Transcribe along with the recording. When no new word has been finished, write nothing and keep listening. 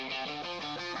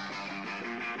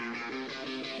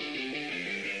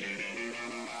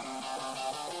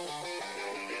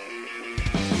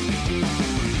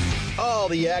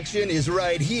the action is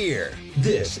right here.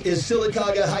 This is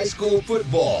Sylacauga High School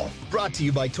football, brought to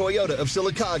you by Toyota of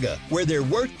Sylacauga, where they're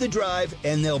worth the drive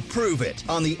and they'll prove it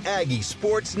on the Aggie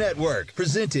Sports Network,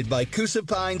 presented by Coosa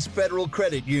Pines Federal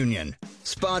Credit Union.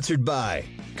 Sponsored by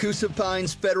Coosa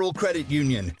Pines Federal Credit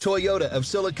Union, Toyota of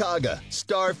Sylacauga,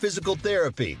 Star Physical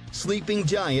Therapy, Sleeping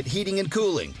Giant Heating and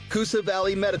Cooling, Coosa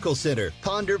Valley Medical Center,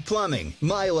 Ponder Plumbing,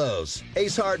 Milo's,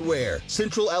 Ace Hardware,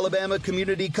 Central Alabama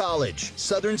Community College,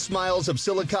 Southern Smiles of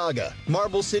Sylacauga,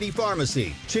 Marble City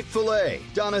Pharmacy, Chick-fil-A,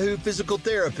 Donahue Physical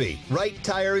Therapy, Wright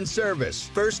Tire and Service,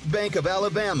 First Bank of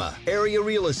Alabama, Area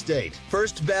Real Estate,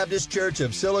 First Baptist Church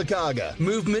of Sylacauga,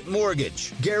 Movement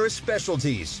Mortgage, Garris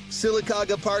Specialties,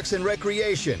 Sylacauga Parks and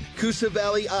Recreation, Coosa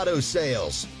Valley Auto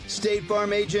Sales, State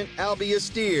Farm Agent Albia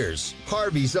Steers,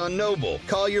 Harvey's on Noble,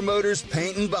 Collier Motors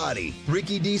Paint and Body,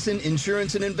 Ricky Deason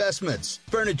Insurance and Investments,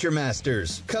 Furniture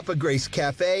Masters, Cup of Grace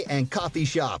Cafe and Coffee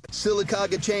Shop,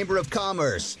 Sylacauga Chamber of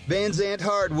Commerce, Van Zant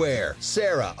Hardware,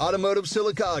 Sarah Automotive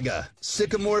Sylacauga,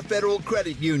 Sycamore Federal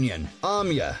Credit Union,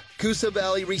 Amya, Coosa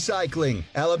Valley Recycling,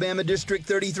 Alabama District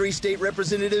 33 State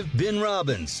Representative Ben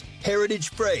Robbins, Heritage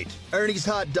Freight, Ernie's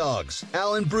Hot Dogs,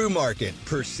 Allen Brew Market,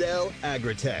 Purcell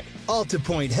Agritech,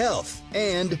 AltaPoint Health,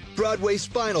 and Broadway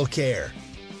Spinal Care.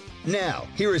 Now,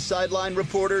 here is sideline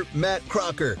reporter Matt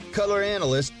Crocker, color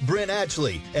analyst Brent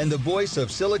Atchley, and the voice of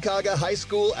Sylacauga High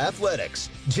School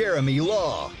Athletics, Jeremy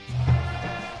Law.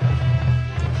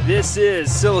 This is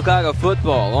Sylacauga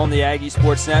football on the Aggie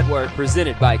Sports Network,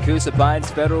 presented by Coosa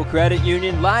Pines Federal Credit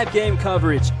Union. Live game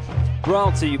coverage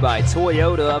brought to you by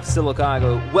Toyota of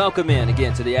Sylacauga. Welcome in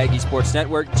again to the Aggie Sports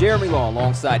Network. Jeremy Law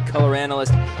alongside color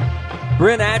analyst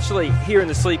Brent Atchley here in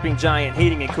the Sleeping Giant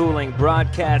Heating and Cooling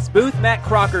broadcast booth. Matt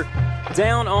Crocker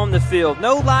down on the field.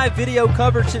 No live video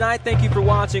coverage tonight. Thank you for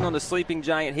watching on the Sleeping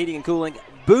Giant Heating and Cooling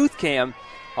booth cam.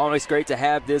 Always great to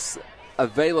have this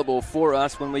available for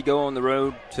us when we go on the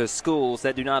road to schools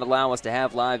that do not allow us to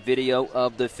have live video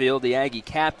of the field. The Aggie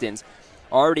captains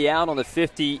already out on the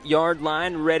 50-yard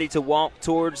line, ready to walk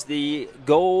towards the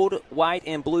gold, white,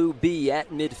 and blue B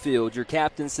at midfield. Your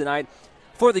captains tonight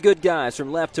for the good guys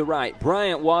from left to right: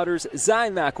 Bryant Waters,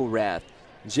 Zion McElrath,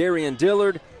 Jerian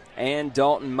Dillard, and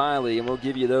Dalton Miley. And we'll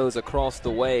give you those across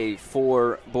the way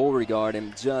for Beauregard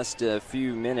in just a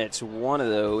few minutes. One of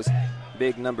those,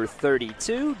 big number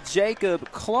 32,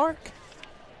 Jacob Clark.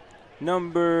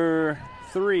 Number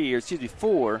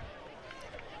 4,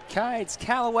 Kites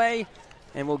Callaway.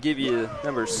 And we'll give you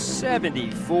number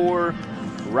 74,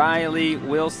 Riley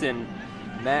Wilson.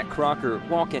 Matt Crocker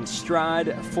walking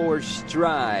stride for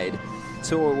stride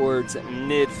towards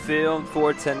midfield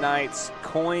for tonight's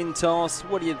coin toss.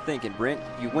 What are you thinking, Brent?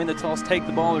 You win the toss, take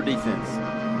the ball, or defense?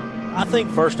 I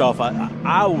think, first off,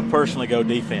 I would personally go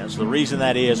defense. The reason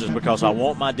that is because I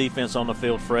want my defense on the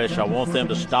field fresh. I want them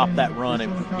to stop that run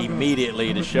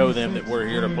immediately to show them that we're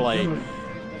here to play.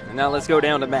 And now let's go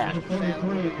down to Matt.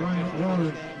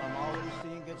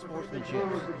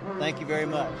 Thank you very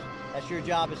much. That's your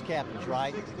job as captains,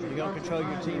 right? You're going to control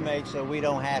your teammates so we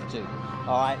don't have to.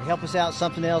 All right, help us out.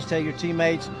 Something else, tell your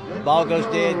teammates, ball goes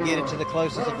dead, get it to the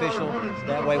closest official.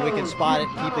 That way we can spot it,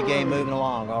 keep the game moving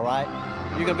along, all right?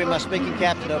 You're going to be my speaking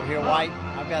captain over here, White.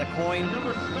 I've got a coin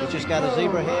which has got a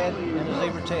zebra head and a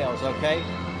zebra tails, okay?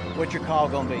 What's your call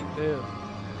going to be? Tails.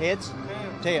 Heads?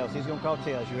 Tails. He's going to call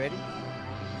tails. You ready?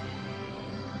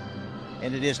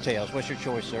 And it is tails. What's your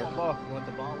choice, sir? Want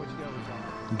the ball? Which goes?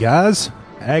 Guys,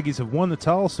 Aggies have won the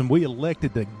toss, and we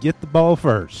elected to get the ball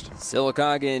first.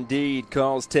 Sylacauga indeed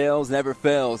calls tails, never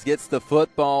fails, gets the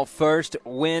football first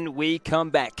when we come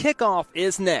back. Kickoff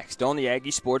is next on the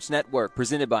Aggie Sports Network,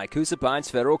 presented by Coosa Pines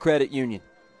Federal Credit Union.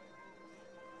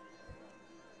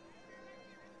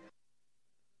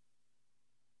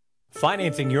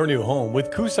 Financing your new home with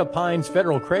Coosa Pines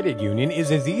Federal Credit Union is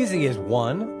as easy as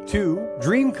 1, 2,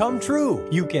 dream come true.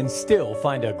 You can still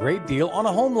find a great deal on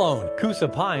a home loan. Coosa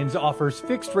Pines offers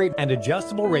fixed rate and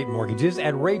adjustable rate mortgages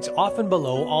at rates often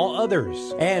below all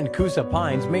others. And Coosa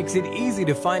Pines makes it easy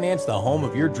to finance the home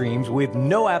of your dreams with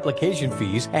no application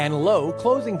fees and low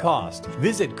closing costs.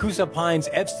 Visit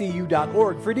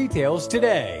CoosaPinesFCU.org for details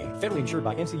today. Federally insured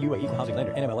by NCUA Equal Housing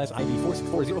Lender, NMLS ID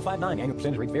 464059. Annual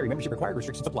percentage rates vary. Membership required.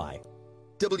 Restrictions apply.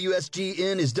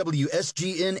 WSGN is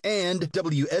WSGN and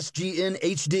WSGN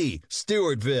HD,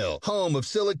 Stewartville, home of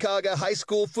Sylacauga High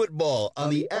School football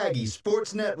on the Aggie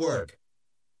Sports Network.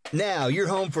 Now you're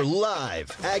home for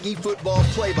live Aggie football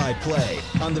play-by-play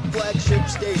on the flagship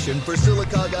station for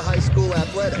Sylacauga High School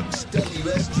athletics,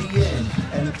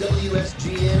 WSGN and the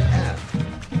WSGN app.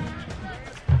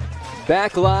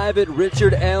 Back live at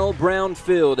Richard L. Brown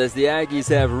Field as the Aggies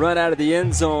have run out of the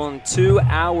end zone. 2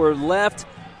 hours left.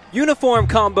 Uniform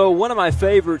combo, one of my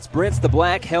favorites. Brent's the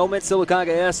black helmet, Sylacauga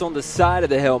S on the side of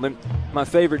the helmet. My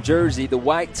favorite jersey, the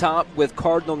white top with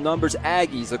cardinal numbers,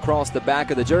 Aggies, across the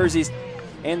back of the jerseys.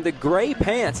 And the gray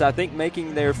pants, I think,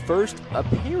 making their first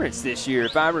appearance this year,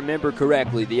 if I remember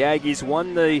correctly. The Aggies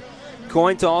won the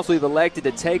coin toss. We've elected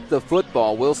to take the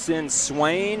football. We'll send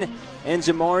Swain and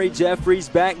Jamari Jeffries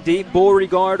back deep.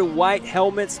 Beauregard, white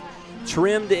helmets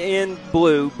trimmed in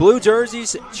blue. Blue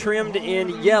jerseys trimmed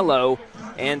in yellow.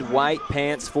 And white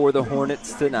pants for the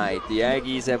Hornets tonight. The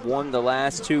Aggies have won the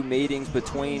last 2 meetings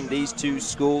between these 2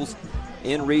 schools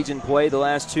in region play the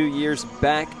last 2 years,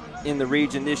 back in the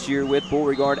region this year with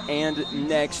Beauregard and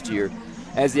next year.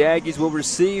 As the Aggies will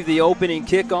receive the opening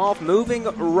kickoff, moving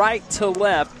right to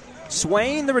left.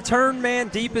 Swain, the return man,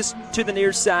 deepest to the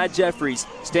near side. Jeffries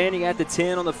standing at the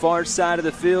 10 on the far side of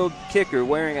the field. Kicker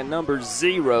wearing a number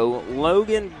 0,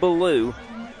 Logan Ballou,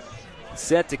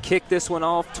 set to kick this one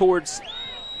off towards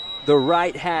the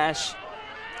right hash,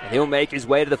 and he'll make his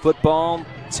way to the football,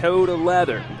 toe to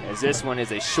leather. As this one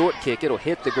is a short kick, it'll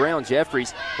hit the ground.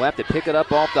 Jeffries will have to pick it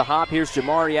up off the hop. Here's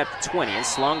Jamari at the 20 and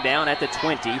slung down at the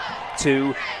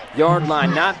 22-yard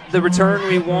line. Not the return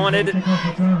we wanted.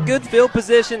 Good field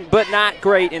position, but not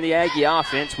great, and the Aggie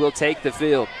offense will take the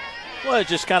field. Well,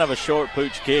 it's just kind of a short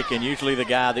pooch kick, and usually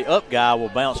the up guy will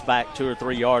bounce back 2 or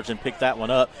 3 yards and pick that one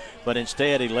up. But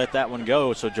instead, he let that one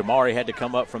go. So Jamari had to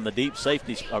come up from the deep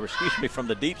from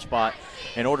the deep spot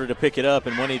in order to pick it up.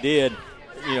 And when he did,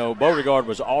 Beauregard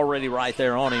was already right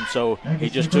there on him. So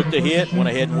he just took the hit, went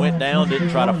ahead and went down, didn't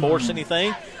try to force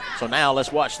anything. So now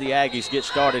let's watch the Aggies get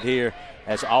started here,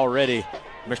 as already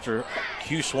Mr.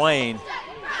 Q. Swain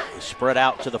is spread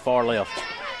out to the far left.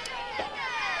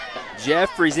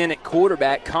 Jeffries in at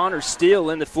quarterback. Connor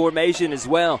Steele in the formation as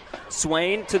well.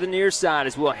 Swain to the near side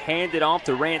as we'll hand it off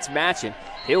to Rance Matchin.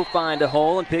 He'll find a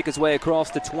hole and pick his way across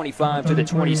the 25 to the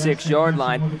 26-yard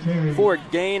line for a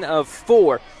gain of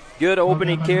 4. Good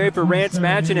opening carry for Rance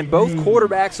Matchin, and both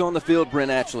quarterbacks on the field,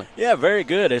 Brent Atchley. Yeah, very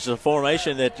good. It's a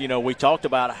formation that, we talked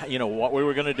about, what we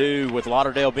were going to do with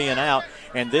Lauderdale being out,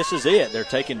 and this is it. They're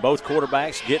taking both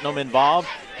quarterbacks, getting them involved.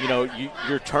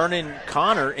 You're turning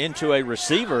Connor into a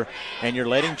receiver, and you're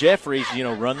letting Jeffries,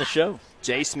 run the show.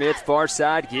 Jay Smith, far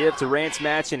side, give to Rance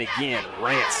Matchin again.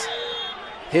 Rance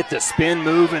hit the spin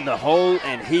move in the hole,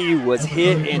 and he was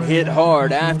hit and hit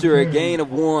hard after a gain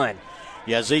of 1.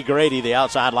 Yeah, Z. Grady, the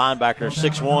outside linebacker,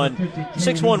 6'1",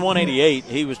 188.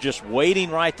 He was just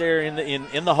waiting right there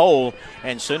in the hole,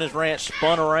 and as soon as Rance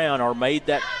spun around or made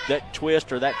that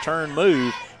twist or that turn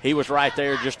move, he was right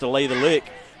there just to lay the lick,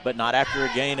 but not after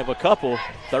a gain of a couple.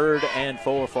 3rd and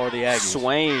 4 for the Aggies.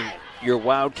 Swain, your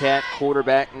Wildcat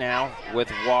quarterback now,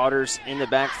 with Waters in the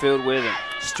backfield with him.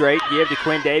 Straight give to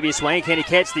Quinn Davies. Swain, can he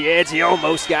catch the edge? He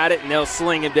almost got it, and they'll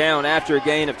sling him down after a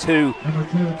gain of 2.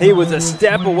 He was a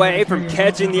step away from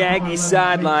catching the Aggies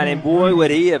sideline, and boy,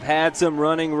 would he have had some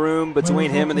running room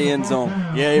between him and the end zone.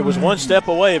 Yeah, he was one step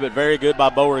away, but very good by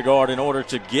Beauregard in order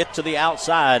to get to the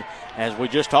outside. As we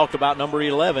just talked about, number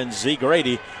 11, Z.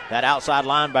 Grady, that outside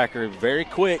linebacker, very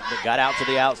quick, but got out to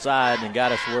the outside and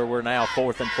got us where we're now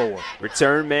 4th and 4.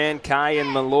 Return man, Kyan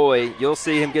Malloy. You'll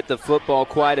see him get the football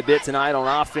quite a bit tonight on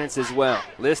offense as well.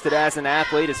 Listed as an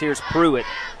athlete as here's Pruitt.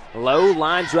 Low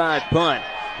line drive punt.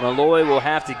 Malloy will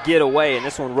have to get away, and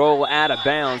this one roll out of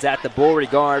bounds at the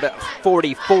Beauregard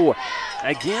 44.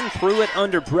 Again, Pruitt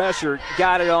under pressure,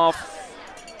 got it off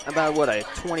about, a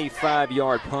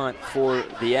 25-yard punt for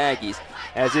the Aggies,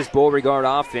 as this Beauregard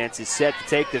offense is set to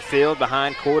take the field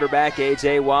behind quarterback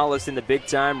A.J. Wallace and the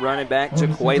big-time running back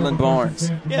Jaquaylin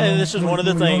Barnes. Yeah, and this is one of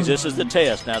the things. This is the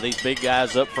test. Now, these big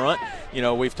guys up front,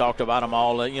 we've talked about them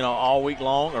all, all week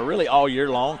long, or really all year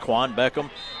long. Quan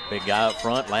Beckham, big guy up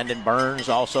front. Landon Burns,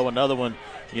 also another one.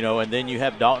 And then you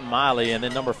have Dalton Miley, and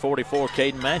then number 44,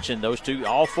 Caden Manchin. Those two,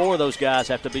 all 4 of those guys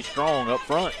have to be strong up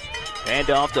front.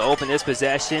 Hand off to open this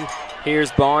possession.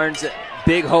 Here's Barnes,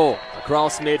 big hole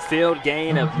across midfield,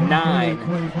 gain of 9.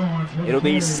 It'll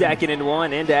be 2nd and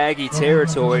 1 into Aggie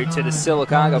territory to the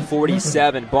Sylacauga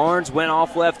 47. Barnes went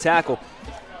off left tackle.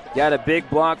 Got a big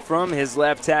block from his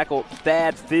left tackle,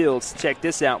 Thad Fields. Check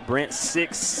this out, Brent,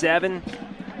 6'7",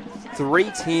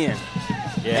 310.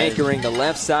 Yeah, anchoring the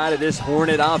left side of this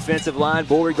Hornet offensive line.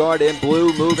 Beauregard in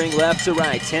blue, moving left to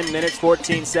right. 10 minutes,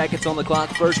 14 seconds on the clock.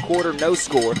 First quarter, no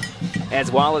score.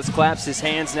 As Wallace claps his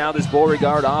hands, now this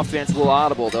Beauregard offense will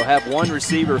audible. They'll have 1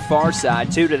 receiver far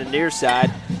side, 2 to the near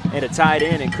side, and a tight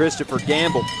end in Christopher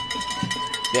Gamble.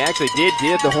 They actually did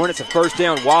give the Hornets a first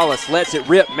down. Wallace lets it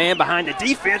rip. Man behind the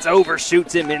defense,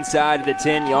 overshoots him inside of the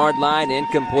 10-yard line.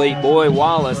 Incomplete. Boy,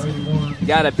 Wallace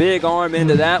got a big arm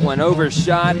into that one.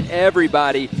 Overshot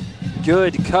everybody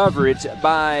good coverage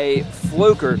by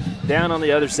Fluker down on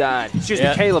the other side.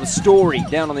 Caleb Story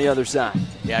down on the other side.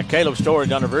 Yeah, Caleb Story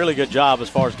done a really good job as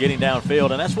far as getting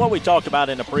downfield, and that's what we talked about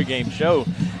in the pregame show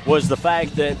was the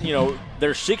fact that,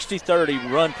 their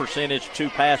 60-30 run percentage to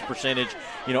pass percentage,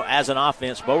 as an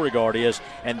offense, Beauregard is,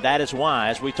 and that is why,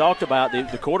 as we talked about,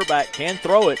 the quarterback can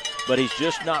throw it, but he's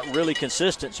just not really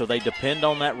consistent, so they depend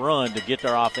on that run to get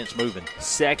their offense moving.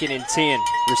 2nd and 10,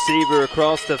 receiver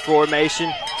across the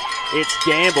formation. It's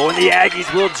Gamble, and the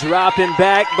Aggies will drop him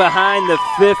back behind the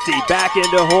 50, back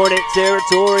into Hornet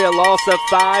territory, a loss of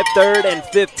 5, 3rd and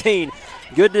 15.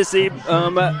 Good to see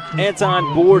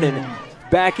Anton Borden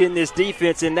back in this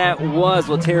defense, and that was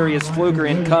Latarius Fluker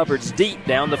in coverage deep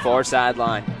down the far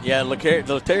sideline. Yeah,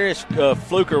 Latarius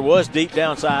Fluker was deep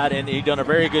downside, and he done a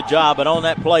very good job. But on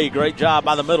that play, great job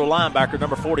by the middle linebacker,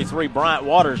 number 43, Bryant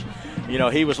Waters.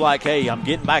 He was like, hey, I'm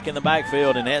getting back in the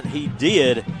backfield, and that he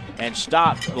did, and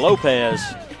stopped Lopez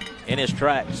in his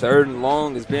tracks. 3rd and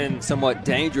long has been somewhat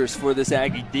dangerous for this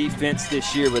Aggie defense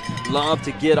this year, but love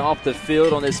to get off the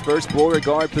field on this first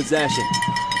Beauregard possession.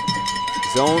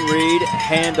 Zone read,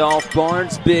 handoff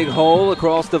Barnes, big hole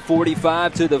across the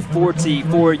 45 to the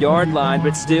 44-yard line,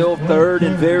 but still 3rd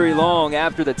and very long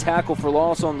after the tackle for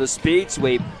loss on the speed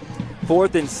sweep.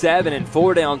 4th and 7 and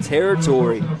 4 down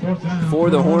territory for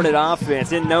the Hornet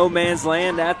offense. In no man's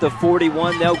land at the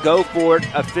 41, they'll go for it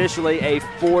officially a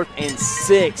 4th and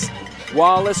 6.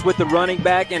 Wallace with the running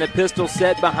back and a pistol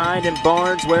set behind him.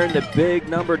 Barnes wearing the big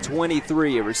number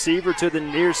 23. A receiver to the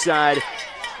near side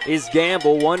is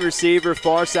Gamble. One receiver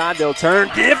far side. They'll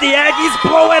turn, give the Aggies,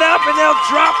 blow it up, and they'll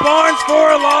drop Barnes for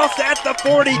a loss at the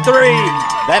 43.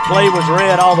 That play was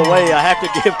read all the way. I have to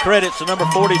give credit to number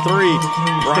 43,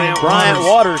 Bryant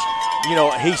Waters.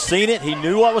 He's seen it. He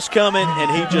knew what was coming, and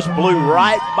he just blew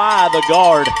right by the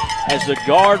guard. As the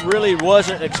guard really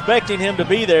wasn't expecting him to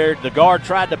be there, the guard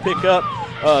tried to pick up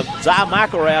Zy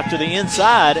McElrath to the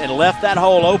inside and left that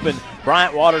hole open.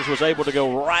 Bryant Waters was able to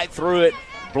go right through it,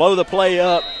 blow the play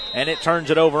up, and it turns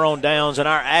it over on downs, and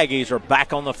our Aggies are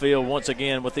back on the field once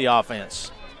again with the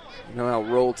offense. You know how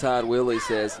Roll Tide Willie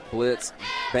says, blitz,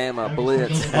 Bama,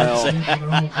 blitz. Well,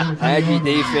 Aggie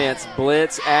defense,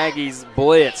 blitz, Aggies,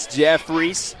 blitz.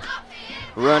 Jeffries,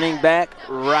 running back,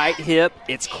 right hip.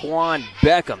 It's Quan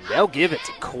Beckham. They'll give it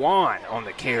to Quan on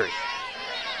the carry.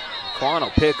 Quan will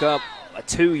pick up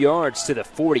 2 yards to the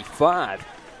 45.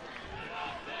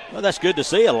 Well, that's good to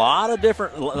see. A lot of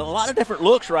different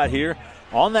looks right here.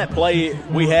 On that play,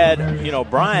 we had,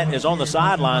 Bryant is on the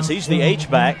sidelines. He's the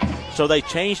H-back, so they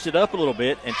changed it up a little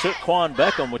bit and took Quan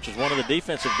Beckham, which is one of the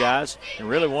defensive guys and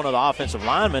really one of the offensive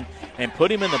linemen, and put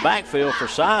him in the backfield for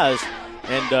size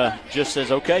and just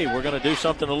says, okay, we're going to do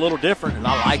something a little different, and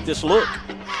I like this look.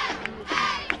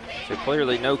 So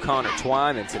clearly no Connor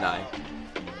Twyman tonight.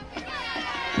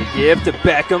 The give to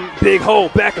Beckham. Big hole.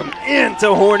 Beckham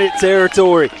into Hornet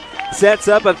territory. Sets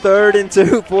up a 3rd and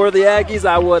 2 for the Aggies.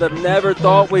 I would have never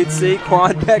thought we'd see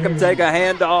Quan Beckham take a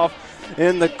handoff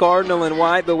in the Cardinal and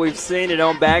white, but we've seen it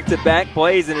on back-to-back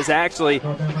plays, and it's actually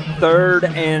 3rd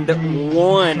and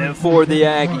 1 for the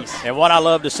Aggies. And what I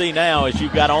love to see now is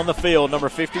you've got on the field number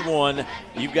 54,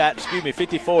 you've got Zy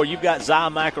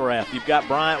McElrath, you've got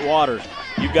Bryant Waters,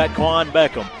 you've got Quan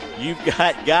Beckham, you've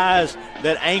got guys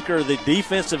that anchor the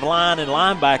defensive line and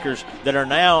linebackers that are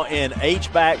now in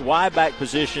H-back, Y-back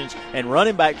positions and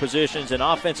running back positions and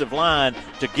offensive line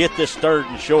to get this 3rd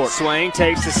and short. Swain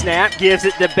takes the snap, gives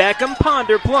it to Beckham.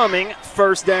 Ponder Plumbing,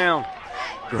 1st down.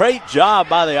 Great job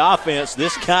by the offense.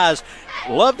 This guy's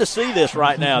love to see this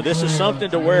right now. This is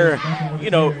something to where,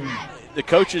 the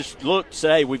coaches look,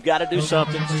 say, we've got to do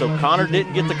something. So Connor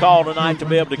didn't get the call tonight to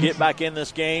be able to get back in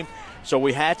this game. So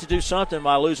we had to do something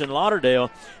by losing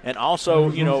Lauderdale. And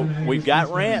also, we've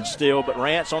got Rance still, but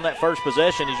Rance on that first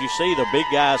possession, as you see, the big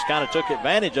guys kind of took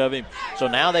advantage of him. So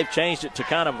now they've changed it to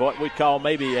kind of what we call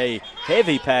maybe a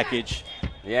heavy package.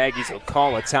 The Aggies will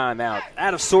call a timeout.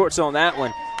 Out of sorts on that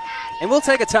one. And we'll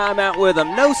take a timeout with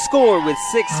them. No score with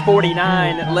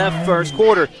 6:49 left first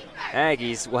quarter.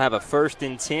 Aggies will have a 1st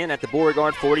and 10 at the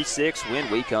Beauregard 46 when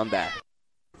we come back.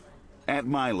 At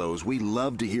Milo's, we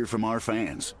love to hear from our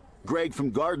fans. Greg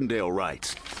from Gardendale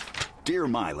writes, Dear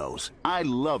Milo's, I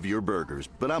love your burgers,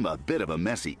 but I'm a bit of a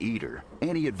messy eater.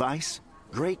 Any advice?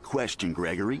 Great question,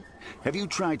 Gregory. Have you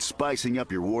tried spicing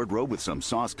up your wardrobe with some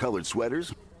sauce-colored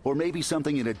sweaters? Or maybe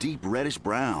something in a deep reddish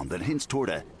brown that hints toward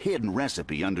a hidden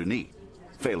recipe underneath?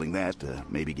 Failing that,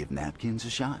 maybe give napkins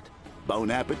a shot. Bon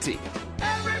appetit.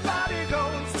 Everybody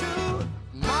goes to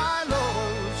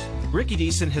Milo's. Ricky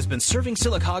Deason has been serving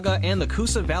Sylacauga and the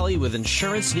Coosa Valley with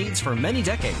insurance needs for many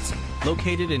decades.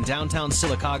 Located in downtown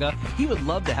Sylacauga, he would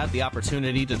love to have the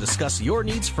opportunity to discuss your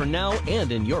needs for now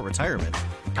and in your retirement.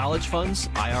 College funds,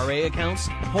 IRA accounts,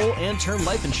 whole and term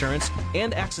life insurance,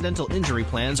 and accidental injury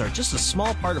plans are just a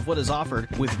small part of what is offered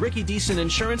with Ricky Deason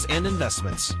Insurance and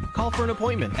Investments. Call for an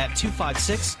appointment at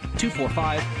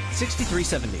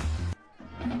 256-245-6370.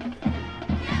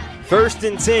 1st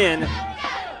and 10.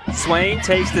 Swain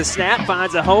takes the snap,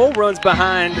 finds a hole, runs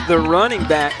behind the running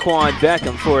back, Quan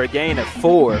Beckham, for a gain of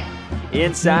 4.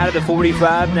 Inside of the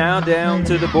 45 now, down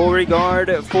to the Beauregard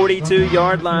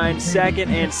 42-yard line, 2nd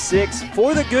and 6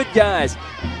 for the good guys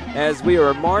as we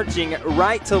are marching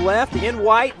right to left in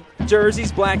white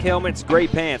jerseys, black helmets, gray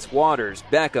pants. Waters,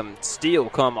 Beckham, Steele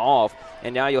come off,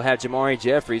 and now you'll have Jamari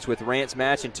Jeffries with Rance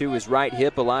matching to his right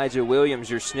hip, Elijah Williams,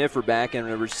 your sniffer back, and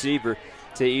a receiver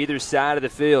to either side of the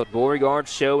field. Beauregard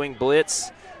showing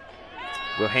blitz.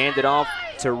 We'll hand it off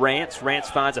to Rance. Rance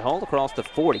finds a hole across the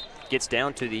 40. Gets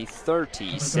down to the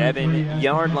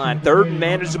 37-yard line. 3rd and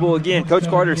manageable again. Coach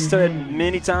Carter said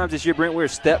many times this year, Brent, we're a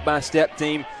step-by-step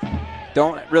team.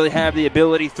 Don't really have the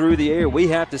ability through the air. We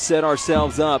have to set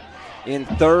ourselves up in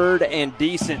 3rd and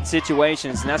decent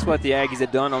situations, and that's what the Aggies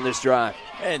have done on this drive.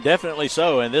 And definitely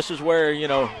so. And this is where,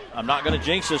 I'm not going to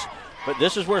jinx us, but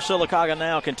this is where Sylacauga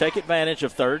now can take advantage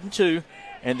of 3rd and 2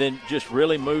 and then just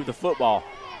really move the football.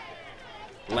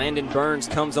 Landon Burns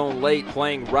comes on late,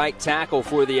 playing right tackle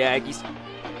for the Aggies.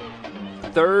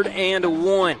 3rd and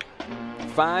 1.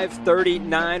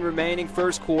 5:39 remaining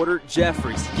first quarter.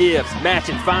 Jeffries gives,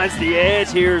 matching, finds the edge.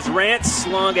 Here's Rance,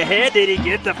 slung ahead. Did he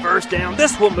get the first down?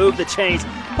 This will move the chains.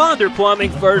 Ponder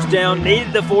Plumbing, first down,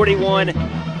 needed the 41,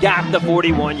 got the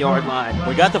 41-yard line.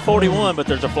 We got the 41, but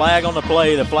there's a flag on the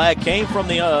play. The flag came from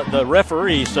the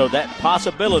referee, so that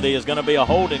possibility is going to be a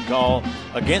holding call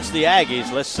against the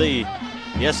Aggies. Let's see.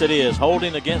 Yes, it is.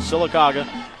 Holding against Sylacauga.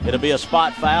 It'll be a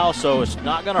spot foul, so it's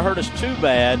not going to hurt us too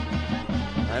bad.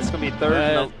 That's going to be third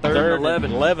and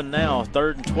 11. 11 now,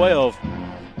 3rd and 12.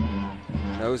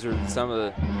 Those are some of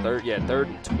the 3rd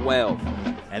and 12.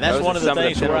 And that's one of the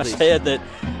things where I said that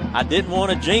I didn't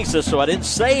want to jinx us, so I didn't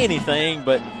say anything,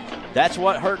 but that's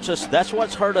what hurts us. That's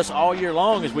what's hurt us all year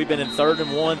long is we've been in 3rd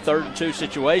and 1, 3rd and 2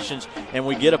 situations, and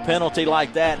we get a penalty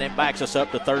like that, and it backs us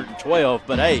up to 3rd and 12.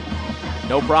 But, hey,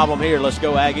 no problem here. Let's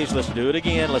go, Aggies. Let's do it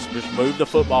again. Let's just move the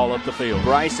football up the field.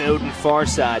 Bryce Oden, far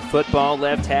side. Football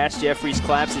left hash. Jeffries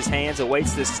claps his hands,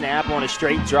 awaits the snap on a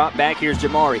straight drop back. Here's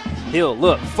Jamari. He'll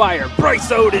look, fire.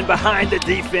 Bryce Oden behind the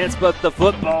defense, but the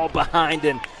football behind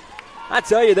him. I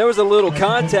tell you, there was a little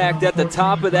contact at the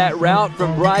top of that route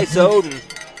from Bryce Oden.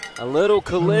 A little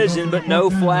collision, but no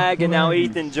flag, and now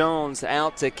Ethan Jones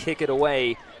out to kick it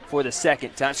away for the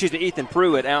second time. Ethan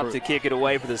Pruitt out to kick it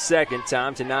away for the second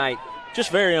time tonight. Just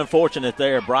very unfortunate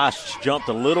there. Bryce jumped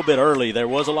a little bit early. There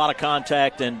was a lot of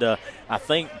contact, and I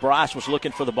think Bryce was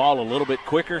looking for the ball a little bit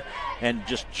quicker and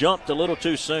just jumped a little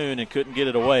too soon and couldn't get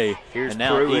it away. Here's and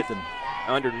now Pruitt Ethan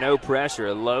under no pressure.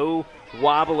 A low,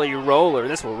 wobbly roller.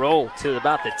 This will roll to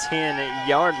about the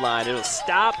 10-yard line. It'll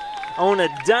stop on a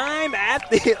dime at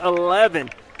the 11.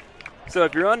 So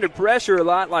if you're under pressure a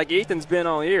lot like Ethan's been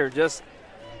all year, just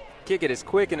kick it as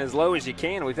quick and as low as you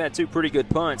can. We've had 2 pretty good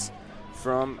punts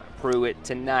from Pruitt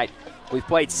tonight. We've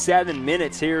played 7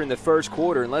 minutes here in the first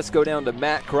quarter, and let's go down to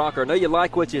Matt Crocker. I know you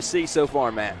like what you see so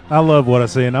far, Matt. I love what I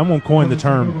see, and I'm going to coin the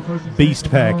term beast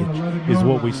package is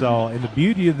what we saw. And the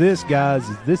beauty of this, guys,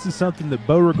 is this is something that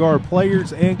Beauregard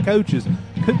players and coaches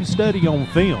couldn't study on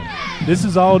film. This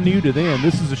is all new to them.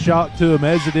 This is a shock to them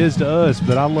as it is to us,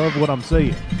 but I love what I'm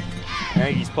seeing.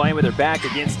 He's playing with her back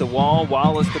against the wall.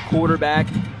 Wallace, the quarterback,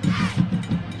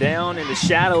 down in the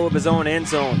shadow of his own end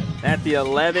zone at the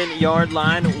 11-yard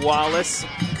line. Wallace,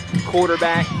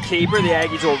 quarterback keeper. The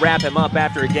Aggies will wrap him up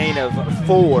after a gain of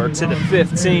 4 to the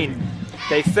 15.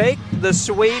 They fake the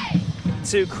sweep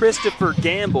to Christopher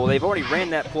Gamble. They've already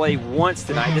ran that play once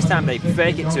tonight. This time they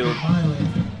fake it to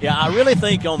him. Yeah, I really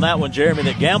think on that one, Jeremy,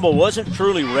 that Gamble wasn't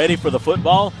truly ready for the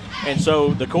football, and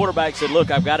so the quarterback said, look,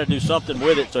 I've got to do something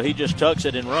with it, so he just tucks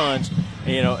it and runs.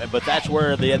 But that's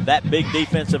where that big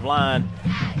defensive line,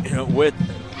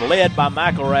 led by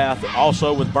McElrath,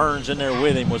 also with Burns in there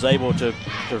with him, was able to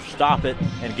stop it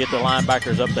and get the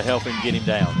linebackers up to help him get him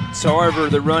down. Tarver,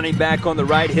 the running back, on the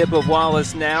right hip of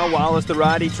Wallace now. Wallace, the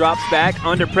righty, drops back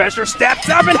under pressure, steps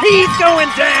up, and he's going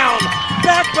down.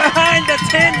 Back behind the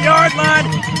 10-yard line,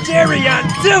 Jerrion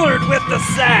Dillard with the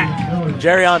sack.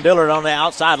 Jerrion Dillard on the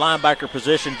outside linebacker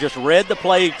position just read the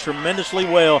play tremendously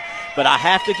well, but I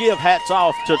have to give hats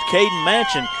off to Caden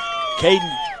Manchin.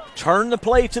 Caden turned the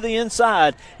play to the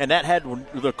inside, and that had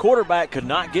the quarterback could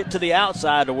not get to the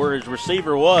outside to where his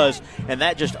receiver was, and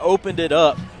that just opened it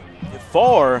up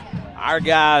for our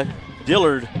guy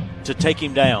Dillard to take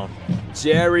him down.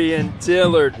 Jerrion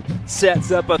Dillard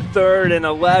sets up a 3rd and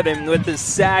 11 with the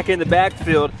sack in the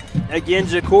backfield. Again,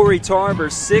 Ja'Cory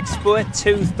Tarver, 6 foot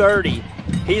 230.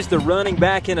 He's the running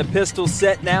back in a pistol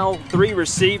set now. 3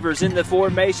 receivers in the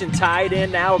formation, tied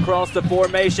in now across the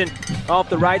formation off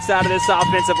the right side of this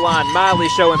offensive line. Miley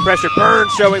showing pressure,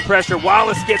 Burns showing pressure.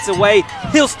 Wallace gets away.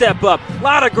 He'll step up. A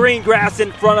lot of green grass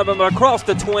in front of him across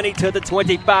the 20 to the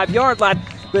 25-yard line.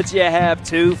 But you have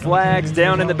 2 flags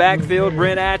down in the backfield.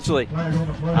 Brent Atchley.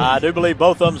 I do believe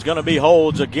both of them is going to be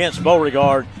holds against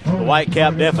Beauregard. The white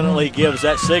cap definitely gives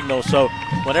that signal. So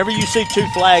whenever you see 2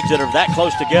 flags that are that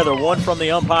close together, one from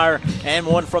the umpire and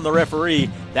one from the referee,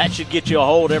 that should get you a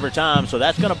hold every time. So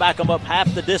that's going to back them up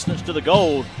half the distance to the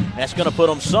goal. That's going to put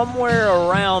them somewhere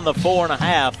around the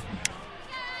 4.5.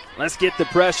 Let's get the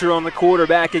pressure on the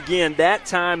quarterback again. That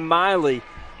time Miley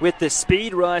with the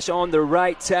speed rush on the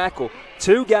right tackle.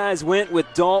 2 guys went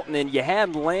with Dalton, and you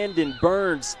had Landon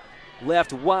Burns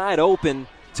left wide open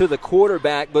to the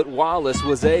quarterback, but Wallace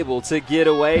was able to get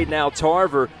away. Now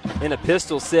Tarver in a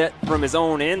pistol set from his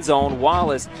own end zone.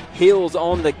 Wallace heels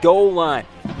on the goal line.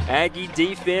 Aggie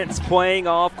defense playing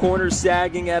off, corners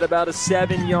sagging at about a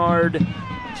 7-yard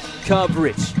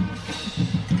coverage.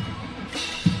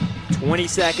 20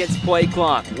 seconds, play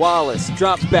clock. Wallace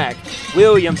drops back.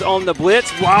 Williams on the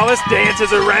blitz. Wallace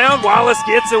dances around. Wallace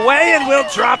gets away and will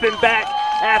drop him back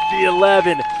at the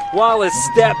 11. Wallace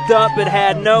stepped up but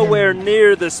had nowhere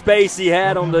near the space he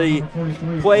had on the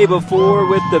play before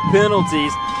with the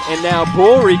penalties. And now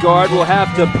Beauregard will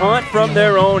have to punt from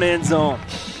their own end zone.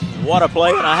 What a play.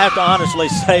 And I have to honestly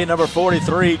say number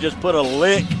 43 just put a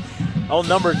lick on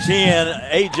number 10,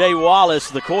 A.J. Wallace,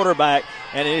 the quarterback.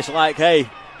 And it's like, hey,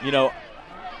 you know,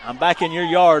 I'm back in your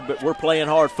yard, but we're playing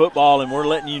hard football, and we're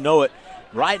letting you know it.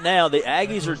 Right now, the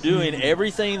Aggies are doing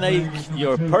everything they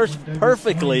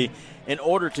perfectly in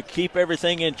order to keep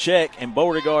everything in check, and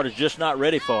Beauregard is just not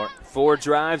ready for it. 4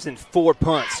 drives and 4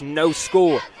 punts, no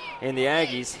score. And the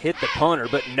Aggies hit the punter,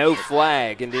 but no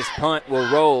flag, and this punt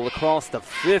will roll across the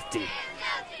 50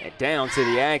 and down to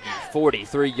the Aggie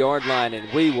 43-yard line, and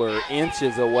we were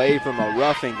inches away from a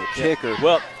roughing the kicker.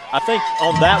 Well, I think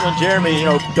on that one, Jeremy, you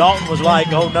know, Dalton was like,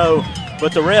 oh, no.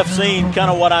 But the ref seen kind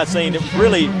of what I seen.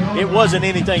 It wasn't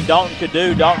anything Dalton could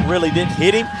do. Dalton really didn't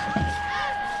hit him.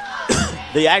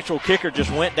 The actual kicker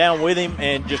just went down with him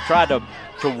and just tried to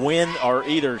win or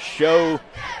either show,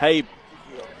 hey,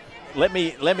 let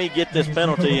me get this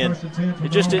penalty. And it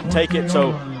just didn't take it.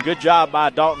 So good job by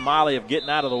Dalton Miley of getting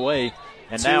out of the way.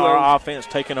 And now our offense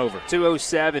taking over.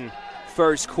 2:07.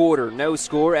 First quarter, no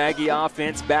score. Aggie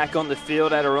offense back on the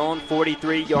field at our own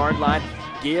 43-yard line.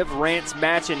 Give Rance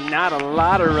Matchin not a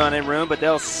lot of running room, but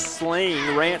they'll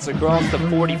sling Rance across the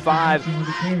 45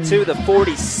 to the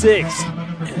 46.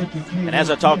 And as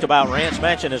I talked about, Rance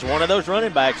Matchin is one of those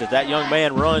running backs that young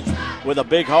man runs with a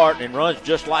big heart and runs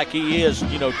just like he is,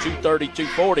 230,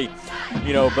 240.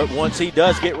 But once he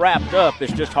does get wrapped up,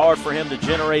 it's just hard for him to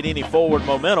generate any forward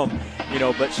momentum.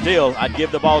 But still, I'd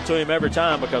give the ball to him every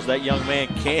time because that young man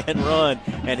can run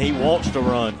and he wants to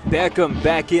run. Beckham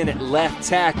back in at left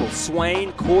tackle.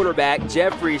 Swain, quarterback.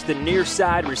 Jeffries, the near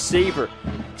side receiver.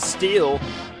 Steele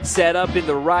set up in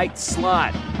the right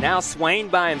slot. Now Swain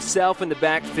by himself in the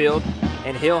backfield,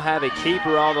 and he'll have a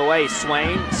keeper all the way.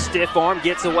 Swain, stiff arm,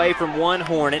 gets away from one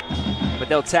Hornet, but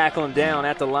they'll tackle him down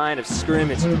at the line of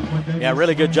scrimmage. Yeah,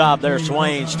 really good job there,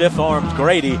 Swain. Stiff arms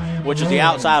Grady, which is the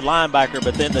outside linebacker,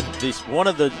 but then one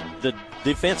of the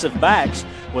defensive backs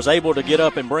was able to get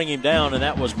up and bring him down, and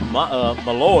that was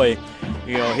Malloy.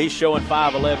 He's showing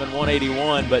 5'11",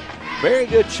 181, but very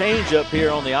good change up here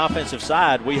on the offensive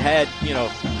side. We had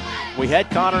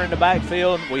Connor in the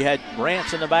backfield, we had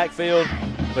Rance in the backfield,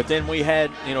 but then we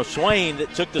had Swain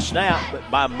that took the snap, but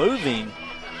by moving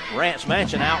Rance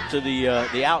Matchin out to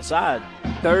the outside.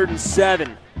 3rd and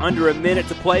 7, under a minute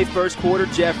to play, first quarter.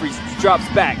 Jeffries drops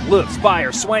back, looks,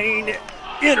 fire. Swain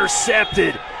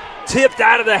intercepted, tipped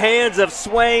out of the hands of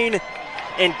Swain,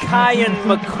 and Kyan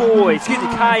Malloy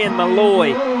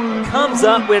comes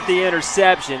up with the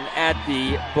interception at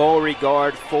the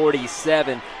Beauregard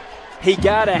 47. He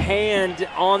got a hand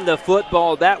on the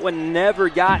football. That one never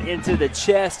got into the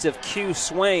chest of Q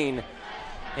Swain.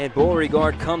 And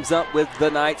Beauregard comes up with the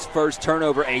night's first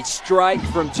turnover, a strike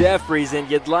from Jeffries,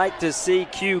 and you'd like to see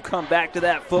Q come back to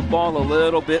that football a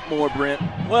little bit more, Brent.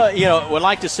 Well, would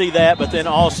like to see that, but then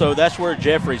also that's where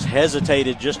Jeffries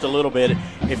hesitated just a little bit.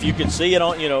 If you can see it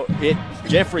on,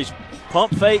 Jeffries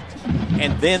pump faked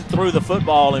and then threw the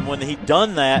football. And when he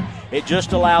done that, it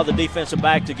just allowed the defensive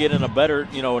back to get in a better,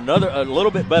 a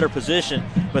little bit better position.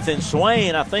 But then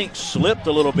Swain, I think, slipped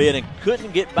a little bit and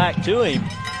couldn't get back to him.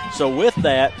 So with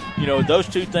that, those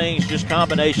two things, just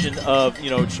combination of,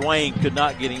 Swain could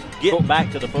not get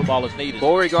back to the football as needed.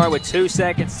 Beauregard with 2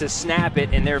 seconds to snap it,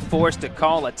 and they're forced to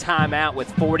call a timeout with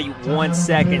 41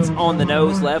 seconds on the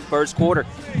nose left, first quarter.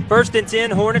 1st and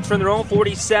 10, Hornets from their own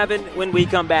 47 when we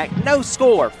come back. No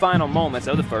score, final moments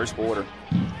of the first quarter.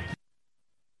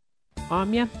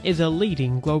 Omnia is a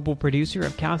leading global producer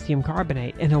of calcium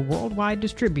carbonate and a worldwide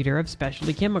distributor of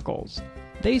specialty chemicals.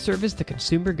 They service the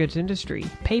consumer goods industry,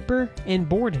 paper and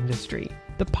board industry,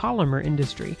 the polymer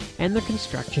industry, and the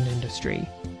construction industry.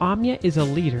 Omnia is a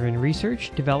leader in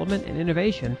research, development, and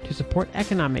innovation to support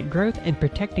economic growth and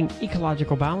protecting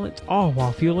ecological balance, all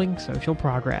while fueling social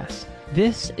progress.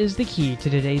 This is the key to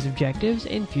today's objectives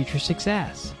and future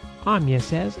success. Omnia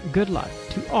says good luck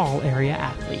to all area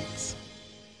athletes.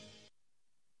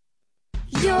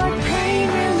 Your pain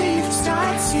relief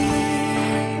starts here.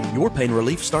 Your pain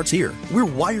relief starts here. We're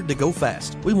wired to go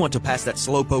fast. We want to pass that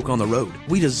slow poke on the road.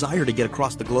 We desire to get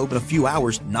across the globe in a few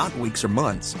hours, not weeks or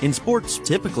months. In sports,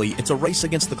 typically, it's a race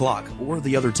against the clock or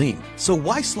the other team. So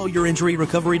why slow your injury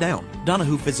recovery down?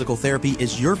 Donahue Physical Therapy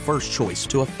is your first choice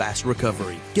to a fast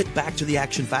recovery. Get back to the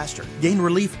action faster, gain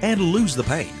relief, and lose the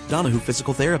pain. Donahue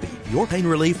Physical Therapy. Your pain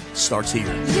relief starts here.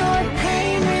 Your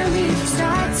pain relief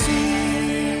starts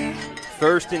here.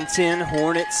 1st and 10,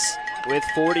 Hornets with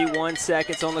 41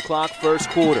 seconds on the clock, first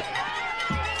quarter.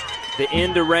 The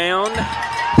end around,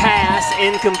 pass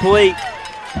incomplete.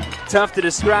 Tough to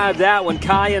describe that one.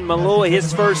 Kyan Malloy,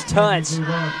 his first touch,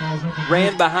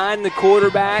 ran behind the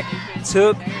quarterback,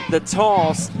 took the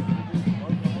toss.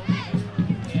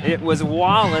 It was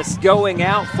Wallace going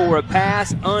out for a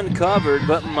pass, uncovered,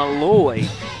 but Malloy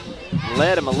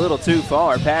led him a little too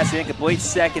far. Pass incomplete,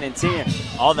 2nd and 10.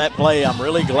 On that play, I'm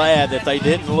really glad that they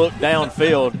didn't look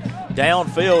downfield.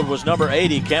 Downfield was number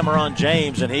 80, Cameron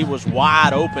James, and he was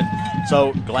wide open.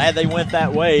 So glad they went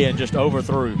that way and just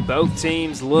overthrew. Both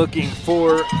teams looking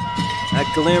for a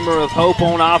glimmer of hope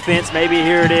on offense. Maybe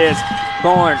here it is.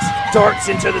 Barnes darts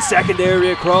into the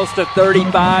secondary across the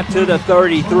 35 to the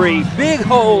 33. Big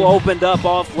hole opened up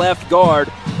off left guard.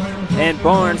 And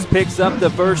Barnes picks up the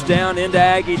first down into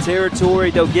Aggie territory.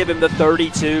 They'll give him the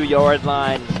 32-yard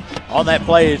line. On that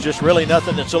play is just really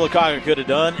nothing that Sylacauga could have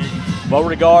done.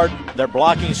 Beauregard, their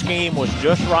blocking scheme was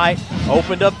just right,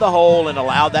 opened up the hole and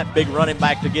allowed that big running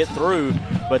back to get through.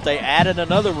 But they added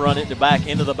another run into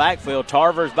the backfield.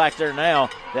 Tarver's back there now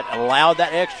that allowed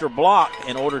that extra block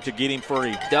in order to get him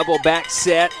free. Double back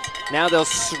set. Now they'll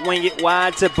swing it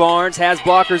wide to Barnes. Has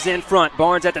blockers in front.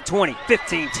 Barnes at the 20,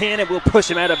 15, 10, and will push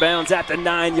him out of bounds at the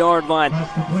 9-yard line.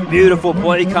 Beautiful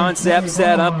play concept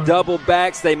set up. Double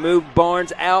backs. They moved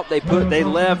Barnes out. They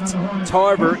left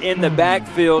Tarver in the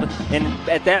backfield. And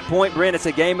at that point, Brent, it's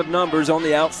a game of numbers on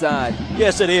the outside.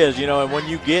 Yes, it is. And when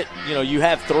you get, you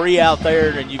have 3 out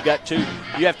there and you've got 2.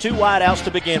 You have 2 wide outs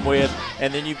to begin with,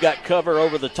 and then you've got cover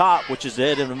over the top, which is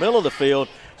dead in the middle of the field.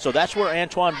 So that's where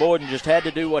Antoine Borden just had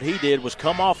to do what he did, was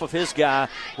come off of his guy,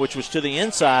 which was to the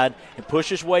inside, and push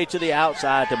his way to the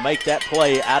outside to make that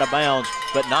play out of bounds,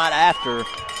 but not after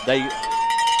they.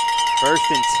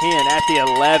 1st and 10 at the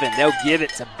 11. They'll give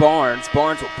it to Barnes.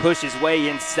 Barnes will push his way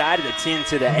inside of the 10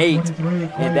 to the 8,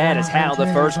 and that is how the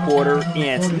first quarter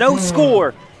ends. No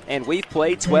score. And we've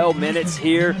played 12 minutes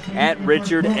here at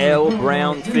Richard L.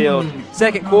 Brown Field.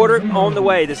 Second quarter on the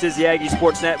way. This is the Aggie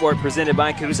Sports Network presented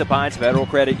by Coosa Pines Federal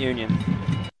Credit Union.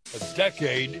 A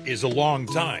decade is a long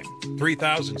time.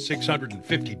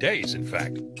 3,650 days, in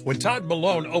fact. When Todd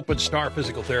Malone opened Star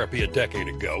Physical Therapy a decade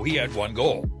ago, he had one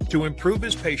goal: to improve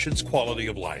his patients' quality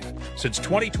of life. Since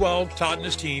 2012, Todd and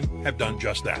his team have done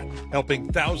just that, helping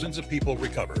thousands of people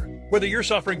recover. Whether you're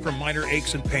suffering from minor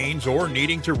aches and pains or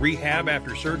needing to rehab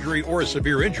after surgery or a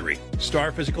severe injury,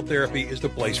 Star Physical Therapy is the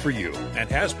place for you and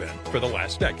has been for the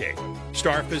last decade.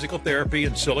 Star Physical Therapy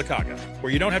in Sylacauga,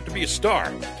 where you don't have to be a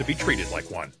star to be treated like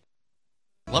one.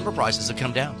 Lumber prices have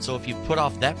come down, so if you put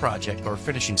off that project or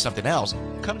finishing something else,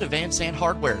 come to Van Sand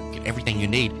Hardware. Get everything you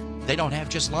need. They don't have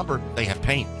just lumber. They have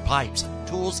paint, pipes,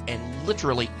 tools, and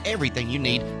literally everything you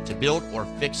need to build or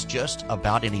fix just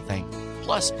about anything.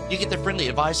 Plus, you get the friendly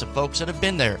advice of folks that have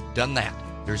been there, done that.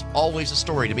 There's always a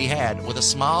story to be had with a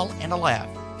smile and a laugh.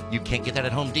 You can't get that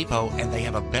at Home Depot, and they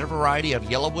have a better variety of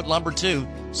Yellowwood lumber too.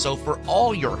 So for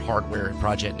all your hardware and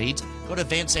project needs, go to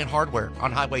Van Sand Hardware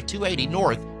on Highway 280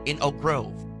 North in Oak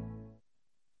Grove.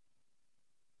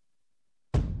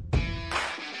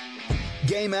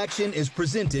 Game Action is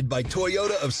presented by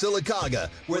Toyota of Sylacauga,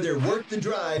 where they're worth the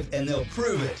drive and they'll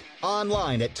prove it.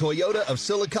 Online at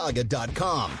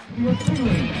toyotaofsylacauga.com.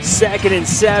 2nd and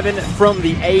 7 from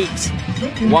the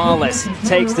 8. Wallace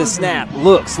takes the snap,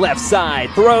 looks left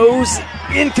side, throws,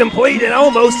 incomplete and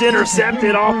almost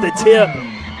intercepted off the tip.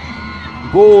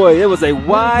 Boy, it was a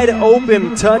wide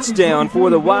open touchdown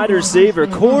for the wide receiver,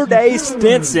 Corday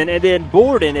Stinson, and then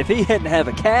Borden, if he hadn't have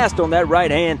a cast on that right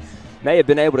hand, may have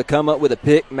been able to come up with a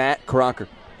pick, Matt Crocker.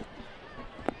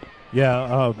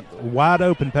 Yeah, wide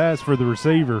open pass for the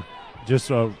receiver. Just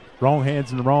wrong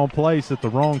hands in the wrong place at the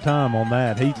wrong time on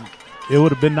that. It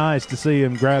would have been nice to see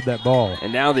him grab that ball.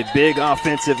 And now the big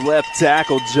offensive left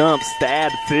tackle jumps.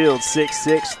 Thad Fields,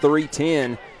 6'6",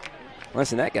 310.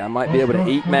 Listen, that guy might be able to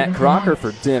eat Matt Crocker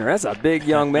for dinner. That's a big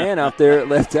young man out there at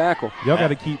left tackle. Y'all got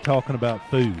to keep talking about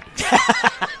food.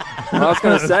 I was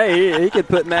going to say, he could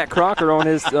put Matt Crocker on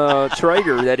his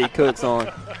Traeger that he cooks on.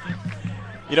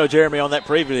 You know, Jeremy, on that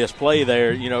previous play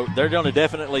there, you know, they're going to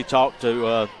definitely talk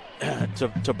to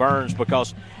Burns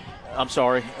because –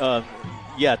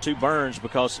 to Burns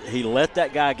because he let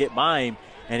that guy get by him,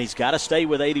 and he's got to stay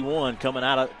with 81 coming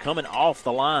off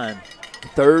the line.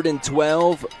 3rd and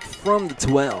 12 from the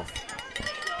 12.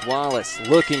 Wallace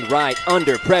looking right,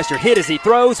 under pressure, hit as he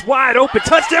throws, wide open,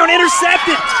 touchdown,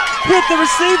 intercepted, hit the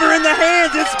receiver in the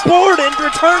hands, it's Borden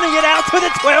returning it out to the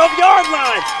 12-yard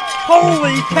line.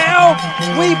 Holy cow,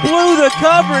 we blew the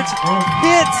coverage,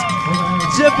 hit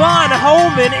Javon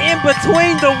Holman in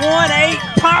between the 1-8,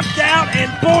 popped out,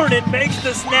 and Borden makes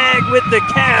the snag with the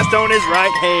cast on his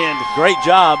right hand. Great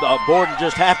job. Borden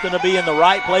just happened to be in the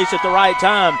right place at the right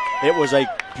time. It was a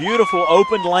beautiful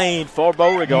open lane for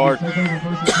Beauregard.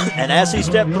 And as he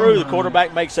stepped through, the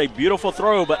quarterback makes a beautiful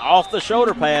throw, but off the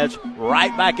shoulder pads,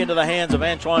 right back into the hands of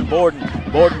Antoine Borden.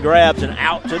 Borden grabs, and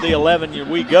out to the 11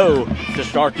 we go to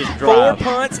start this drive. 4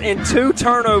 punts and 2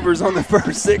 turnovers on the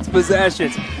first 6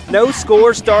 possessions. No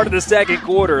score, start of the second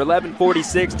quarter,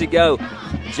 11:46 to go.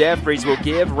 Jeffries will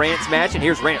give Rance match, and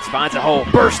here's Rance, finds a hole,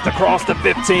 bursts across the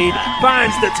 15,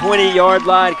 finds the 20-yard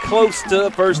line, close to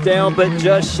first down, but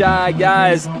just shy,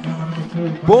 guys.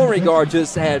 Beauregard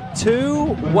just had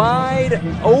 2 wide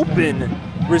open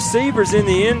receivers in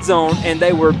the end zone, and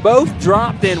they were both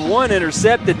dropped and 1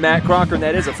 intercepted, Matt Crocker, and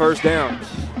that is a first down.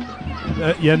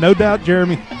 Yeah, no doubt,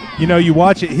 Jeremy. You know, you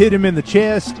watch it hit him in the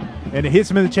chest, and it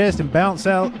hits him in the chest and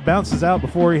bounces out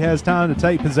before he has time to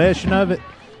take possession of it.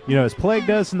 You know, it's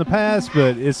plagued us in the past,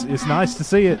 but it's nice to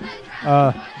see it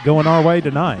going our way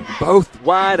tonight. Both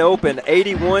wide open.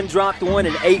 81 dropped 1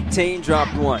 and 18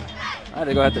 dropped 1. I had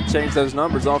to go have to change those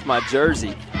numbers off my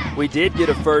jersey. We did get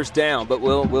a first down, but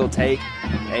we'll take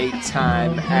a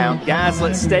timeout. Guys,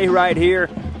 let's stay right here.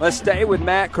 Let's stay with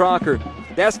Matt Crocker.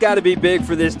 That's got to be big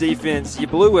for this defense. You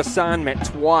blew assignment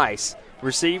twice.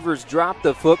 Receivers dropped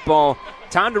the football.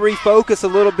 Time to refocus a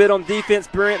little bit on defense,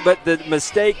 Brent, but the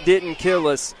mistake didn't kill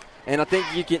us, and I think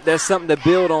that's something to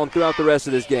build on throughout the rest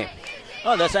of this game.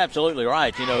 Oh, that's absolutely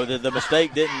right. You know, the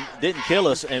mistake didn't kill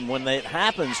us, and when that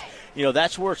happens, you know,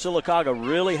 that's where Sylacauga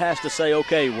really has to say,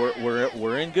 okay,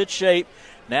 we're in good shape.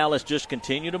 Now let's just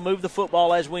continue to move the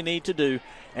football as we need to do.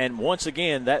 And once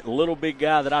again, that little big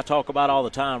guy that I talk about all the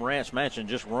time, Rance Mansion,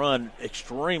 just run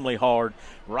extremely hard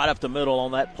right up the middle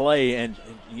on that play. And,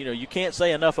 you know, you can't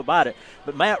say enough about it.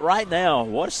 But, Matt, right now,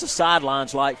 what's the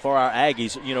sidelines like for our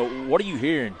Aggies? You know, what are you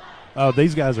hearing? Oh,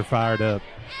 these guys are fired up.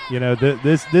 You know,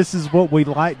 this is what we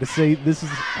like to see. This is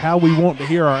how we want to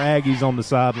hear our Aggies on the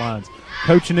sidelines,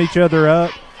 coaching each other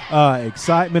up.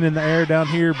 Excitement in the air down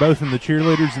here, both in the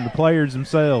cheerleaders and the players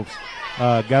themselves.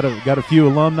 Got a few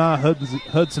alumni.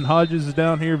 Hudson Hodges is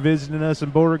down here visiting us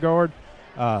in Beauregard.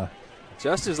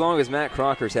 Just as long as Matt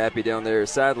Crocker's happy down there,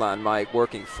 sideline Mike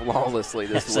working flawlessly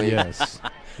this week. Yes.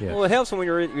 Well, it helps when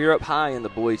you're up high in the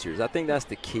bleachers. I think that's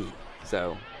the key.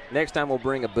 So next time we'll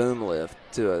bring a boom lift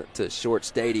to Short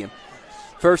Stadium.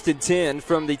 1st and 10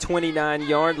 from the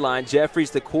 29-yard line. Jeffries,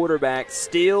 the quarterback.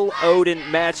 Steele, Odin,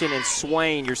 Matchin, and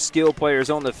Swain, your skill players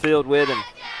on the field with him.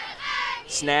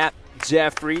 Snap,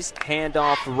 Jeffries,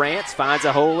 handoff, Rance, finds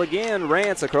a hole again.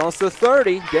 Rance across the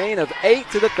 30, gain of 8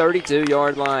 to the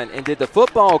 32-yard line. And did the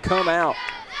football come out?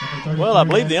 Well, I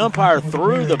believe the umpire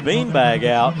threw the beanbag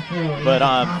out, but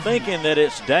I'm thinking that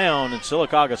it's down and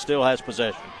Sylacauga still has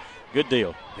possession. Good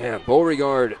deal. Yeah,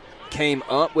 Beauregard came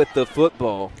up with the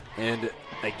football, and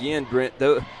again, Brent,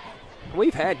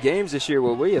 we've had games this year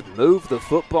where we have moved the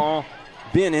football,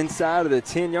 been inside of the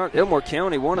 10-yard. Elmore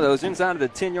County, one of those, inside of the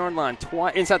 10-yard line,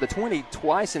 inside the 20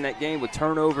 twice in that game with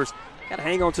turnovers. got to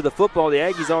hang on to the football. The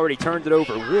Aggies already turned it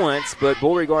over once, but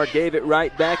Beauregard gave it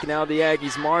right back. Now the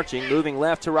Aggies marching, moving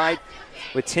left to right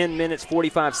with 10 minutes,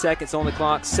 45 seconds on the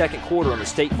clock. Second quarter on the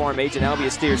State Farm Agent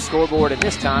Albia Steers scoreboard, and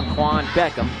this time Quan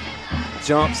Beckham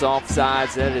jumps off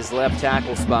sides at his left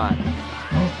tackle spot.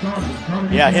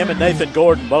 Yeah, him and Nathan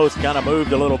Gordon both kind of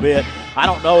moved a little bit. I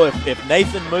don't know if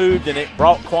Nathan moved and it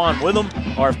brought Quan with him,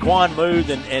 or if Quan moved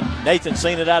and Nathan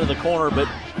seen it out of the corner. But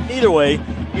either way,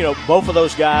 both of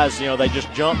those guys, they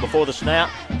just jumped before the snap.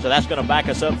 So that's going to back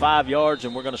us up 5 yards,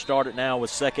 and we're going to start it now with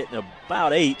second and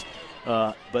about 8.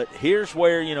 But here's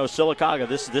where, Sylacauga,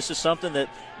 this is something that,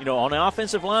 on the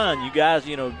offensive line, you guys,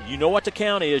 you know what the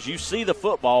count is. You see the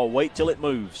football, wait till it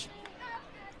moves.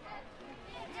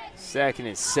 2nd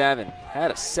and 7.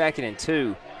 Had a 2nd and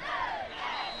 2.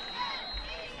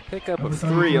 Pickup of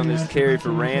 3 on this carry for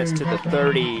Rance to the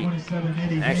 30.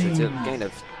 Actually, to a gain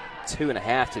of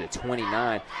 2.5 to the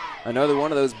 29. Another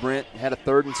one of those, Brent, had a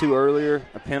 3rd and 2 earlier.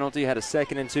 A penalty, had a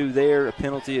 2nd and 2 there. A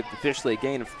penalty, officially a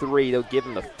gain of 3. They'll give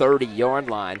him the 30-yard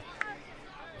line.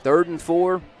 3rd and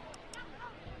 4.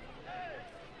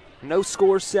 No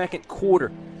score second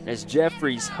quarter as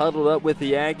Jeffries huddled up with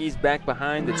the Aggies back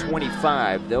behind the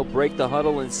 25. They'll break the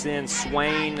huddle and send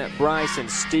Swain, Bryce, and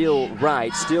Steele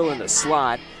right, still in the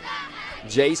slot.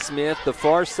 Jay Smith, the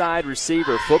far side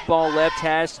receiver, football left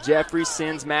hash. Jeffries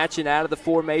sends matching out of the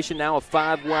formation, now a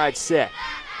 5-wide set.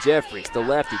 Jeffries, the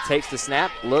lefty, takes the snap,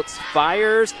 looks,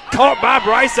 fires, caught by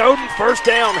Bryce Oden, first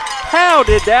down. How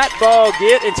did that ball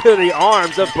get into the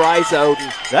arms of Bryce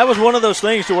Oden? That was one of those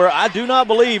things to where I do not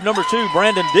believe number 2,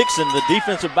 Brandon Dixon, the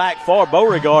defensive back for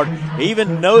Beauregard,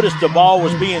 even noticed the ball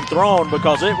was being thrown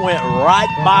because it went right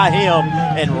by him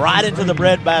and right into the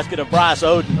breadbasket of Bryce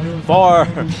Oden for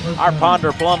our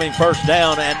Ponder Plumbing first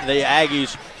down, and the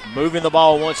Aggies moving the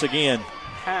ball once again.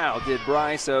 How did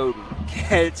Bryce Oden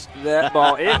catch that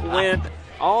ball? It went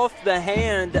off the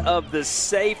hand of the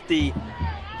safety,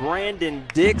 Brandon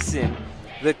Dixon.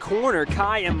 The corner,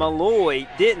 Kyan Malloy,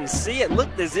 didn't see it.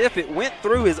 Looked as if it went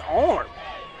through his arm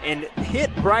and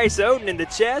hit Bryce Oden in the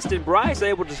chest, and Bryce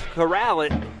able to corral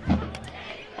it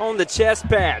on the chest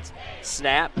pads.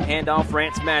 Snap, handoff,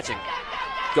 Rance matching.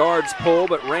 Guards pull,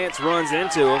 but Rance runs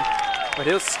into him. But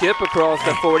he'll skip across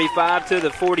the 45 to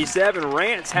the 47.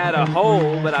 Rance had a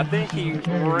hole, but I think he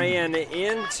ran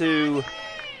into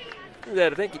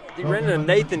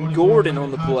Nathan Gordon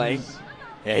on the play.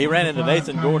 Yeah, he ran into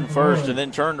Nathan Gordon first and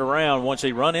then turned around. Once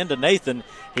he run into Nathan,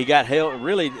 he got held.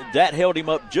 Really, that held him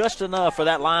up just enough for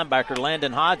that linebacker,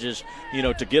 Landon Hodges,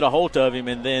 to get a hold of him.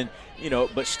 And then,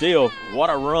 but still, what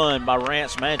a run by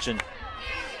Rance Mansion.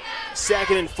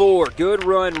 2nd and 4. Good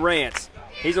run, Rance.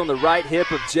 He's on the right hip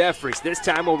of Jeffries. This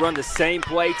time we'll run the same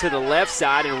play to the left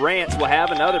side, and Rance will have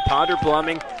another Ponder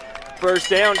Plumbing first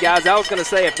down. Guys, I was going to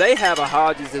say, if they have a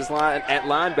Hodges at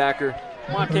linebacker,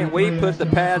 why can't we put the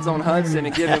pads on Hudson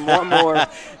and give him a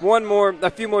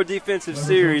few more defensive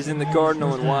series in the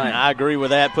Cardinal and white? I agree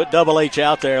with that. Put Double H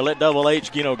out there. Let Double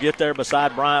H, get there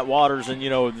beside Bryant Waters, and,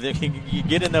 you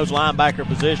get in those linebacker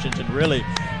positions and really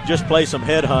just play some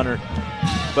headhunter.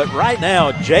 But right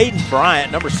now, Jaden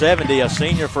Bryant, number 70, a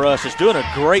senior for us, is doing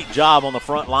a great job on the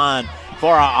front line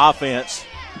for our offense.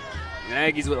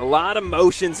 Aggies with a lot of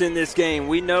motions in this game.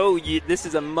 We know this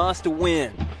is a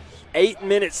must-win. 8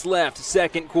 minutes left,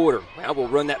 second quarter. Now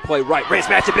we'll run that play right. Rance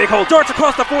match a big hole. Darts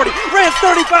across the 40. Rance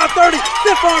 35-30.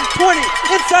 Stiff arm 20.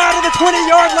 Inside of the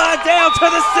 20-yard line down to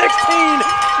the 16.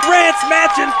 Rance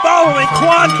matching following.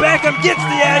 Quan Beckham gets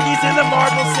the Aggies in the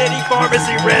Marble City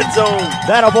Pharmacy red zone.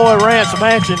 That a boy Rance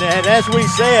Mansion. And as we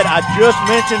said, I just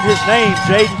mentioned his name,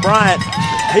 Jaden Bryant.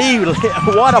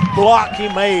 What a block he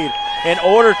made in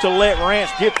order to let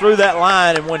Rance get through that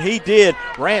line. And when he did,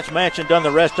 Rance Mansion done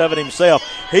the rest of it himself.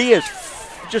 He is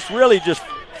just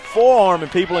forearming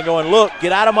people and going, look,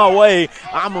 get out of my way.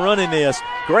 I'm running this.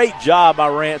 Great job by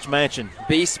Rance Mansion.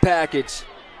 Beast package.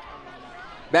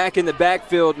 Back in the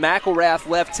backfield, McElrath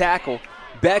left tackle.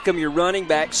 Beckham, your running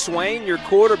back. Swain, your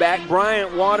quarterback.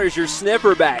 Bryant Waters, your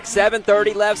sniffer back.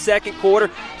 7:30 left, second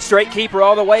quarter. Straight keeper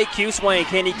all the way. Q Swain,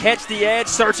 can he catch the edge?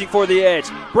 Searching for the edge.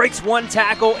 Breaks one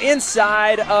tackle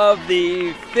inside of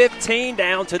the 15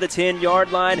 down to the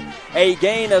 10-yard line. A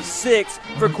gain of 6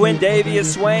 for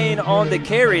Quindavius Swain on the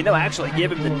carry. They'll actually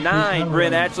give him the 9,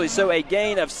 Brent, actually. So a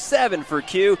gain of 7 for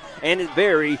Q and a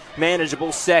very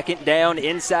manageable second down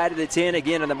inside of the 10.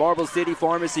 Again in the Marble City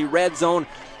Pharmacy red zone.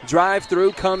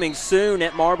 Drive-through coming soon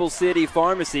at Marble City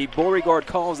Pharmacy. Beauregard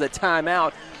calls a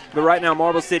timeout, but right now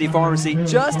Marble City Pharmacy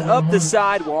just up the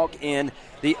sidewalk in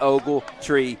the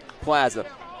Ogletree Plaza.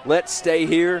 Let's stay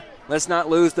here. Let's not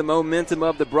lose the momentum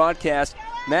of the broadcast.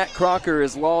 Matt Crocker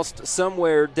is lost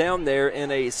somewhere down there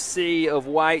in a sea of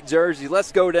white jerseys.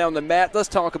 Let's go down to Matt. Let's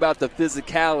talk about the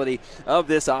physicality of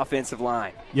this offensive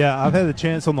line. Yeah, I've had the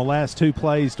chance on the last 2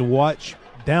 plays to watch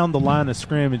down the line of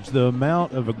scrimmage, the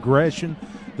amount of aggression,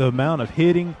 the amount of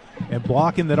hitting and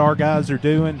blocking that our guys are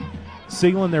doing,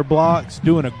 sealing their blocks,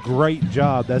 doing a great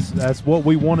job. That's what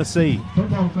we want to see.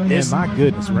 And my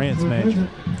goodness, Rance Matcher.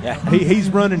 Yeah.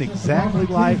 He's running exactly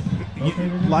like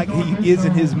he is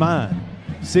in his mind.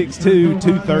 6'2",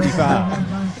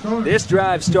 235. This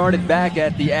drive started back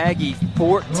at the Aggie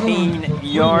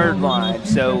 14-yard line.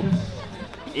 So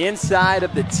inside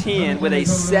of the 10 with a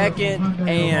 2nd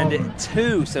and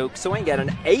 2. So Swain got an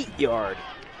 8-yard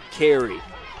carry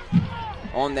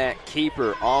on that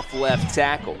keeper off left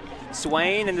tackle.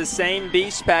 Swain in the same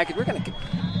beast package.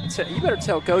 You better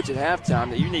tell Coach at halftime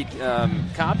that you need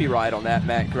copyright on that,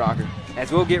 Matt Crocker. As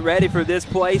we'll get ready for this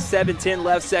play, 7:10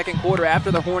 left, second quarter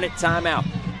after the Hornet timeout.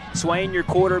 Swain, your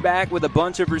quarterback, with a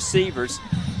bunch of receivers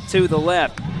to the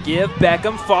left. Give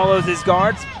Beckham, follows his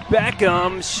guards.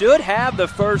 Beckham should have the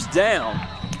first down.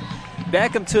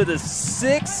 Beckham to the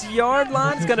 6-yard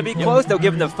line. It's going to be close. They'll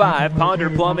give him the 5. Ponder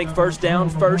Plumbing, first down,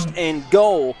 first and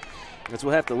goal. As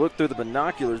we'll have to look through the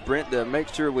binoculars, Brent, to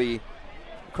make sure we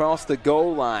cross the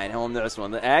goal line on this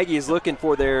one. The Aggies looking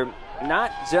for their,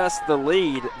 not just the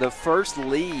lead, the first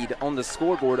lead on the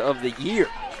scoreboard of the year.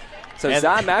 So Zy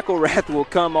McElrath will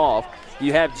come off.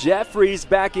 You have Jeffries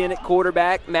back in at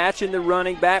quarterback, matching the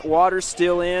running back. Waters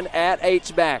still in at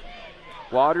H-back.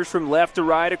 Waters from left to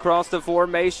right across the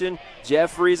formation.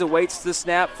 Jeffries awaits the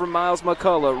snap from Miles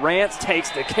McCullough. Rance takes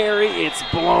the carry. It's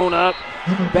blown up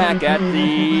back at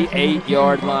the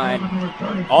 8-yard line.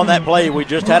 On that play, we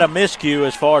just had a miscue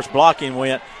as far as blocking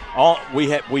went.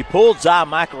 We pulled Zy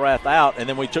McElrath out, and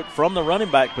then we took from the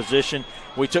running back position,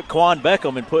 we took Quan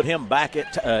Beckham and put him back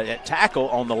at tackle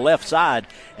on the left side.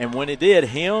 And when it did,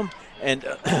 him and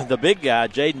the big guy,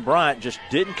 Jaden Bryant, just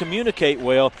didn't communicate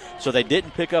well, so they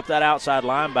didn't pick up that outside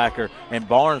linebacker, and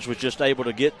Barnes was just able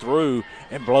to get through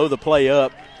and blow the play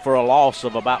up for a loss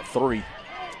of about 3.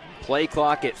 Play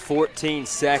clock at 14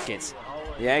 seconds.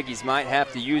 The Aggies might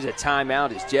have to use a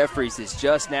timeout as Jeffries is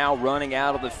just now running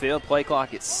out of the field. Play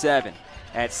clock at 7.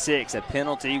 At 6, a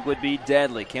penalty would be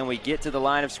deadly. Can we get to the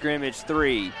line of scrimmage?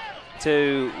 3,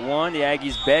 2, 1. The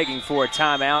Aggies begging for a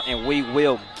timeout, and we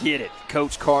will get it.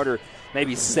 Coach Carter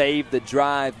maybe save the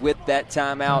drive with that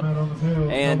timeout,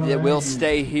 and it will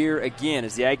stay here again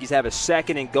as the Aggies have a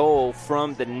 2nd and goal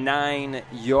from the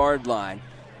 9-yard line.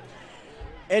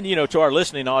 And, you know, to our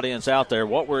listening audience out there,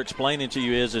 what we're explaining to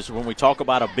you is when we talk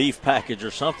about a beef package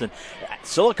or something,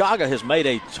 Sylacauga has made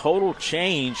a total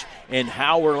change in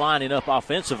how we're lining up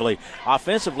offensively.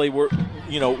 Offensively,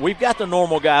 we've got the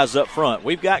normal guys up front.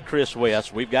 We've got Chris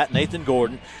West. We've got Nathan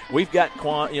Gordon. We've got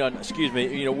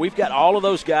we've got all of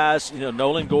those guys,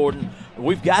 Nolan Gordon.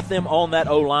 We've got them on that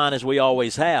O-line as we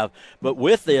always have. But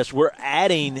with this, we're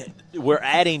adding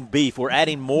beef. We're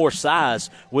adding more size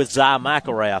with Zy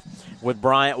McElrath, with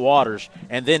Bryant Waters.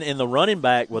 And then in the running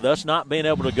back, with us not being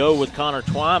able to go with Connor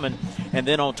Twyman, and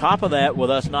then on top of that,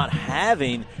 with us not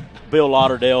having Bill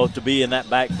Lauderdale to be in that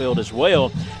backfield as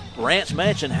well, Rance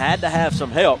Matcher had to have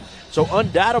some help. So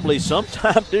undoubtedly,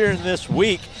 sometime during this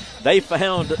week, they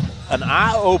found an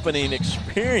eye-opening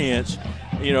experience,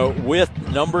 with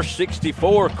number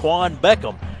 64, Quan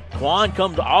Beckham. Quan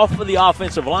comes off of the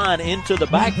offensive line into the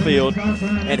backfield,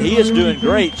 and he is doing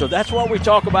great. So that's what we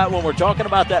talk about when we're talking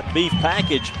about that beef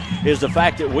package, is the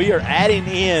fact that we are adding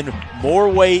in more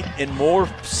weight and more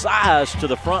size to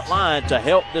the front line to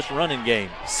help this running game.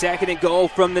 2nd and goal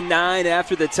from the 9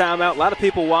 after the timeout. A lot of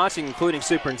people watching, including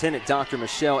Superintendent Dr.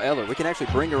 Michelle Eller. We can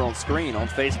actually bring her on screen on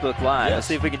Facebook Live. Yes. Let's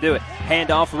see if we can do it.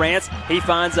 Handoff Rance. He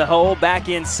finds a hole back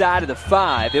inside of the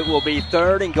 5. It will be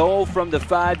 3rd and goal from the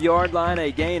 5-yard line.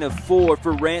 A gain of 4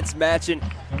 for Rance Matcher.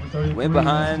 Went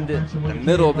behind the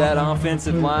middle of that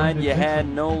offensive line. You had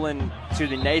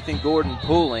Nathan Gordon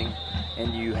pulling,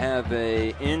 and you have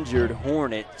a injured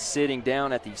Hornet sitting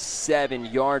down at the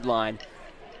 7-yard line.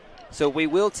 So we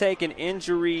will take an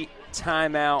injury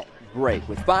timeout break.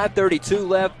 With 5:32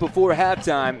 left before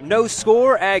halftime, no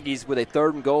score. Aggies with a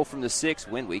 3rd and goal from the 6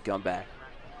 when we come back.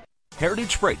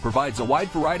 Heritage Freight provides a wide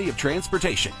variety of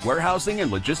transportation, warehousing, and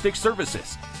logistics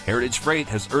services. Heritage Freight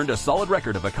has earned a solid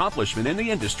record of accomplishment in the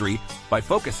industry by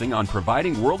focusing on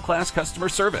providing world-class customer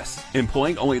service,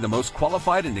 employing only the most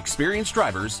qualified and experienced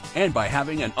drivers, and by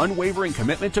having an unwavering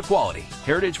commitment to quality.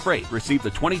 Heritage Freight received the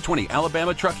 2020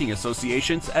 Alabama Trucking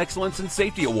Association's Excellence in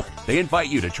Safety Award. They invite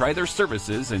you to try their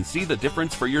services and see the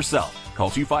difference for yourself. Call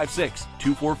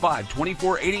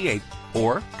 256-245-2488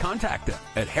 or contact them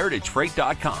at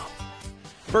heritagefreight.com.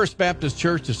 First Baptist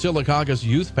Church of Silicaga's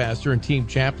youth pastor and team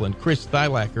chaplain, Chris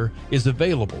Thylacker, is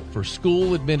available for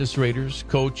school administrators,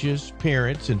 coaches,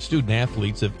 parents, and student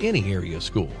athletes of any area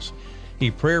schools.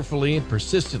 He prayerfully and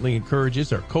persistently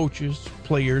encourages our coaches,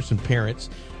 players, and parents.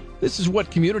 This is what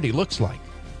community looks like.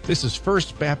 This is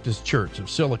First Baptist Church of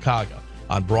Sylacauga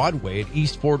on Broadway at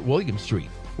East Fort William Street,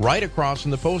 right across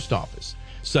from the post office.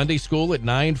 Sunday school at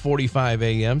 9:45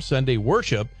 a.m., Sunday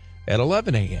worship at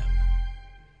 11 a.m.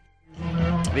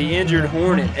 The injured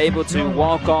Hornet able to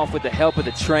walk off with the help of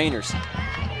the trainers.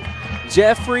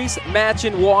 Jeffries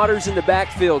matching Waters in the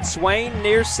backfield. Swain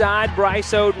near side,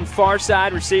 Bryce Oden far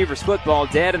side receivers. Football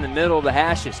dead in the middle of the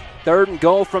hashes. 3rd and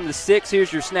goal from the 6.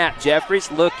 Here's your snap.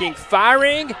 Jeffries looking,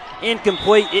 firing,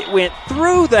 incomplete. It went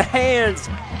through the hands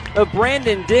of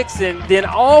Brandon Dixon, then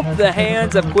off the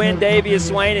hands of Quindavius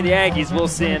Swain, and the Aggies will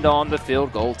send on the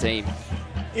field goal team.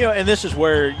 And this is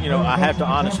where, I have to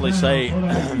honestly say,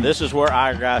 this is where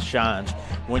our guy shines.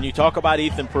 When you talk about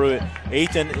Ethan Pruitt,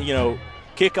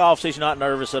 kickoffs, he's not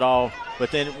nervous at all.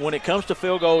 But then when it comes to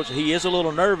field goals, he is a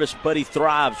little nervous, but he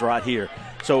thrives right here.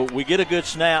 So we get a good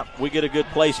snap, we get a good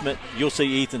placement, you'll see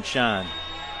Ethan shine.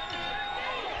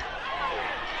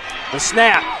 The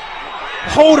snap.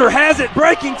 Holder has it,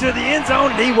 breaking to the end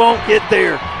zone, and he won't get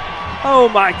there. Oh,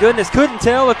 my goodness. Couldn't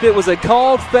tell if it was a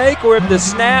called fake or if the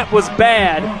snap was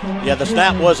bad. Yeah, the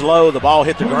snap was low. The ball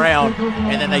hit the ground,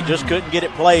 and then they just couldn't get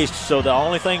it placed. So the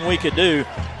only thing we could do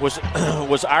was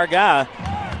our guy,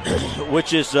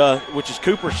 which is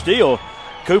Cooper Steele.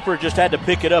 Cooper just had to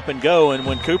pick it up and go, and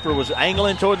when Cooper was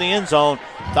angling toward the end zone,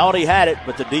 thought he had it,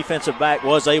 but the defensive back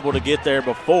was able to get there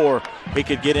before he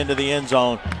could get into the end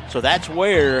zone. So that's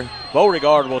where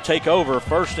Beauregard will take over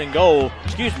 1st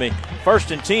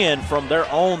and 10 from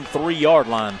their own 3-yard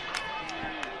line.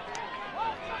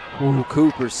 Ooh,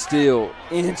 Cooper Steele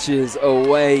inches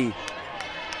away.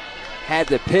 Had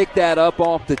to pick that up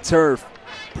off the turf.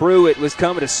 Pruitt was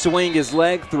coming to swing his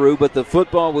leg through, but the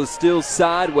football was still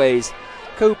sideways.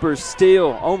 Cooper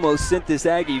Steele almost sent this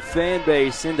Aggie fan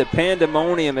base into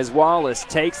pandemonium as Wallace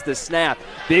takes the snap.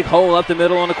 Big hole up the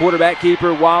middle on the quarterback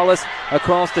keeper. Wallace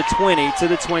across the 20 to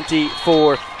the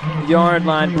 24-yard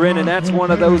line. Brennan, that's one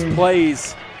of those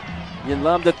plays. You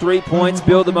love the 3 points,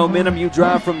 build the momentum. You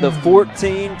drive from the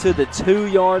 14 to the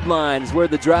 2-yard line is where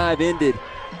the drive ended.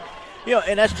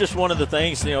 And that's just one of the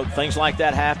things, things like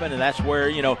that happen, and that's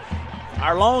where,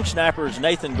 our long snapper is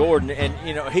Nathan Gordon, and,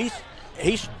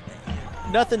 he's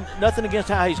nothing against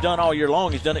how he's done all year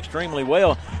long. He's done extremely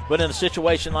well, but in a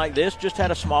situation like this, just had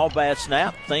a small bad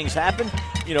snap. Things happen.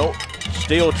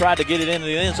 Steele tried to get it into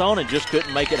the end zone and just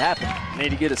couldn't make it happen.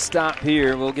 Need to get a stop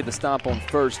here. We'll get the stop on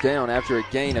 1st down after a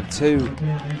gain of 2.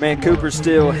 Man, Cooper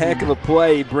Steele, heck of a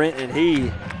play. Brent and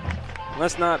he,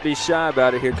 let's not be shy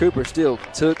about it here. Cooper Steele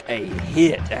took a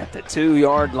hit at the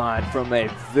 2-yard line from a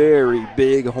very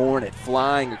big Hornet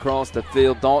flying across the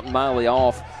field. Dalton Miley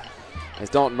off. As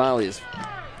Dalton Miley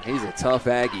he's a tough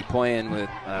Aggie playing with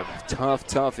a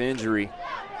tough injury.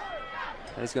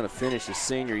 He's going to finish his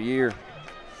senior year.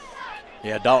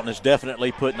 Yeah, Dalton is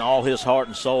definitely putting all his heart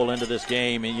and soul into this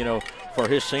game. And, for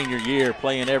his senior year,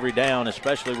 playing every down,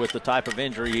 especially with the type of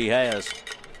injury he has.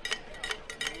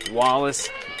 Wallace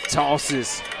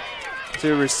tosses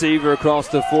to a receiver across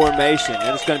the formation.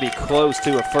 And it's going to be close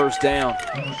to a 1st down.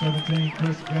 Number 17,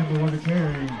 Chris Gamble with a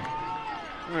carry.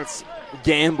 That's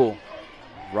Gamble.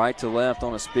 Right to left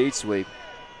on a speed sweep.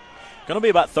 Going to be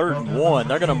about 3rd and 1.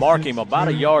 They're going to mark him about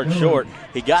a yard short.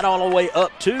 He got all the way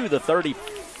up to the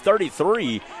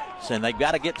 33, and they've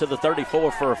got to get to the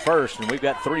 34 for a first, and we've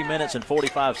got 3 minutes and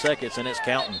 45 seconds, and it's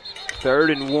counting.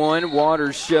 3rd and 1.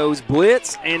 Waters shows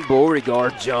blitz, and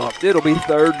Beauregard jumped. It'll be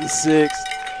 3rd and 6.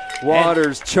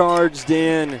 Waters charged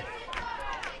in.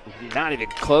 Not even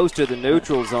close to the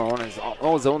neutral zone. It's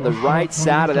on the right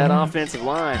side of that offensive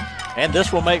line. And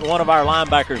this will make one of our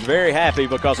linebackers very happy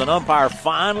because an umpire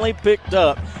finally picked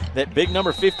up that big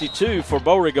number 52 for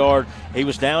Beauregard. He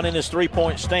was down in his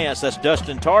 3-point stance. That's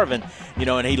Dustin Tarvin,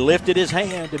 and he lifted his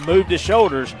hand and moved his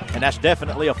shoulders, and that's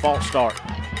definitely a false start.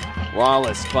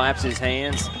 Wallace claps his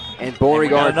hands, and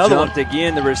Beauregard jumped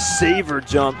again. The receiver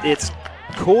jumped. It's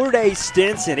Corday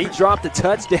Stinson. He dropped a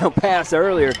touchdown pass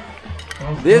earlier.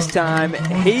 This time,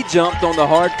 he jumped on the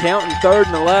hard count in 3rd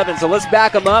and 11. So let's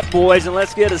back him up, boys, and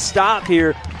let's get a stop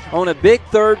here on a big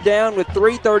 3rd down with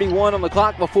 3:31 on the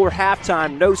clock before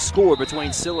halftime. No score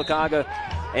between Sylacauga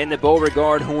and the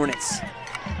Beauregard Hornets.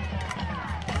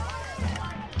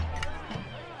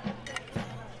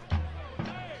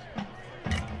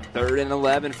 Third and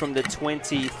 11 from the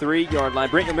 23-yard line.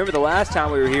 Brent, remember the last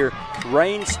time we were here,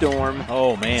 rainstorm.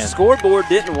 Oh, man. Scoreboard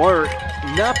didn't work.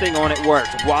 Nothing on it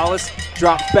worked. Wallace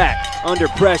drops back, under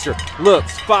pressure,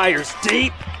 looks, fires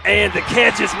deep, and the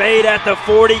catch is made at the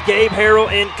 40. Gabe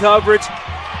Harrell in coverage.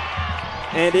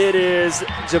 And it is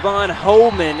Javon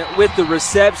Holman with the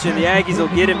reception. The Aggies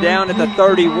will get him down at the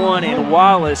 31, and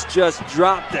Wallace just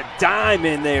dropped a dime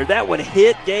in there. That one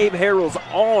hit Gabe Harrell's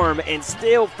arm and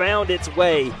still found its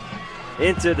way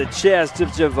into the chest of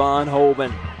Javon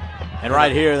Holman. And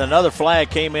right here, another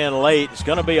flag came in late. It's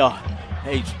going to be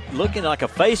looking like a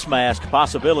face mask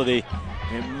possibility.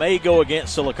 It may go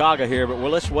against Sylacauga here, but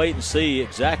let's wait and see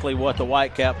exactly what the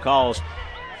Whitecap calls.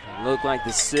 Looked like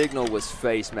the signal was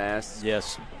face mask.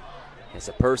 Yes. It's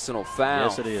a personal foul.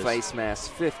 Yes, it is. Face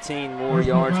mask, 15 more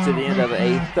yards to the end of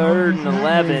a 3rd and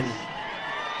 11.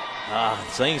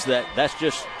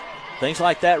 Things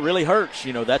like that really hurts.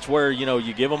 That's where,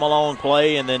 you give them a long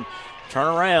play and then turn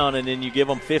around and then you give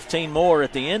them 15 more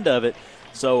at the end of it.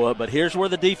 So, but here's where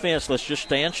the defense, let's just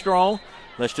stand strong.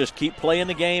 Let's just keep playing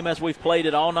the game as we've played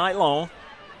it all night long.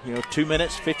 2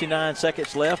 minutes, 59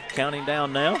 seconds left, counting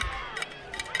down now.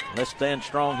 Let's stand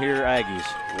strong here,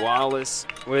 Aggies. Wallace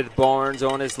with Barnes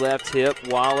on his left hip.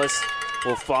 Wallace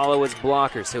will follow his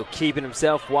blockers. He'll keep it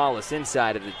himself. Wallace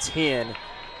inside of the 10.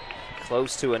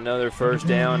 Close to another first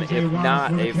down, if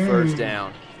not a first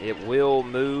down. It will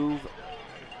move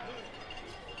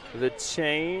the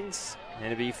chains,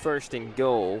 and it'll be 1st and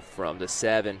goal from the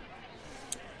 7.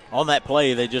 On that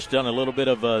play, they just done a little bit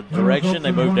of a direction.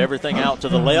 They moved everything out to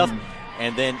the left,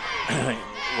 and then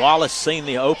Wallace seen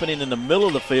the opening in the middle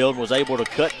of the field, was able to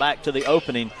cut back to the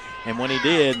opening, and when he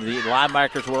did, the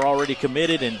linebackers were already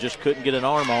committed and just couldn't get an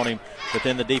arm on him, but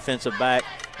then the defensive back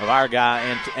of our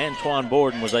guy, Antoine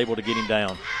Borden, was able to get him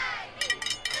down.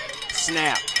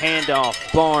 Snap,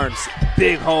 handoff, Barnes,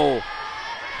 big hole.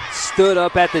 Stood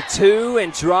up at the 2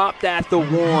 and dropped at the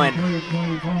 1.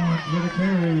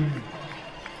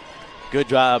 Good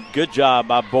job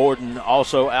by Borden,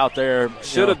 also out there.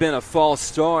 Should have been a false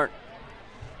start,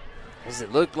 as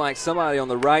it looked like somebody on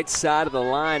the right side of the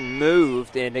line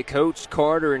moved, and Coach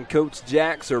Carter and Coach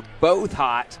Jacks are both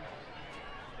hot,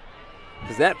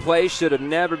 because that play should have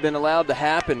never been allowed to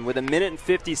happen. With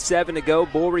 1:57 to go,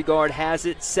 Beauregard has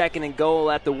it, 2nd and goal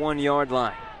at the 1-yard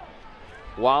line.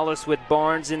 Wallace with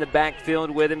Barnes in the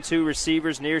backfield with him. 2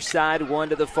 receivers near side, 1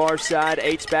 to the far side.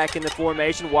 H-back in the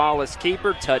formation. Wallace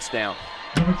keeper, touchdown.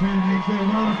 The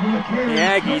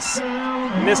Aggies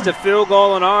missed a field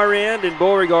goal on our end, and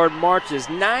Beauregard marches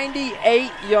 98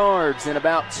 yards in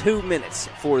about 2 minutes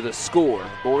for the score.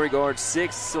 Beauregard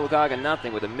 6, Sylacauga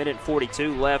nothing, with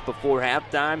 1:42 left before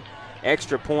halftime.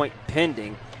 Extra point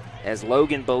pending as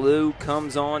Logan Ballou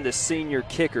comes on, the senior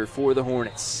kicker for the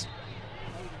Hornets.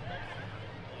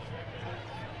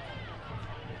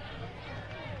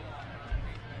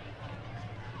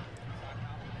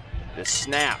 The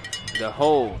snap, the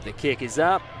hold, the kick is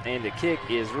up, and the kick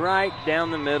is right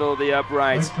down the middle of the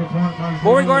uprights.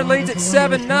 Beauregard leads at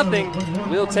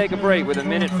 7-0. We'll take a break with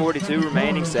 1:42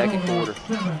 remaining, 2nd quarter.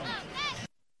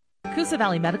 Coosa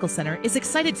Valley Medical Center is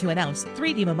excited to announce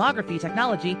 3D mammography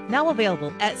technology now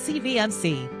available at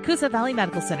CVMC. Coosa Valley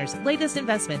Medical Center's latest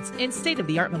investments in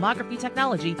state-of-the-art mammography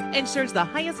technology ensures the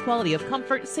highest quality of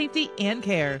comfort, safety, and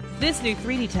care. This new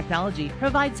 3D technology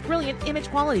provides brilliant image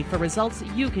quality for results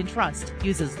you can trust,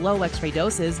 uses low X-ray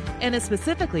doses, and is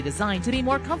specifically designed to be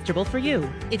more comfortable for you.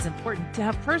 It's important to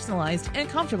have personalized and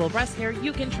comfortable breast care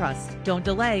you can trust. Don't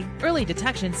delay. Early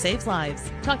detection saves lives.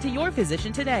 Talk to your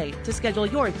physician today to schedule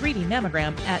your 3D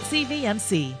mammogram at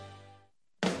CVMC.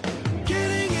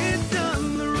 Getting it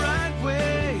done the right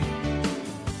way.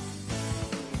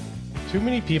 Too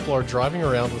many people are driving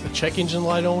around with a check engine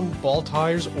light on, bald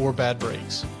tires, or bad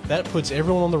brakes. That puts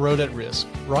everyone on the road at risk.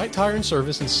 Wright Tire and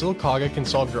Service in Sylacauga can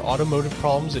solve your automotive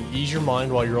problems and ease your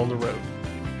mind while you're on the road.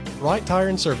 Wright Tire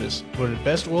and Service, voted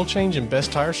best oil change and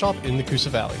best tire shop in the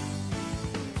Coosa Valley.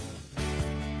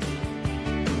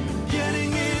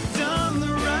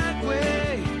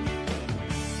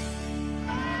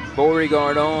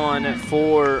 Beauregard on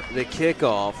for the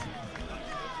kickoff.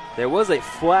 There was a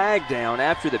flag down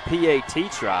after the PAT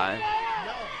try.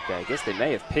 I guess they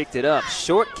may have picked it up.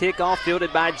 Short kickoff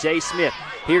fielded by Jay Smith.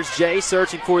 Here's Jay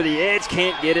searching for the edge.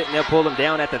 Can't get it, and they'll pull him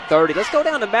down at the 30. Let's go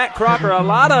down to Matt Crocker. A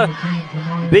lot of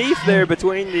beef there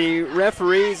between the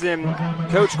referees and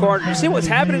Coach Carter. You see what's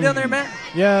happening down there, Matt?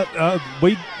 Yeah,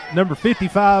 number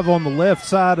 55 on the left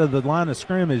side of the line of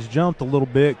scrimmage jumped a little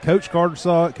bit. Coach Carter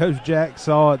saw it. Coach Jack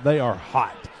saw it. They are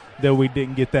hot that we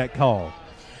didn't get that call.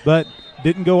 But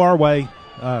didn't go our way.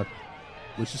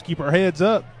 Let's just keep our heads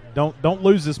up. Don't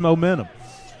lose this momentum.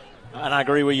 And I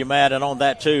agree with you, Matt, and on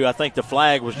that, too. I think the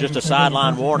flag was just a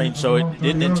sideline warning, so it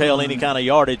didn't entail any kind of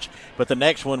yardage. But the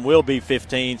next one will be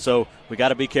 15, so we got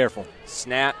to be careful.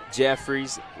 Snap,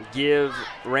 Jeffries, give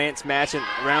Rance matching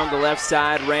around the left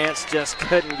side. Rance just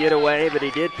couldn't get away, but he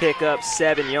did pick up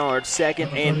 7 yards,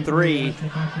 2nd and 3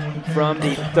 from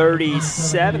the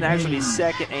 37. Actually,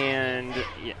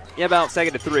 about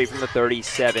 2nd to 3 from the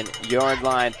 37-yard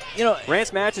line. You know,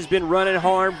 Rance Match has been running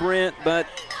hard, Brent, but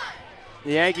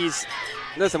the Aggies,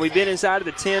 listen, we've been inside of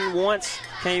the 10 once,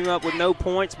 came up with no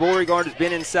points. Beauregard has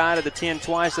been inside of the 10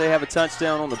 twice. They have a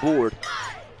touchdown on the board.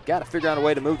 Got to figure out a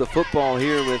way to move the football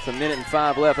here with 1 minute and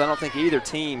 5 left. I don't think either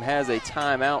team has a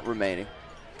timeout remaining.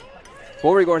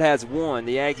 Beauregard has one.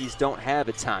 The Aggies don't have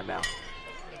a timeout.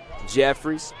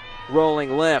 Jeffries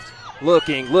rolling left,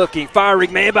 looking,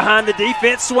 firing man behind the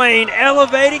defense. Swain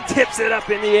elevating, tips it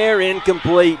up in the air,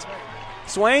 incomplete.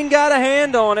 Swain got a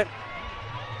hand on it,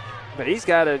 but he's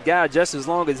got a guy just as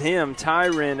long as him,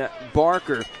 Tyron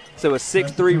Barker. So a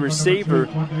 6'3 receiver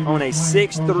on a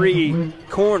 6'3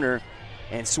 corner,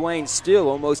 and Swain still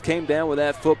almost came down with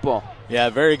that football. Yeah,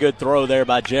 very good throw there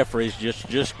by Jeffries.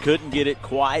 Just couldn't get it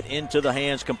quite into the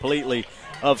hands completely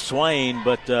of Swain.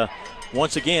 But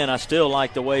once again, I still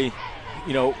like the way,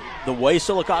 the way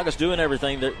Silicaga's doing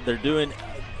everything. They're doing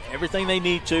everything they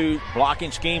need to.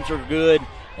 Blocking schemes are good.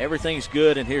 Everything's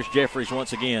good, and here's Jeffries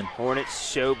once again.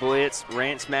 Hornets show blitz.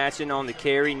 Rance matching on the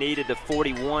carry. Needed the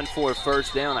 41 for a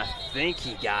first down. I think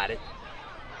he got it.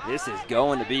 This is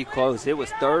going to be close. It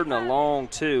was 3rd and a long,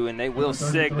 too, and they will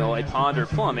signal a Ponder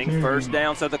Plumbing first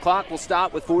down. So the clock will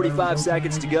stop with 45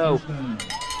 seconds to go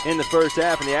in the first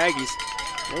half, and the Aggies,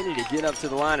 they need to get up to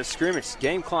the line of scrimmage.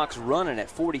 Game clock's running at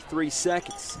 43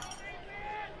 seconds.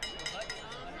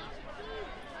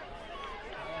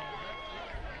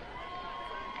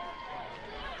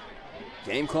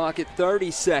 Game clock at 30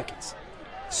 seconds.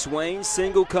 Swain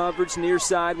single coverage near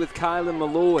side with Kylan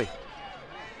Malloy.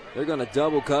 They're going to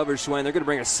double cover Swain. They're going to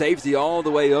bring a safety all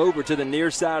the way over to the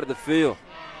near side of the field.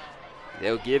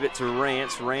 They'll give it to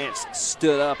Rance. Rance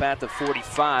stood up at the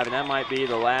 45, and that might be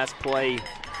the last play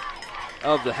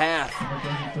of the half.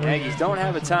 Aggies don't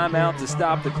have a timeout to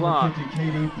stop the clock.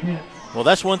 Well,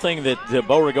 that's one thing that the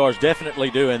Beauregard's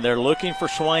definitely doing. They're looking for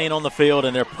Swain on the field,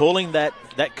 and they're pulling that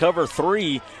cover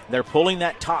 3. They're pulling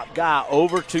that top guy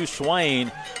over to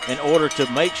Swain in order to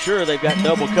make sure they've got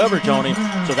double coverage on him.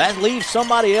 So that leaves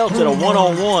somebody else at a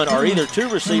one-on-one or either 2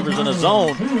 receivers in a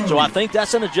zone. So I think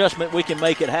that's an adjustment we can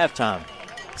make at halftime.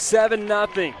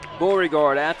 7-0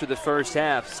 Beauregard after the first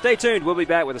half. Stay tuned. We'll be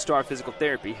back with a Star Physical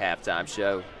Therapy halftime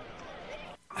show.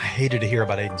 I hated to hear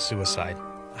about Aiden's suicide.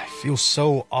 I feel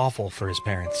so awful for his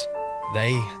parents.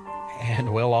 They,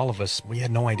 and well, all of us, we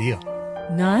had no idea.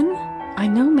 None? I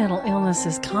know mental illness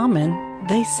is common.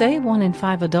 They say 1 in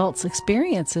 5 adults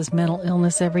experiences mental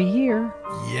illness every year.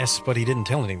 Yes, but he didn't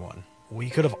tell anyone. We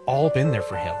could have all been there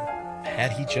for him,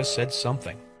 had he just said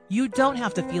something. You don't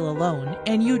have to feel alone,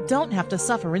 and you don't have to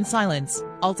suffer in silence.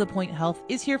 Alta Point Health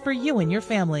is here for you and your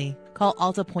family. Call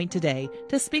Alta Point today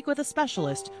to speak with a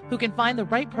specialist who can find the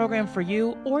right program for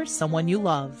you or someone you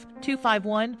love.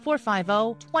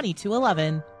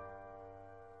 251-450-2211.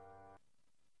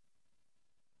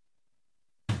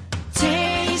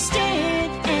 Taste it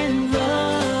and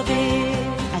love it.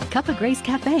 At Cup of Grace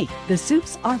Cafe, the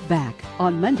soups are back.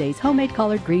 On Mondays, homemade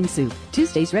collard green soup.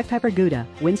 Tuesdays, red pepper gouda.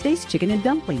 Wednesdays, chicken and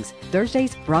dumplings.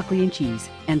 Thursdays, broccoli and cheese.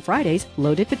 And Fridays,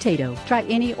 loaded potato. Try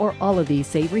any or all of these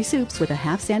savory soups with a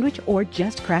half sandwich or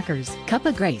just crackers. Cup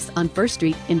of Grace on 1st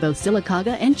Street in both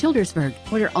Sylacauga and Childersburg.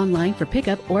 Order online for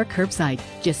pickup or curbside.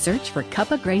 Just search for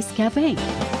Cup of Grace Cafe.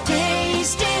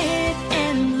 Taste it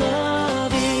and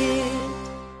love it.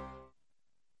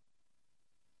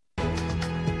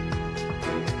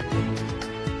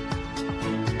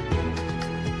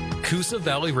 Coosa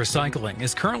Valley Recycling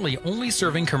is currently only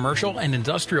serving commercial and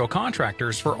industrial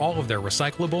contractors for all of their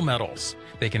recyclable metals.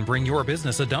 They can bring your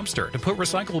business a dumpster to put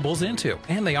recyclables into,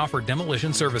 and they offer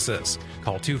demolition services.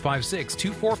 Call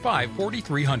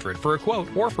 256-245-4300 for a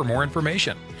quote or for more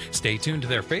information. Stay tuned to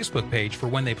their Facebook page for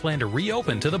when they plan to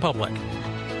reopen to the public.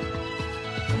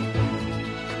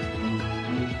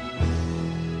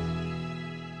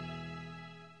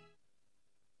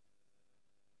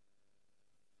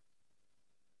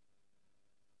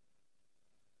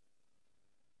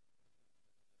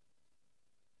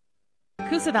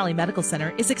 Coosa Valley Medical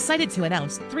Center is excited to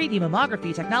announce 3D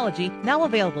mammography technology now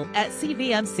available at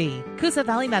CVMC. Coosa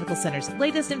Valley Medical Center's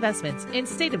latest investments in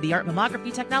state-of-the-art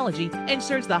mammography technology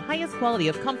ensures the highest quality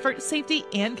of comfort, safety,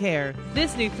 and care.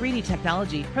 This new 3D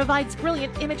technology provides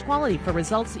brilliant image quality for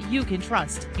results you can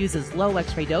trust, uses low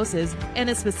X-ray doses, and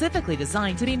is specifically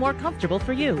designed to be more comfortable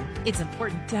for you. It's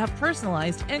important to have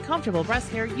personalized and comfortable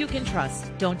breast care you can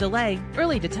trust. Don't delay.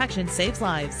 Early detection saves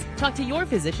lives. Talk to your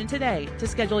physician today to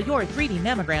schedule your 3D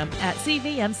mammogram at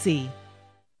CVMC.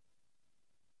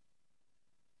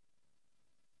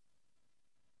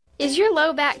 Is your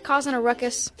low back causing a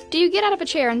ruckus? Do you get out of a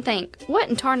chair and think, what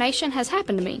in tarnation has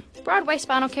happened to me? Broadway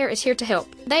Spinal Care is here to help.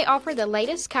 They offer the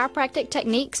latest chiropractic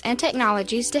techniques and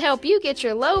technologies to help you get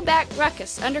your low back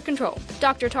ruckus under control.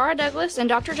 Dr. Tara Douglas and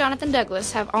Dr. Jonathan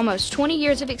Douglas have almost 20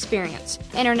 years of experience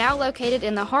and are now located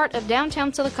in the heart of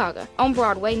downtown Sylacauga on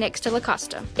Broadway next to La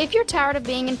Costa. If you're tired of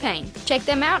being in pain, check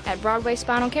them out at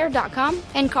BroadwaySpinalCare.com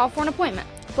and call for an appointment.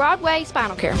 Broadway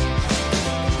Spinal Care.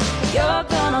 You're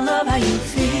gonna love how you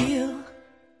feel.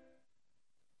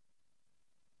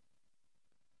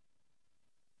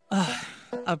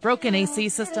 A broken AC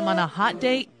system on a hot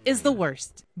day is the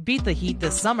worst. Beat the heat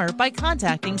this summer by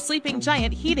contacting Sleeping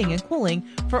Giant Heating and Cooling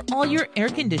for all your air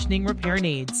conditioning repair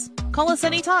needs. Call us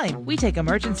anytime. We take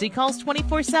emergency calls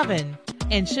 24/7.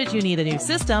 And should you need a new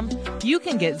system, you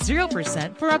can get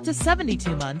 0% for up to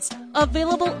 72 months,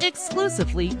 available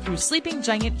exclusively through Sleeping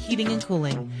Giant Heating and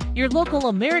Cooling, your local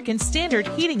American Standard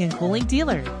Heating and Cooling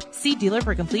dealer. See dealer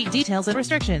for complete details and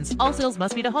restrictions. All sales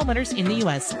must be to homeowners in the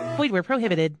U.S. Void where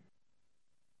prohibited.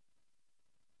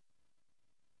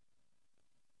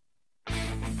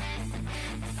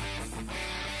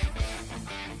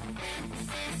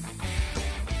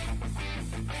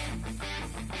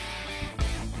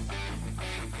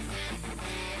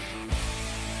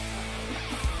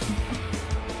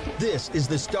 This is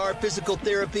the Star Physical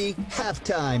Therapy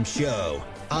Halftime Show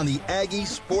on the Aggie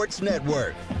Sports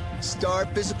Network. Star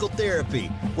Physical Therapy,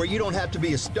 where you don't have to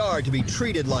be a star to be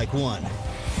treated like one.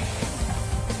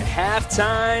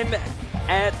 Halftime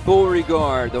at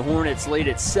Beauregard. The Hornets lead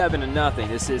at 7-0.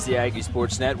 This is the Aggie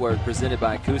Sports Network, presented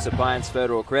by Coosa Pines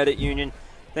Federal Credit Union.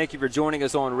 Thank you for joining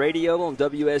us on radio, on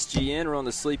WSGN, or on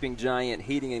the Sleeping Giant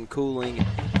Heating and Cooling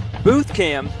booth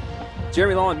cam.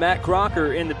 Jeremy Law and Matt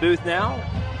Crocker in the booth now.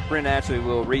 Brent Ashley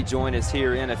will rejoin us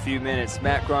here in a few minutes.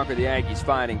 Matt Crocker, the Aggies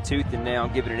fighting tooth and nail,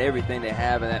 giving it everything they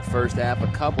have in that first half. A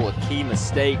couple of key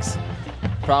mistakes.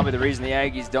 Probably the reason the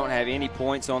Aggies don't have any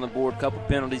points on the board. Couple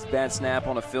penalties, bad snap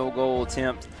on a field goal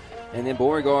attempt. And then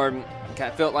Beauregard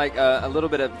kind of felt like a little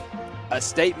bit of a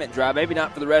statement drive. Maybe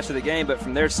not for the rest of the game, but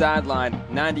from their sideline,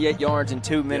 98 yards in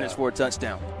 2 minutes for a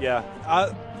touchdown. Yeah.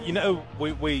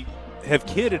 We have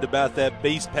kidded about that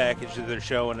beast package that they're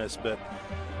showing us, but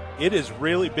it has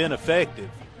really been effective.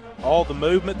 All the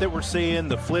movement that we're seeing,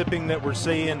 the flipping that we're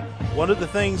seeing. One of the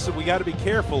things that we got to be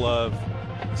careful of,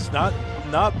 it's not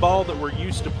ball that we're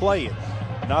used to playing,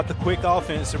 not the quick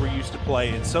offense that we're used to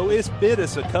playing. So it's bit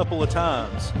us a couple of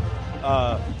times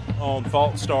on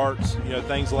false starts,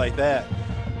 things like that.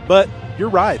 But you're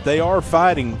right, they are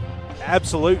fighting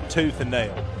absolute tooth and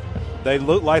nail. They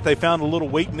look like they found a little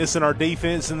weakness in our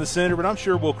defense in the center, but I'm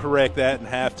sure we'll correct that in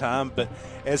halftime. But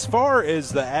as far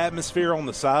as the atmosphere on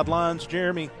the sidelines,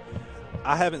 Jeremy,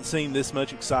 I haven't seen this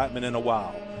much excitement in a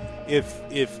while.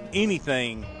 If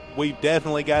anything, we've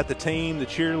definitely got the team, the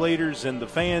cheerleaders, and the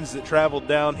fans that traveled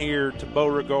down here to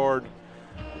Beauregard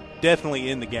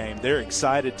definitely in the game. They're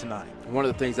excited tonight. One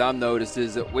of the things I've noticed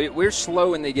is that we're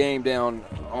slowing the game down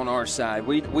on our side.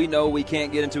 We know we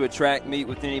can't get into a track meet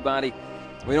with anybody.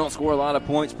 We don't score a lot of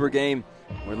points per game.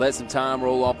 We're letting some time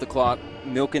roll off the clock,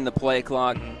 milking the play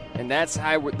clock, and that's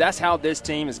how this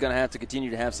team is going to have to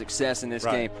continue to have success in this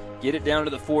game. Get it down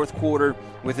to the fourth quarter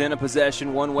within a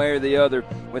possession one way or the other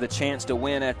with a chance to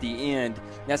win at the end.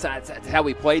 That's how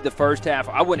we played the first half.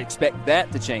 I wouldn't expect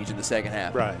that to change in the second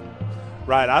half.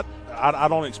 Right. I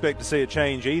don't expect to see a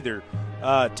change either.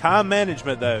 Time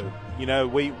management, though.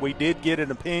 We did get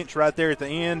in a pinch right there at the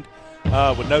end.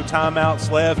 With no timeouts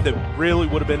left, it really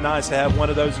would have been nice to have one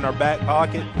of those in our back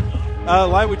pocket.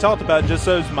 Like we talked about, just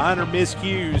those minor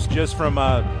miscues just from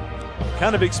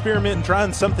kind of experimenting,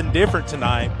 trying something different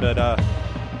tonight, but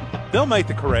they'll make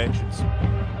the corrections.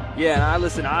 Yeah,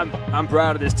 I'm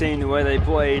proud of this team, the way they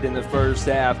played in the first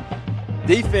half.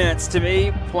 Defense, to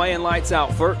me, playing lights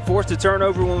out. Forced a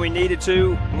turnover when we needed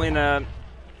to, when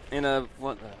in a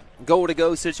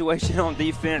goal-to-go situation on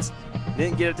defense.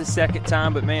 Didn't get it the second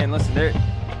time, but, man, listen, they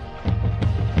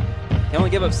only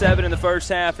give up 7 in the first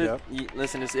half. Yep.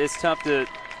 Listen, it's tough to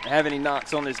have any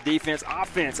knocks on this defense.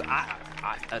 Offense, I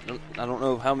don't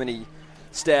know how many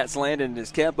stats Landon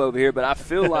has kept over here, but I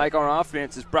feel like our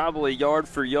offense is probably yard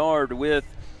for yard with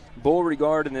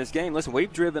Beauregard in this game. Listen,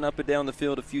 we've driven up and down the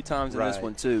field a few times in this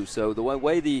one too. So the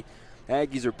way the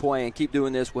Aggies are playing, keep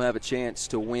doing this, we'll have a chance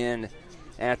to win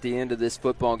at the end of this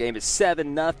football game. It's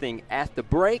 7-0 at the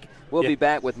break. We'll be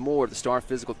back with more of the Star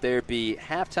Physical Therapy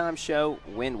halftime show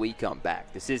when we come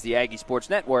back. This is the Aggie Sports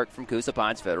Network from Coosa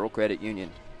Pines Federal Credit Union.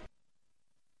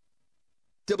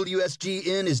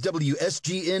 WSGN is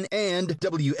WSGN and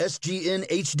WSGN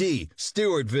HD.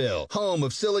 Stewartville, home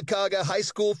of Sylacauga High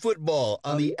School football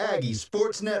on the Aggie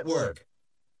Sports Network.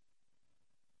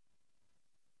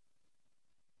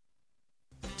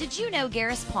 Did you know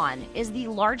Garris Pawn is the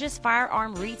largest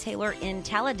firearm retailer in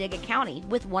Talladega County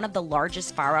with one of the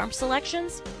largest firearm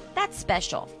selections? That's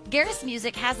special. Garris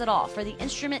Music has it all for the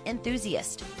instrument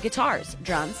enthusiast. Guitars,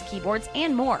 drums, keyboards,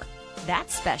 and more.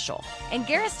 That's special. And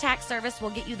Garris Tax Service will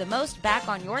get you the most back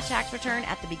on your tax return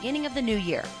at the beginning of the new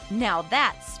year. Now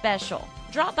that's special.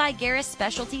 Drop by Garris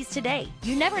Specialties today.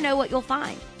 You never know what you'll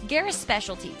find. Garris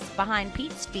Specialties, behind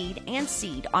Pete's Feed and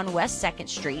Seed on West 2nd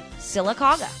Street,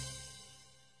 Sylacauga.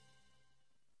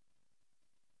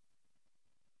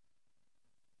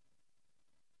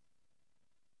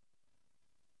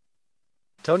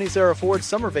 Tony Sarah Ford's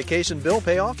summer vacation bill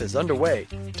payoff is underway.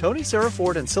 Tony Sarah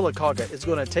Ford in Sylacauga is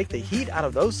going to take the heat out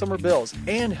of those summer bills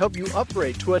and help you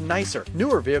upgrade to a nicer,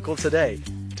 newer vehicle today.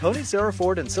 Tony Sarah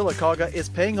Ford in Sylacauga is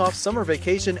paying off summer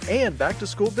vacation and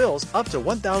back-to-school bills up to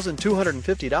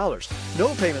 $1,250.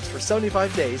 No payments for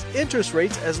 75 days, interest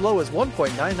rates as low as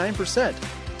 1.99%.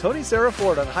 Tony Sarah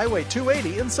Ford on Highway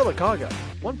 280 in Sylacauga.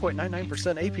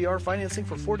 1.99% APR financing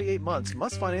for 48 months.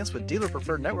 Must finance with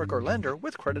dealer-preferred network or lender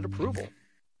with credit approval.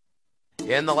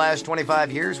 In the last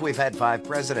 25 years, we've had 5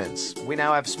 presidents. We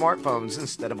now have smartphones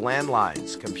instead of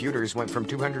landlines. Computers went from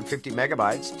 250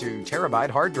 megabytes to terabyte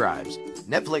hard drives.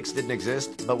 Netflix didn't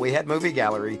exist, but we had Movie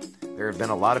Gallery. There have been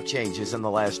a lot of changes in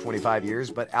the last 25 years,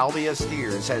 but Albia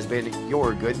Steers has been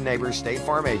your good neighbor State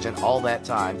Farm agent all that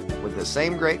time with the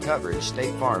same great coverage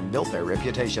State Farm built their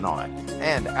reputation on.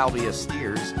 And Albia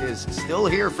Steers is still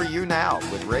here for you now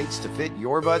with rates to fit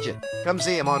your budget. Come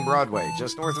see him on Broadway,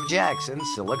 just north of Jackson,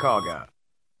 Sylacauga.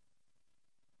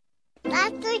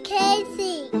 Dr.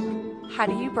 Casey. How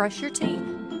do you brush your teeth?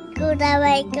 Go that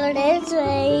way, go this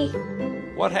way.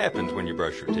 What happens when you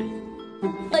brush your teeth?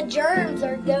 The germs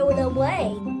are going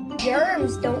away.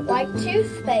 Germs don't like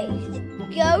toothpaste.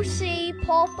 Go see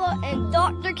Papa and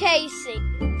Dr. Casey.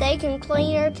 They can clean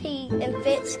your teeth and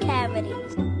fix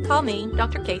cavities. Call me,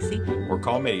 Dr. Casey. Or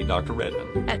call me, Dr.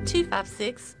 Redmond. At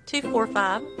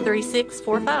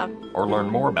 256-245-3645. Or learn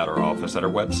more about our office at our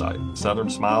website,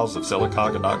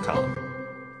 southernsmilesofsylacauga.com.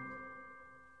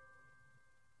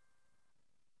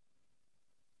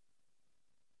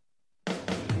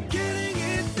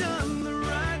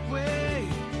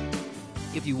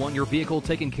 If you want your vehicle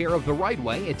taken care of the right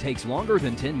way, it takes longer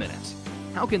than 10 minutes.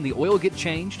 How can the oil get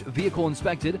changed, vehicle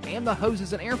inspected, and the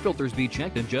hoses and air filters be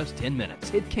checked in just 10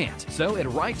 minutes? It can't. So at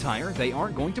Right Tire, they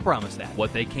aren't going to promise that.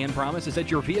 What they can promise is that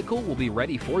your vehicle will be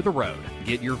ready for the road.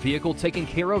 Get your vehicle taken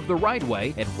care of the right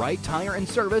way at Right Tire and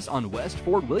Service on West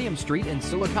Fort William Street in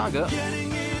Sylacauga.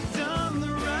 Getting it done the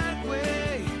right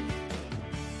way.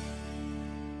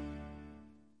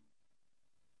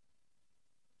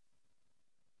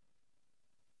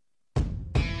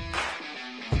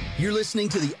 You're listening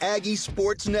to the Aggie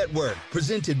Sports Network,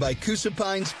 presented by Coosa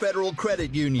Pines Federal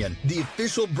Credit Union, the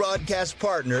official broadcast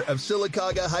partner of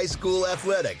Sylacauga High School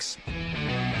Athletics.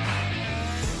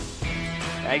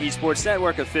 Aggie Sports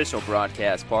Network, official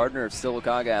broadcast partner of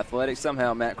Sylacauga Athletics.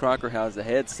 Somehow Matt Crocker has a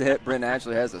headset. Brent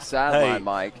actually has a sideline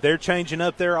mic. They're changing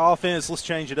up their offense. Let's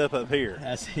change it up here.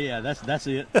 That's it.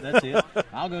 That's it.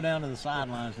 I'll go down to the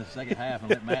sidelines in the second half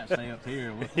and let Matt stay up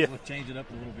here. We'll change it up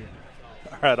a little bit.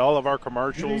 All right, all of our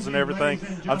commercials and everything.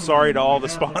 I'm sorry to all the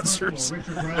sponsors.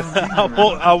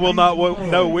 I will not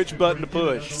know which button to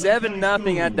push.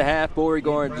 7-0 at the half.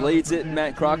 Beauregard leads it.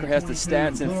 Matt Crocker has the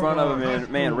stats in front of him. And,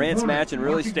 man, Rance Matchin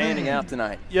really standing out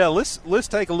tonight. Yeah, let's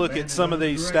take a look at some of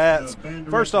these stats.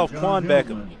 First off, Quan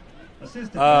Beckham.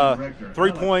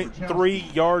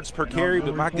 3.3 yards per carry,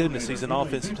 but my goodness, he's an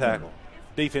defensive tackle.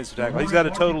 He's got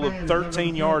a total of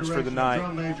 13 yards for the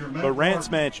night. But Rance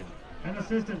Matchin,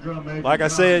 like I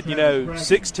said,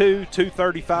 6'2",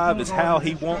 235 is how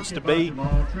he wants to be.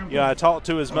 I talked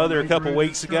to his mother a couple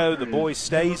weeks ago. The boy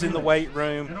stays in the weight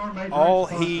room. All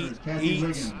he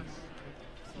eats,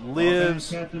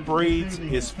 lives, breathes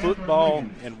is football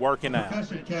and working out,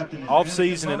 off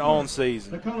season and on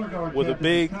season, with a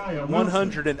big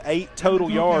 108 total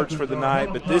yards for the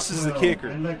night. But this is the kicker: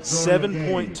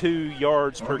 7.2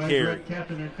 yards per carry.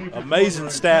 Amazing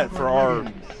stat for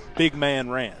our big man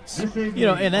Rance. You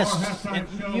know, and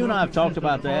you and I have talked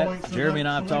about that. Jeremy and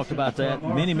I have talked about that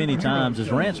many, many times. As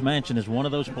Rance Manchin is one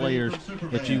of those players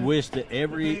that you wish that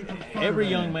every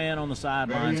young man on the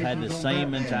sidelines had the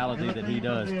same mentality that he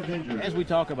does. As we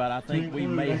talk about, I think we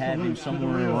may have him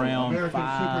somewhere around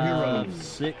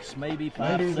 5'6", maybe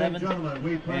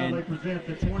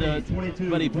 5'7",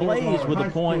 but he plays with a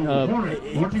point of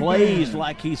he plays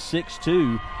like he's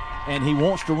 6'2". And he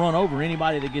wants to run over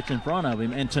anybody that gets in front of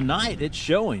him. And tonight it's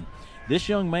showing. This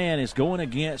young man is going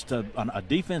against a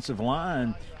defensive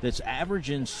line that's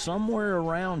averaging somewhere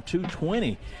around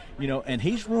 220, you know, and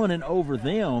he's running over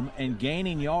them and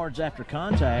gaining yards after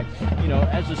contact. You know,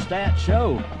 as the stats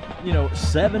show, you know,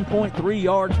 7.3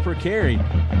 yards per carry.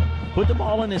 Put the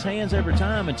ball in his hands every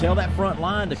time and tell that front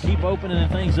line to keep opening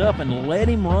things up and let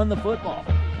him run the football.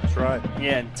 That's right.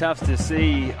 Yeah, and tough to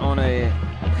see on a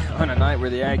night where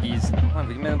the Aggies,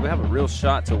 man, we have a real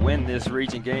shot to win this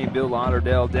region game. Bill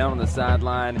Lauderdale down on the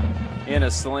sideline in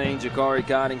a sling, Jakari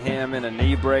Cottingham in a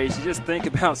knee brace. You just think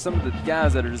about some of the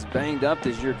guys that are just banged up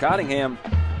this year. Cottingham,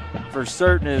 for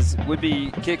certain, would be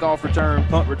kickoff return,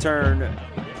 punt return,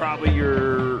 probably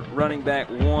your running back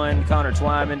one, Connor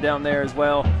Twyman down there as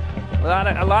well.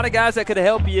 A lot of guys that could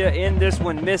help you in this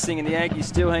one missing, and the Aggies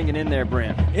still hanging in there,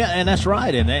 Brent. Yeah, and that's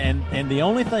right. And the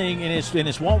only thing, and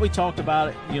it's what we talked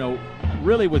about, you know,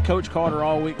 really with Coach Carter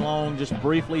all week long, just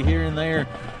briefly here and there,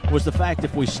 was the fact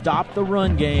if we stop the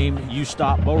run game, you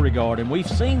stop Beauregard. And we've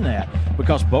seen that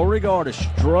because Beauregard is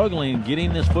struggling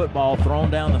getting this football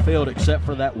thrown down the field except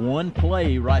for that one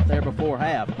play right there before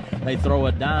half. They throw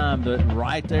a dime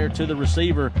right there to the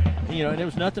receiver, you know, and there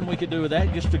was nothing we could do with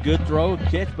that, just a good throw,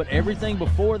 catch. But everything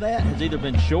before that has either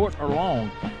been short or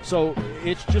long. So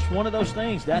it's just one of those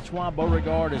things. That's why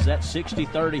Beauregard is that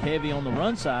 60-30 heavy on the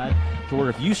run side, to where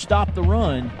if you stop the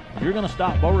run, you're going to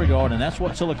stop Beauregard, and that's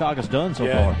what Silicaga's done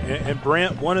so far. And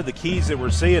Brent, one of the keys that we're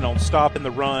seeing on stopping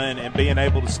the run and being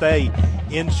able to stay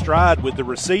in stride with the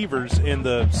receivers in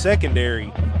the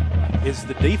secondary is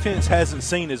the defense hasn't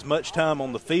seen as much time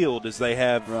on the field as they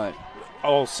have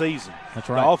all season. That's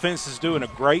right. The offense is doing a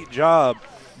great job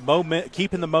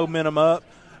keeping the momentum up,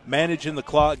 managing the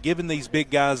clock, giving these big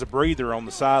guys a breather on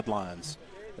the sidelines.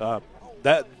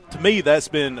 To me, that's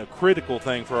been a critical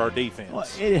thing for our defense. Well,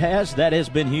 it has. That has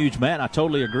been huge, Matt. I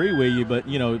totally agree with you. But,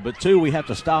 you know, too, we have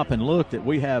to stop and look that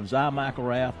we have Zy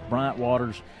McElrath, Bryant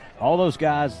Waters, all those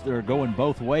guys that are going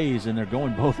both ways, and they're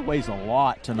going both ways a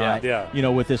lot tonight, you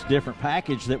know, with this different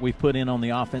package that we put in on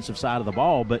the offensive side of the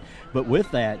ball. But with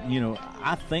that, you know,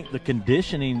 I think the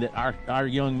conditioning that our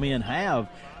young men have,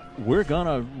 we're going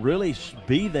to really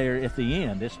be there at the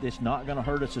end. It's not going to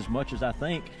hurt us as much as I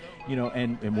think, you know,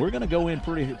 and we're going to go in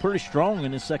pretty strong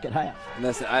in the second half.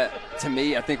 Listen, to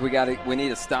me, I think we need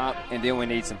to stop, and then we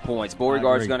need some points.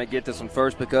 Beauregard's going to get this one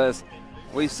first because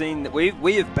we've seen that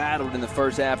we have battled in the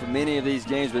first half of many of these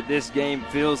games, but this game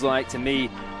feels like, to me,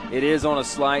 it is on a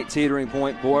slight teetering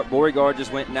point. Beauregard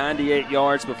just went 98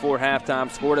 yards before halftime,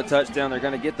 scored a touchdown. They're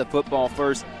going to get the football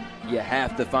first. You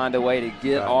have to find a way to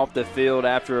get off the field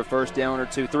after a first down or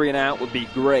two. 3 and out would be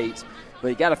great, but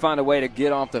you got to find a way to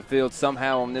get off the field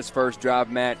somehow on this first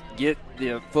drive, Matt. Get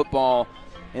the football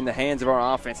in the hands of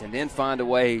our offense, and then find a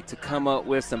way to come up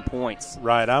with some points.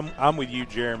 Right, I'm with you,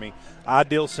 Jeremy.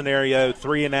 Ideal scenario: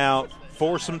 3 and out,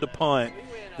 force them to punt.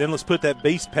 Then let's put that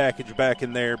beast package back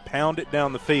in there, pound it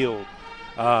down the field.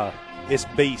 It's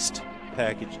beast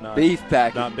package, not beef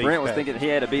package. Not beef Brent was package. thinking he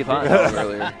had a beef hot dog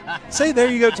earlier. See, there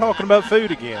you go, talking about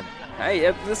food again. Hey,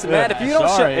 listen, Matt, if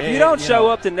you don't show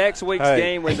up to next week's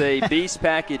game with a Beast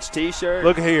Package T-shirt,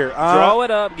 look here, draw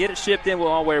it up, get it shipped in. We'll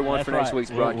all wear one for next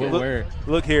week's broadcast.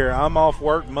 Look here, I'm off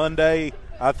work Monday.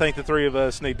 I think the three of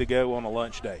us need to go on a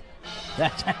lunch day.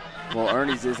 Well,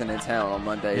 Ernie's isn't in town on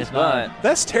Mondays, but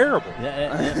that's terrible.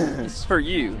 It's for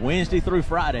you. Wednesday through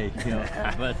Friday, you know.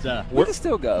 But we can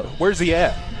still go. Where's he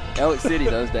at? Alex City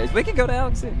those days. We can go to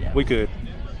Alex City. We could.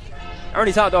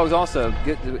 Ernie's Hot Dogs also.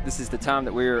 This is the time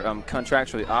that we're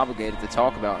contractually obligated to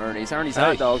talk about Ernie's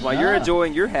Hot Dogs. While you're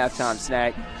enjoying your halftime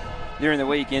snack during the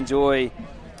week, enjoy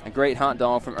a great hot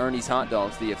dog from Ernie's Hot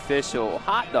Dogs, the official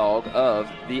hot dog of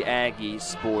the Aggie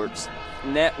Sports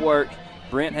Network.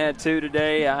 Brent had 2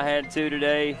 today. I had 2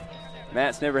 today.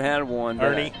 Matt's never had one.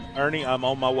 Ernie, I'm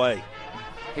on my way.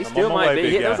 He still might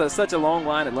be. There was such a long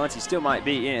line at lunch. He still might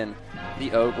be in the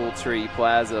Ogletree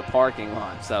Plaza parking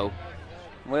lot. So,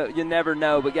 well, you never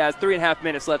know. But, guys, 3.5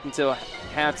 minutes left until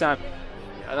halftime.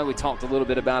 I know we talked a little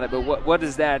bit about it, but what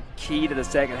is that key to the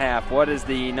second half? What is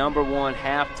the number one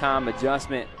halftime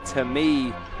adjustment? To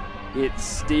me, it's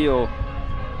still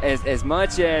as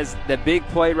much as the big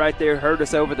play right there hurt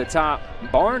us over the top.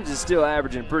 Barnes is still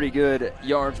averaging pretty good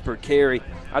yards per carry.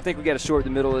 I think we got to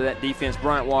shorten the middle of that defense.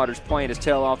 Bryant Waters playing his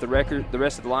tail off. The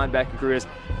rest of the linebacking crew is,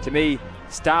 to me,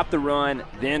 stop the run,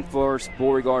 then force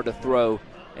Beauregard to throw,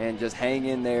 and just hang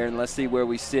in there, and let's see where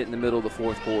we sit in the middle of the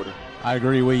fourth quarter. I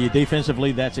agree with you.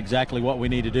 Defensively, that's exactly what we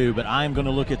need to do, but I'm going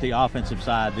to look at the offensive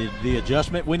side. The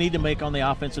adjustment we need to make on the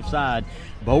offensive side,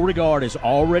 Beauregard has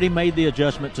already made the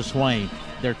adjustment to Swain.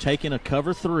 They're taking a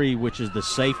cover 3, which is the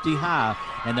safety high,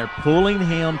 and they're pulling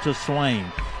him to Swain.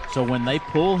 So when they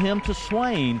pull him to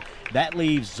Swain, that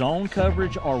leaves zone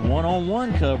coverage or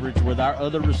one-on-one coverage with our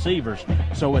other receivers.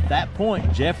 So at that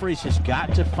point, Jeffries has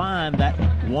got to find that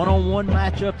one-on-one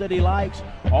matchup that he likes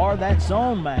or that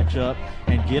zone matchup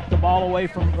and get the ball away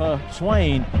from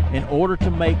Swain in order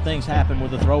to make things happen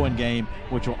with the throwing game,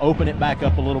 which will open it back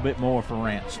up a little bit more for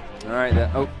Rance. All right,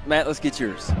 Matt, let's get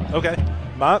yours. Okay.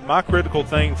 My critical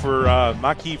thing for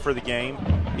my key for the game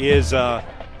is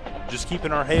just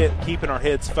keeping our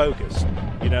heads focused.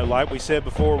 You know, like we said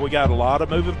before, we got a lot of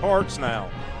moving parts now.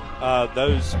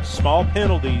 Those small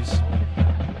penalties,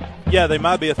 yeah, they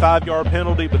might be a 5-yard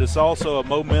penalty, but it's also a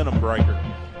momentum breaker.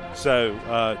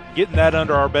 So getting that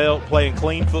under our belt, playing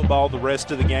clean football the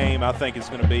rest of the game, I think is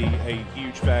going to be a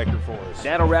huge factor for us.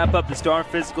 That'll wrap up the Star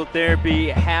Physical Therapy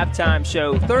halftime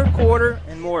show. Third quarter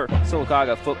and more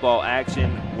Sylacauga football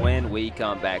action when we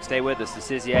come back. Stay with us. This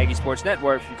is the Aggie Sports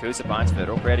Network from Coosa Pines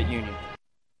Federal Credit Union.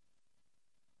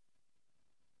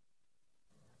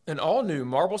 An all-new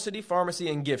Marble City Pharmacy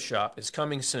and Gift Shop is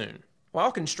coming soon.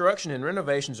 While construction and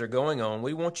renovations are going on,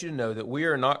 we want you to know that we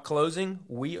are not closing.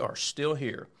 We are still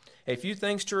here. A few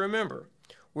things to remember.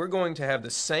 We're going to have the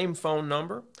same phone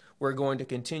number. We're going to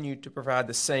continue to provide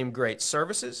the same great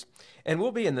services. And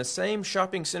we'll be in the same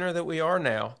shopping center that we are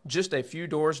now, just a few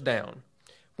doors down.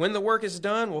 When the work is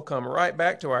done, we'll come right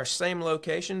back to our same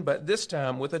location, but this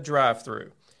time with a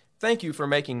drive-through. Thank you for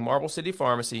making Marble City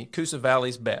Pharmacy Coosa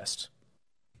Valley's best.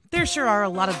 There sure are a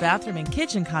lot of bathroom and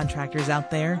kitchen contractors out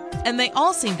there, and they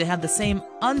all seem to have the same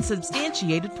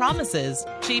unsubstantiated promises.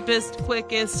 Cheapest,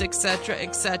 quickest, etc.,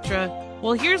 etc.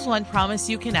 Well, here's one promise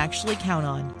you can actually count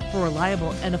on. For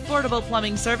reliable and affordable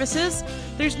plumbing services,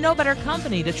 there's no better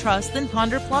company to trust than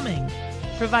Ponder Plumbing.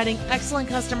 Providing excellent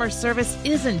customer service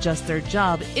isn't just their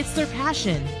job, it's their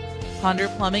passion. Ponder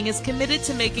Plumbing is committed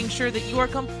to making sure that you are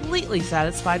completely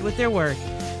satisfied with their work,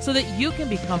 so that you can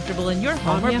be comfortable in your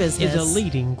home or business. Is a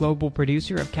leading global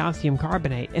producer of calcium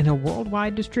carbonate and a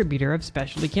worldwide distributor of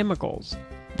specialty chemicals.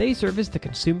 They service the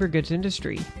consumer goods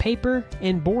industry, paper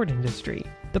and board industry,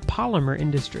 the polymer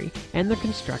industry, and the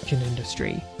construction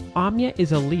industry. Omnia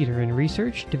is a leader in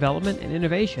research, development, and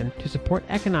innovation to support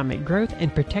economic growth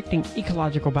and protecting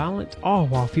ecological balance, all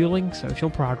while fueling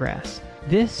social progress.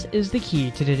 This is the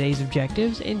key to today's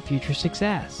objectives and future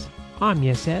success.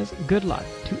 Omnia says good luck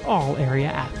to all area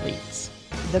athletes.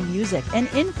 The music and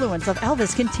influence of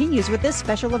Elvis continues with this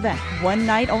special event, one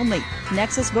night only.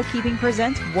 Nexus Bookkeeping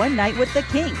presents One Night with the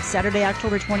King, Saturday,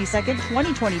 October 22nd,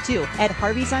 2022 at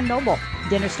Harvey's on Noble.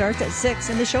 Dinner starts at 6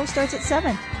 and the show starts at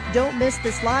 7. Don't miss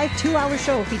this live 2-hour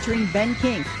show featuring Ben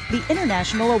King, the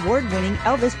international award-winning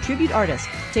Elvis tribute artist.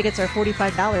 Tickets are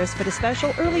 $45, but a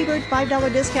special early bird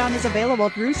 $5 discount is available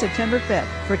through September 5th.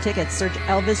 For tickets, search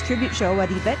Elvis Tribute Show at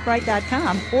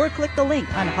eventbrite.com or click the link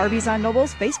on Harvey's on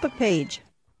Noble's Facebook page.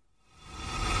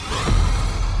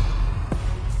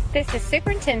 This is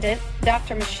Superintendent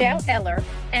Dr. Michelle Eller,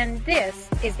 and this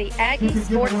is the Aggie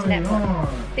Sports Network,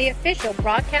 the official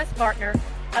broadcast partner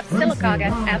of Sylacauga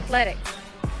Athletics.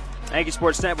 Aggie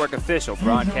Sports Network, official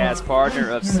broadcast partner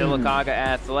of Sylacauga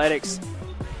Athletics.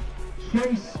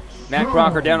 Matt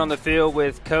Crocker down on the field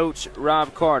with Coach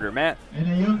Rob Carter. Matt?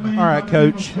 All right,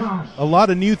 Coach. A lot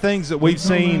of new things that we've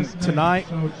seen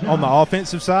tonight on the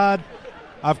offensive side.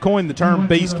 I've coined the term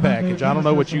beast package. I don't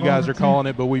know what you guys are calling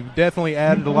it, but we've definitely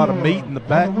added a lot of meat in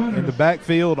the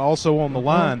backfield, also on the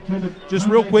line. Just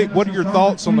real quick, what are your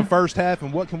thoughts on the first half,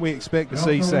 and what can we expect to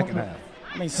see second half?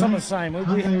 I mean, some of the same.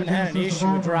 We haven't had an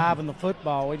issue with driving the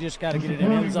football. We just got to get it in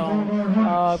the end zone.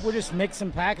 We're just mix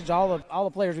and package all the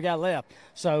players we got left.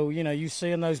 So, you know, you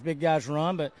seeing those big guys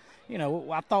run, but, you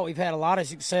know, I thought we've had a lot of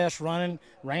success running.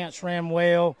 Rance ran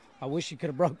well. I wish he could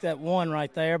have broke that one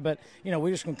right there. But, you know,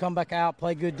 we're just going to come back out,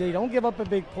 play good D. Don't give up a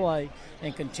big play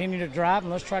and continue to drive,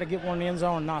 and let's try to get one in the end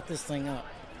zone and knock this thing up.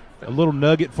 A little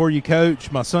nugget for you, Coach.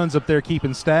 My son's up there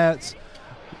keeping stats.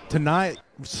 tonight,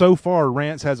 so far,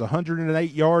 Rance has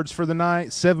 108 yards for the night,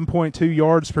 7.2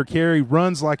 yards per carry,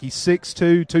 runs like he's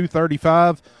 6'2",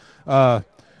 235.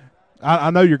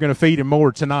 I know you're going to feed him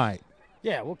more tonight.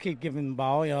 Yeah, we'll keep giving him the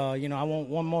ball. I want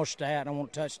one more stat. I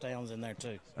want touchdowns in there,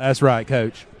 too. That's right,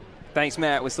 Coach. Thanks,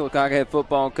 Matt, with Sylacauga head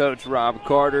football coach Rob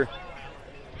Carter.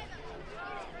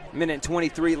 Minute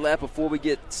 23 left before we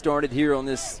get started here on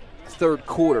this third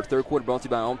quarter. Third quarter brought to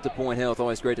you by Omta Point Health.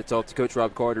 Always great to talk to Coach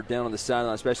Rob Carter down on the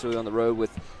sideline, especially on the road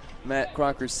with Matt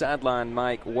Crocker's sideline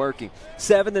mic working.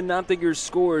 7-0 your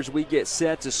scores. We get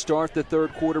set to start the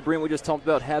third quarter. Brent, we just talked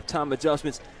about halftime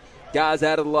adjustments. Guys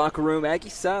out of the locker room. Aggie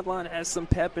sideline has some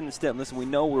pep in the step. Listen, we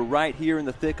know we're right here in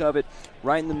the thick of it,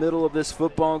 right in the middle of this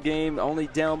football game, only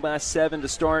down by 7 to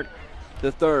start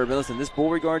the third. But listen, this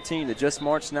Beauregard team that just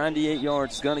marched 98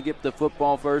 yards is going to get the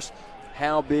football first.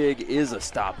 How big is a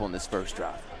stop on this first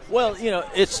drive? Well,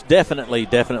 it's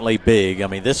definitely big. I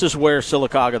mean, this is where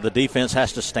Sylacauga, the defense,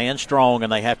 has to stand strong,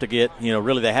 and they have to get,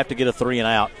 they have to get a 3 and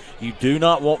out. You do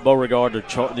not want Beauregard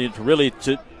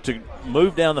to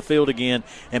move down the field again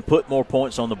and put more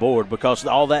points on the board, because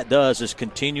all that does is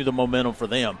continue the momentum for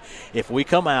them. If we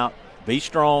come out, be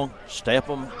strong, stuff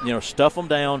them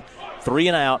down, 3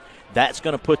 and out, that's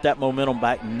going to put that momentum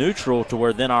back neutral to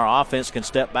where then our offense can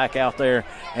step back out there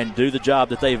and do the job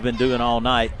that they've been doing all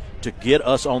night to get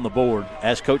us on the board.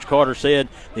 As Coach Carter said,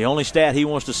 the only stat he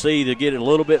wants to see to get it a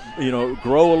little bit,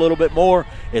 grow a little bit more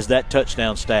is that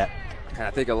touchdown stat. I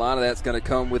think a lot of that's going to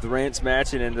come with Rance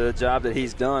Matchin and the job that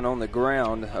he's done on the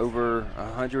ground. Over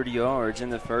 100 yards in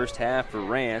the first half for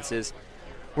Rance.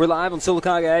 We're live on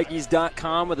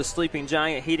SylacaugaAggies.com with the Sleeping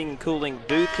Giant Heating and Cooling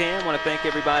Booth Cam. I want to thank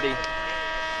everybody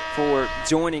for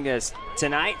joining us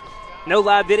tonight. No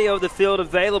live video of the field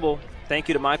available. Thank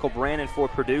you to Michael Brannon for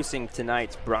producing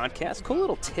tonight's broadcast. Cool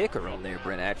little ticker on there,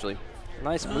 Brent, actually.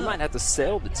 Nice. We might have to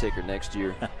sell the ticker next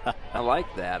year. I like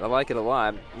that. I like it a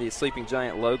lot. The Sleeping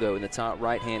Giant logo in the top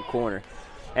right-hand corner.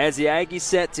 As the Aggies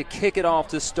set to kick it off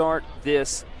to start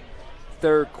this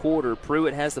third quarter,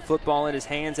 Pruitt has the football in his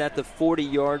hands at the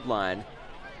 40-yard line.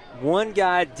 One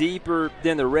guy deeper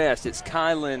than the rest. It's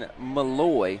Kylan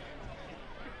Malloy.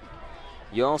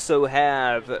 You also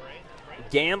have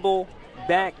Gamble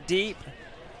back deep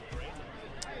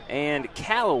and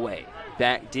Callaway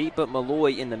back deep, but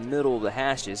Malloy in the middle of the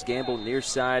hashes. Gamble near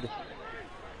side,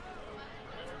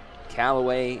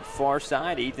 Callaway far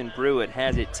side. Ethan Pruitt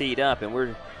has it teed up, and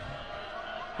we're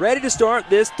ready to start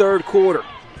this third quarter.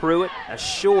 Pruitt, a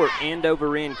short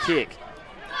end-over-end kick.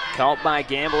 Caught by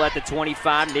Gamble at the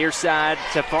 25, near side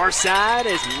to far side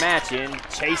as Matchin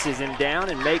chases him down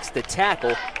and makes the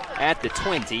tackle at the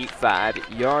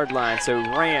 25-yard line. So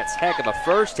Rance, heck of a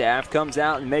first half, comes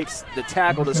out and makes the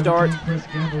tackle to start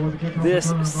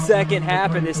this second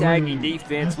half, and this Aggie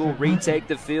defense will retake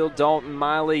the field. Dalton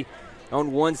Miley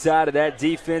on one side of that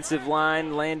defensive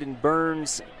line. Landon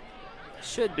Burns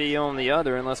should be on the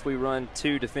other unless we run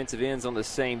two defensive ends on the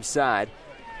same side.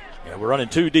 Yeah, we're running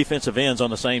two defensive ends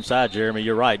on the same side, Jeremy.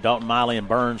 You're right. Dalton Miley and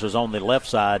Burns was on the left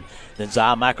side. Then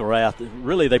Zai McElrath.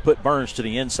 Really, they put Burns to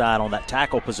the inside on that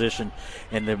tackle position,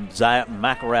 and then Zai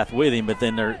McElrath with him. But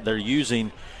then they're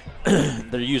using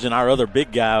our other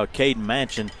big guy, Caden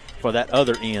Manchin, for that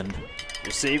other end.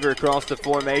 Receiver across the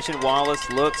formation. Wallace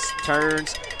looks,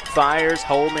 turns, fires.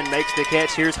 Holman makes the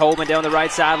catch. Here's Holman down the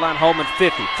right sideline. Holman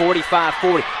 50, 45,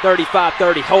 40, 35,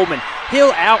 30. Holman,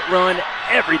 he'll outrun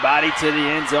everybody to the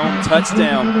end zone.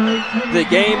 Touchdown. The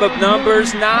game of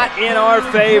numbers not in our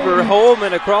favor.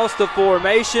 Holman across the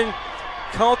formation.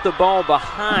 Caught the ball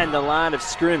behind the line of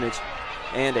scrimmage.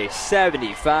 And a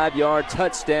 75-yard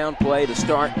touchdown play to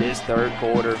start this third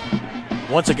quarter.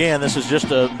 Once again, this is just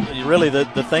really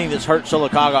the thing that's hurt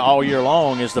Sylacauga all year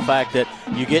long is the fact that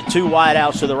you get two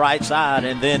wideouts to the right side,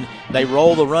 and then they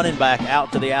roll the running back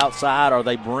out to the outside, or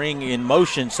they bring in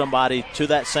motion somebody to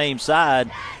that same side,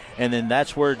 and then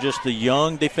that's where just the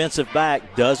young defensive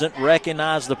back doesn't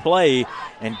recognize the play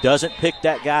and doesn't pick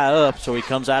that guy up, so he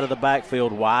comes out of the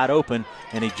backfield wide open,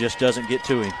 and he just doesn't get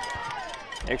to him.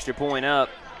 Extra point up.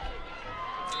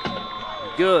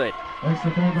 Good.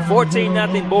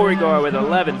 14-0 Beauregard with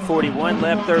 11:41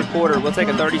 left third quarter. We'll take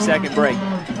a 30-second break.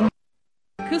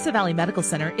 Coosa Valley Medical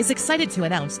Center is excited to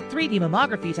announce 3D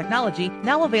mammography technology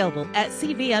now available at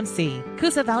CVMC.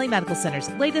 Coosa Valley Medical Center's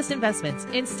latest investments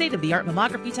in state-of-the-art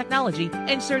mammography technology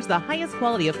ensures the highest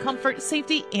quality of comfort,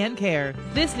 safety, and care.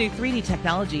 This new 3D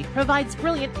technology provides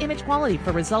brilliant image quality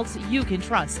for results you can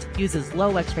trust, uses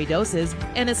low X-ray doses,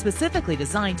 and is specifically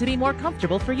designed to be more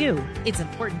comfortable for you. It's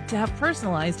important to have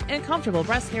personalized and comfortable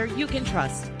breast care you can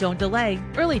trust. Don't delay.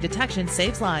 Early detection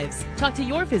saves lives. Talk to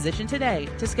your physician today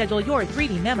to schedule your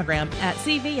 3D mammogram at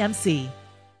CVMC.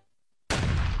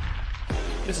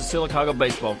 This is Sylacauga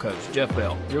baseball coach Jeff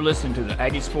Bell. You're listening to the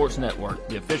Aggie Sports Network,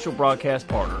 the official broadcast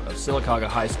partner of Sylacauga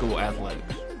High School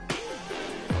Athletics.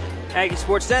 Aggie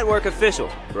Sports Network official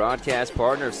broadcast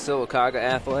partner of Sylacauga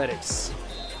Athletics.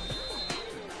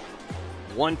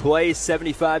 One play,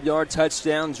 75-yard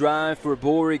touchdown drive for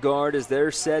Beauregard as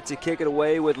they're set to kick it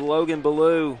away with Logan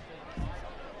Ballou.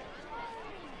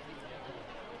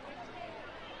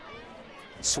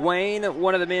 Swain,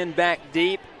 one of the men back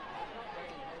deep.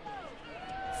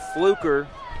 Fluker,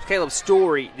 Caleb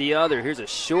Story, the other. Here's a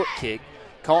short kick.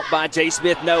 Caught by Jay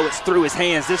Smith. No, it's through his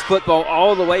hands. This football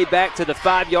all the way back to the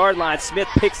 5-yard line. Smith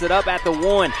picks it up at the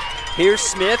 1. Here's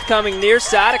Smith coming near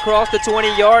side across the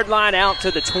 20-yard line out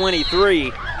to the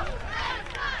 23.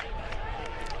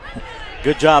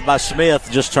 Good job by Smith.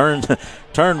 Just turned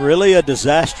really a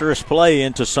disastrous play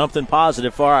into something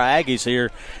positive for our Aggies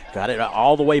here. Got it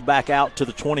all the way back out to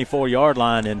the 24-yard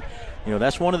line. And,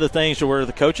 that's one of the things where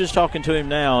the coach is talking to him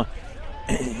now.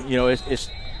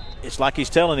 It's like he's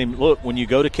telling him, look, when you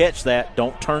go to catch that,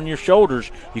 don't turn your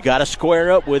shoulders. You got to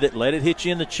square up with it, let it hit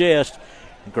you in the chest,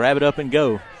 and grab it up and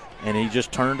go. And he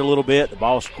just turned a little bit. The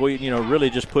ball squeezed, really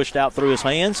just pushed out through his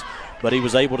hands, but he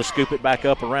was able to scoop it back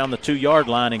up around the 2-yard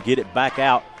line and get it back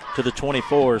out to the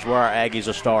 24 is where our Aggies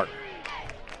will start.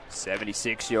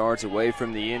 76 yards away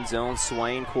from the end zone.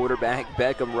 Swain, quarterback.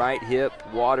 Beckham, right hip.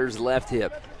 Waters, left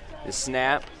hip. The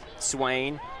snap.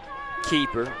 Swain,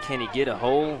 keeper. Can he get a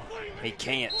hole? He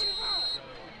can't.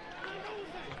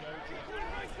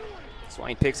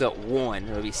 Swain picks up 1.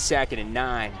 It'll be 2nd and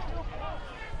 9.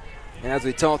 And as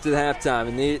we talked at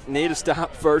halftime, need to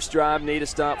stop first drive,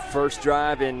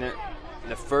 and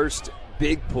the first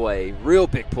big play, real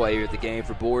big play here at the game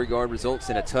for Beauregard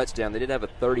results in a touchdown. They did have a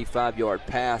 35-yard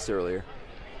pass earlier.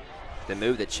 They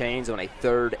move the chains on a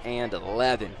 3rd and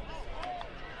 11.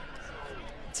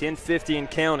 10:50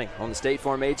 and counting on the State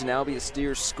Farm Agent Albia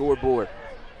Steers scoreboard.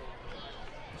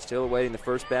 Still awaiting the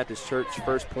First Baptist Church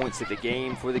first points of the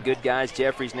game for the good guys.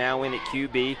 Jeffries now in at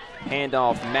QB.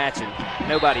 Handoff matching.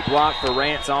 Nobody blocked for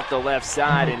Rance off the left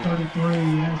side. And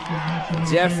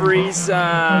Jeffries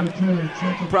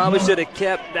probably should have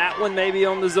kept that one maybe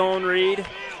on the zone read.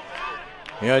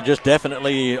 Just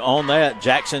definitely on that.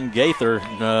 Jackson Gaither,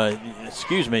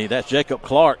 that's Jacob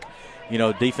Clark.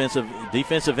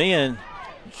 Defensive end,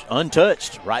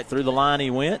 untouched. Right through the line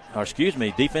he went.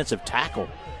 Defensive tackle.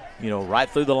 Right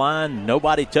through the line.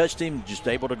 Nobody touched him. Just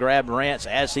able to grab Rance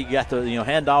as he got the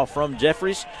handoff from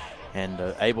Jeffries and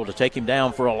able to take him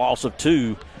down for a loss of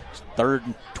 2. 3rd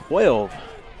and 12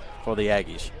 for the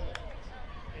Aggies.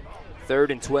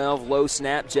 3rd and 12, low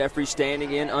snap. Jeffries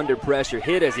standing in under pressure.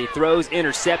 Hit as he throws,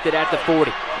 intercepted at the 40.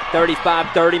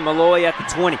 35-30, Malloy at the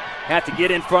 20. Have to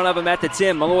get in front of him at the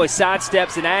 10. Malloy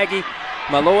sidesteps an Aggie.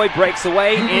 Malloy breaks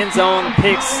away, end zone,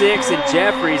 pick 6, and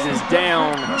Jeffries is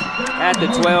down at the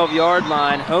 12-yard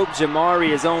line. Hope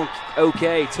Jamari is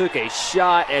okay. Took a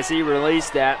shot as he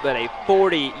released that, but a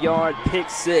 40-yard pick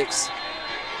 6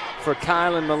 for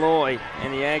Kylan Malloy,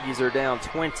 and the Aggies are down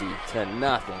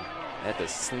 20-0 at the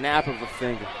snap of a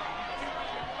finger.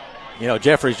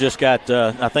 Jeffries just got,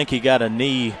 I think he got a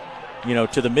knee,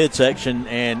 to the midsection,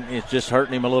 and it's just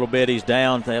hurting him a little bit. He's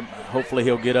down. Hopefully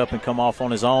he'll get up and come off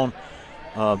on his own.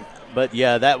 But,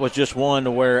 that was just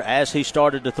one where as he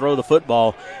started to throw the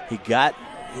football,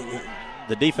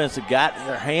 the defense got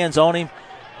their hands on him.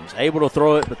 He was able to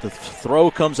throw it, but the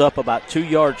throw comes up about 2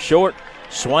 yards short.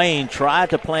 Swain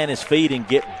tried to plant his feet and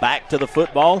get back to the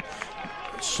football.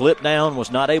 Slipped down, was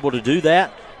not able to do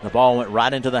that. The ball went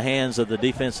right into the hands of the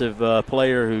defensive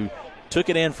player who took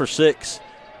it in for 6.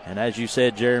 And as you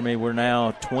said, Jeremy, we're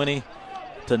now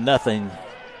 20-0,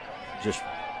 just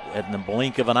in the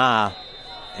blink of an eye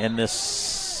in this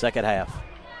second half.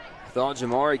 Thought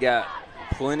Jamari got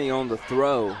plenty on the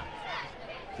throw.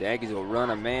 The Aggies will run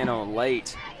a man on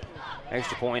late.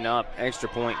 Extra point up, extra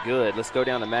point good. Let's go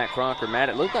down to Matt Crocker. Matt,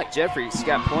 it looked like Jeffries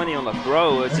got plenty on the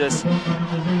throw. It's just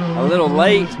a little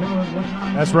late.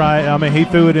 That's right. He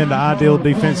threw it into ideal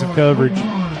defensive coverage.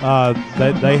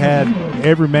 They had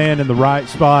every man in the right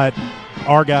spot.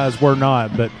 Our guys were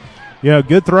not. But,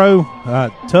 good throw.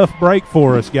 Tough break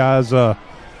for us, guys.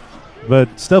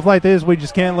 But stuff like this, we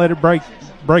just can't let it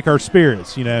break our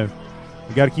spirits, We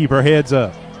got to keep our heads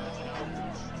up.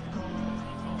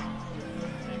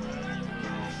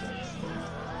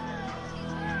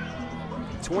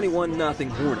 $21-0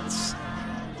 Hornets.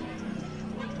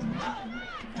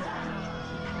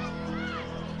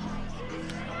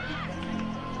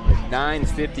 With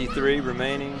 9:53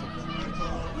 remaining,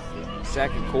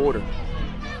 second quarter.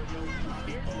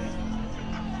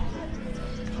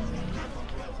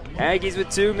 Aggies with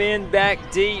 2 men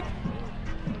back deep.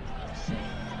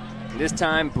 This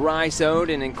time, Bryce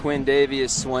Oden and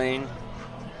Quindavius Swain.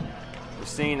 We're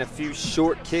seeing a few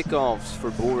short kickoffs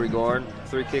for Beauregard.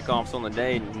 3 kickoffs on the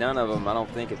day. None of them, I don't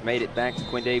think, have made it back to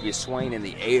Quindavius Swain in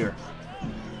the air.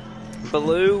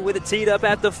 Ballou with it teed up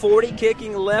at the 40,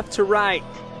 kicking left to right.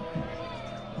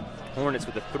 Hornets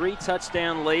with a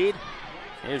 3-touchdown lead.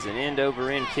 There's an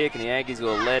end-over-end kick, and the Aggies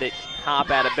will let it hop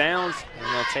out of bounds, and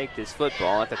they'll take this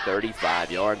football at the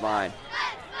 35-yard line.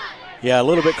 Yeah, a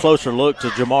little bit closer look to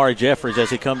Jamari Jeffries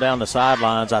as he come down the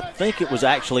sidelines. I think it was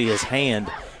actually his hand.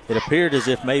 It appeared as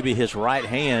if maybe his right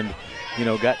hand,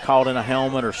 got caught in a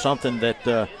helmet or something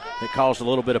that caused a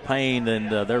little bit of pain,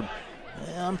 and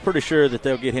I'm pretty sure that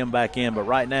they'll get him back in. But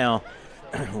right now,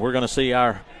 we're going to see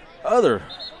our other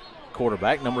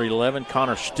quarterback, number 11,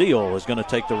 Connor Steele, is going to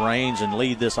take the reins and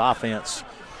lead this offense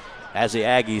as the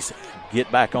Aggies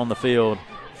get back on the field,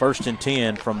 1st and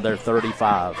 10 from their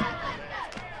 35.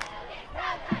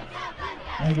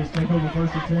 Aggies take over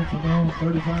 1st and 10 from their own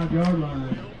 35-yard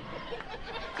line.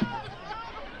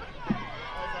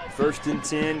 1st and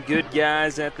 10, good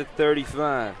guys at the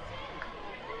 35.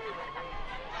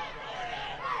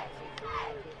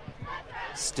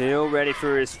 Still ready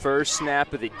for his first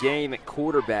snap of the game at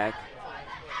quarterback.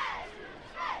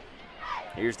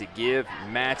 Here's the give,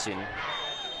 matching.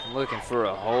 Looking for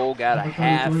a hole, got a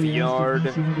half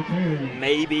yard,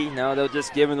 maybe. No, they'll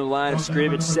just give him the line of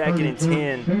scrimmage, 2nd and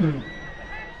 10.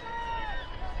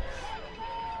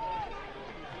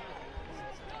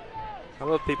 I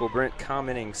love people, Brent,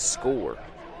 commenting score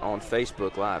on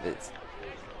Facebook Live. It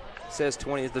says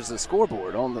 20. There's a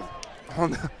scoreboard on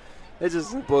the. It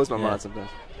just blows my mind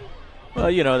sometimes. Well,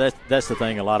 that's the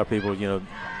thing. A lot of people,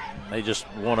 they just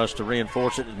want us to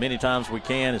reinforce it as many times as we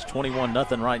can. It's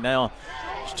 21-0 right now.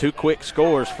 It's 2 quick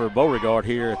scores for Beauregard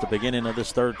here at the beginning of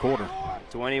this 3rd quarter.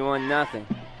 21-0.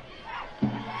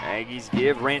 Aggies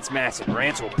give Rance Matson.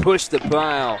 Rance will push the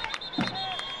pile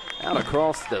out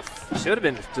across should have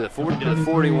been to the 40 to the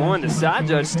 41. The side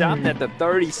judge stopped at the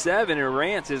 37, and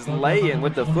Rance is laying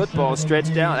with the football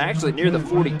stretched out, actually near the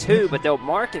 42, but they'll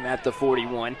mark him at the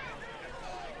 41.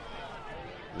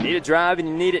 You need a drive, and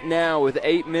you need it now with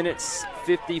 8 minutes,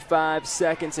 55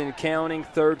 seconds and counting.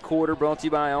 3rd quarter brought to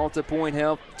you by Alta Point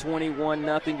Health.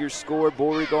 21-0 your score.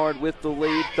 Beauregard with the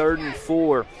lead. 3rd and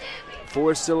 4.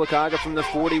 For Sylacauga from the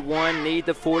 41, need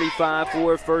the 45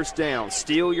 for a first down.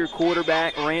 Steal your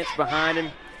quarterback, Rance behind him,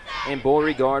 and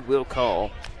Beauregard will call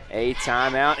a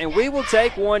timeout. And we will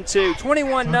take 1-2.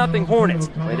 21-0 Hornets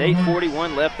with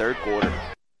 8:41 left 3rd quarter.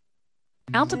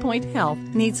 Alta Point Health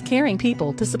needs caring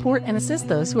people to support and assist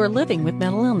those who are living with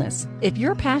mental illness. If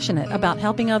you're passionate about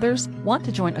helping others, want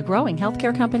to join a growing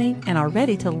healthcare company, and are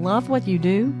ready to love what you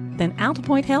do, then Alta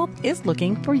Point Health is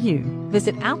looking for you.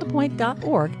 Visit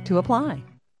altapoint.org to apply.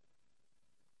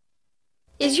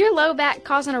 Is your low back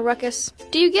causing a ruckus?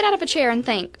 Do you get out of a chair and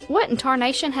think, what in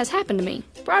tarnation has happened to me?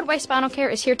 Broadway Spinal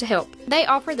Care is here to help. They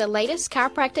offer the latest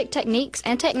chiropractic techniques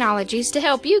and technologies to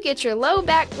help you get your low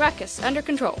back ruckus under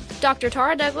control. Dr.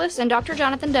 Tara Douglas and Dr.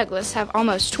 Jonathan Douglas have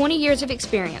almost 20 years of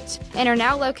experience and are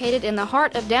now located in the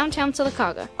heart of downtown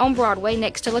Sylacauga on Broadway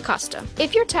next to La Costa.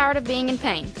 If you're tired of being in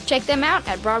pain, check them out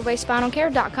at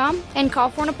BroadwaySpinalCare.com and call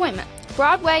for an appointment.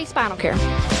 Broadway Spinal Care.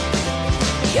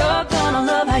 You're gonna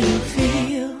love how you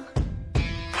feel.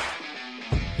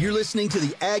 You're listening to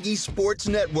the Aggie Sports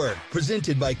Network,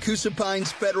 presented by Coosa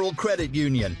Pines Federal Credit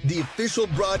Union, the official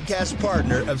broadcast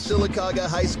partner of Sylacauga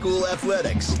High School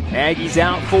Athletics. Aggies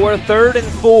out for 3rd and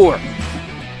 4.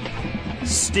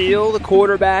 Steele, the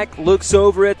quarterback, looks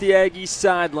over at the Aggies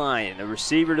sideline. A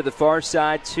receiver to the far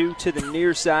side, 2 to the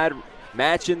near side,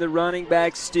 matching the running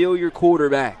back. Steele, your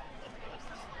quarterback.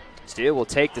 Steele will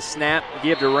take the snap,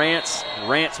 give to Rance.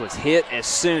 Rance was hit as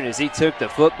soon as he took the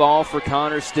football for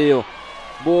Connor Steele.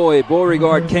 Boy,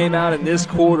 Beauregard came out in this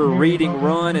quarter reading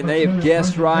run, and they have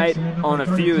guessed right on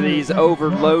a few of these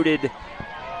overloaded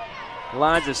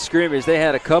lines of scrimmage. They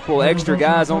had a couple extra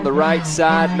guys on the right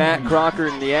side, Matt Crocker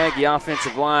and the Aggie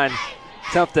offensive line.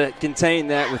 Tough to contain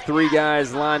that with 3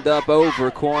 guys lined up over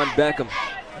Quan Beckham.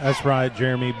 That's right,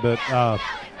 Jeremy, but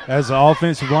as an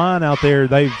offensive line out there,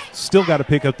 they've still got to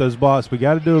pick up those blocks. We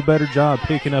got to do a better job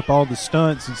picking up all the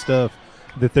stunts and stuff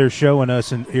that they're showing us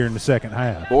here in the second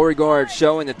half. Beauregard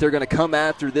showing that they're going to come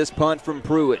after this punt from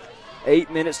Pruitt.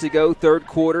 8 minutes to go, 3rd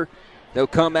quarter. They'll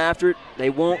come after it. They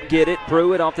won't get it.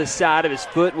 Pruitt off the side of his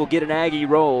foot will get an Aggie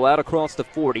roll out across the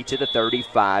 40 to the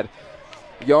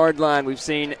 35-yard line. We've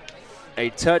seen a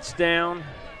touchdown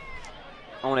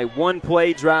on a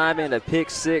one-play drive and a pick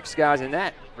six, guys, and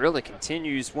that really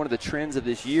continues one of the trends of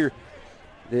this year,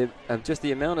 just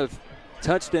the amount of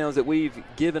touchdowns that we've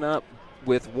given up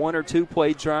with 1 or 2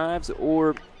 play drives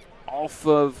or off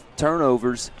of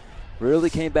turnovers. Really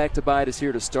came back to bite us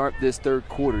here to start this third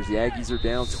quarter. The Aggies are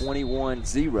down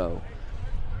 21-0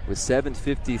 with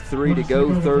 7:53 to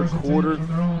go third quarter.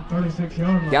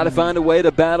 Got to find a way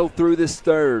to battle through this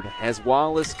third as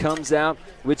Wallace comes out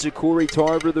with Ja'Cory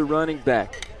Tarver, the running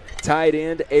back. Tight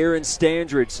end Aaron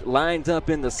Standridge lined up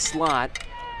in the slot,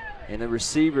 and the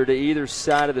receiver to either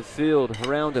side of the field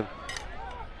around him.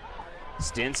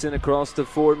 Stinson across the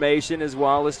formation as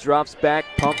Wallace drops back,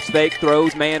 pumps fake,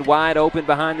 throws, man wide open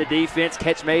behind the defense.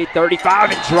 Catch made,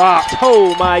 35 and dropped.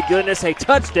 Oh my goodness, a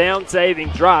touchdown saving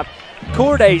drop.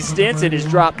 Corday Stinson has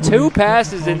dropped 2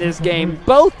 passes in this game.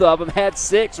 Both of them had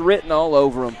 6 written all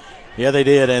over them. Yeah, they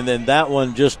did, and then that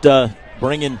one just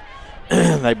bringing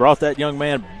they brought that young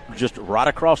man just right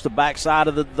across the backside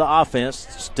of the offense.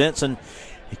 Stinson,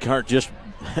 he just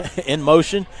in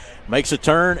motion, makes a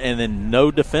turn, and then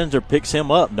no defender picks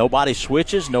him up. Nobody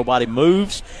switches, nobody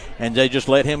moves, and they just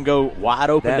let him go wide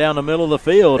open down the middle of the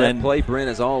field. That play, Brent,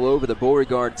 is all over the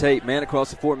Beauregard tape. Man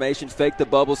across the formation, fake the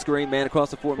bubble screen. Man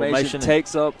across the formation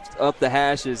takes up the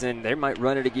hashes, and they might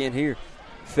run it again here.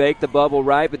 Fake the bubble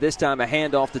right, but this time a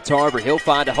handoff to Tarver. He'll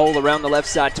find a hole around the left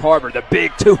side. Tarver, the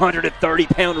big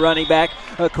 230-pound running back,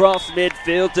 across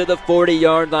midfield to the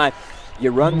 40-yard line.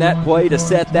 You run that play to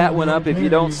set that one up. If you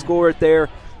don't score it there,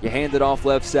 you hand it off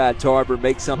left side. Tarver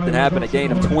makes something happen, a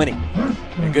gain of 20.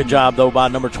 And good job, though, by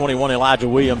number 21, Elijah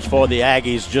Williams, for the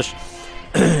Aggies. Just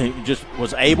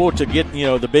was able to get,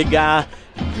 the big guy,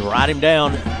 ride him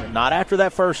down. Not after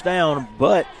that first down,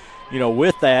 but,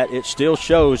 with that, it still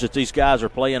shows that these guys are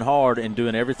playing hard and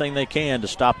doing everything they can to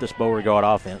stop this Beauregard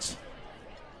offense.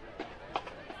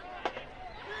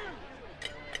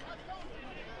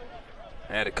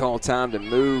 Had to call time to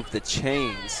move the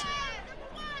chains.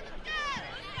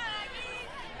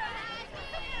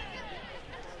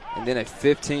 And then a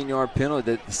 15-yard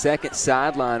penalty, the second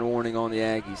sideline warning on the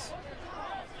Aggies.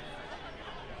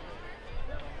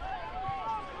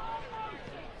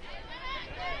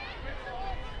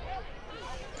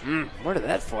 Where did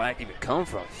that flag even come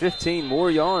from? 15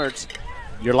 more yards.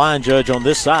 Your line judge on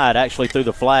this side actually threw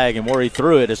the flag, and where he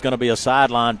threw it is going to be a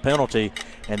sideline penalty,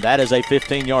 and that is a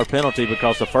 15-yard penalty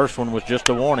because the first one was just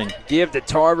a warning. Give to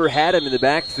Tarver, had him in the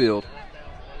backfield.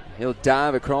 He'll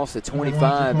dive across the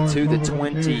 25 to the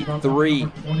 23.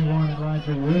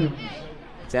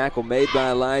 Tackle made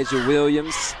by Elijah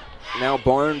Williams. Now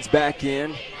Barnes back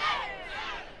in.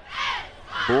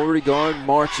 Beauregard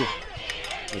marching.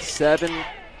 With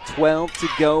 7:12 to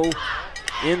go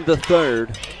in the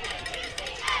third.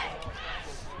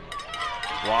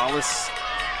 Wallace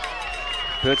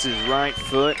puts his right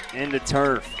foot into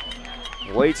turf.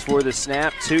 Waits for the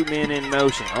snap, 2 men in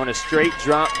motion. On a straight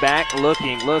drop back,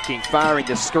 looking, firing.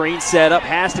 The screen set up,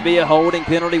 has to be a holding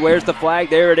penalty. Where's the flag?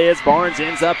 There it is. Barnes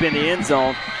ends up in the end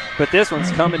zone. But this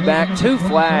one's coming back. 2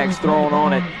 flags thrown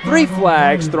on it. 3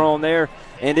 flags thrown there.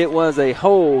 And it was a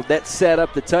hold that set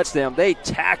up the touchdown. They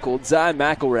tackled Zy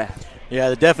McElrath.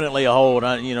 Yeah, definitely a hold.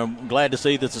 Glad to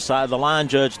see that the line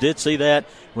judge did see that,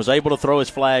 was able to throw his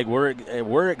flag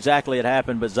where exactly it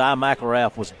happened, but Zy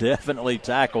McElrath was definitely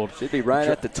tackled. Should be right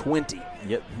at the 20.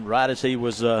 Yep, right as he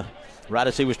was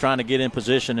trying to get in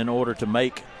position in order to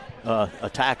make a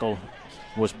tackle,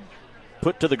 was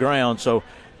put to the ground. So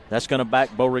that's going to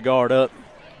back Beauregard up.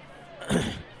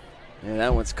 Yeah,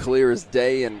 that one's clear as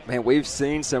day, and man, we've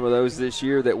seen some of those this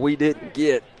year that we didn't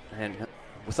get. And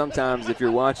sometimes if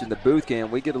you're watching the booth cam,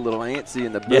 we get a little antsy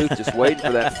in the booth just waiting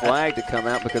for that flag to come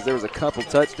out, because there was a couple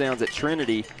touchdowns at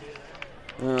Trinity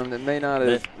that may not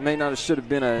have should have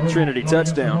been a Trinity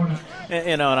touchdown.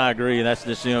 And I agree. That's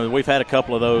just, we've had a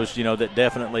couple of those, that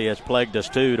definitely has plagued us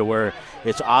too, to where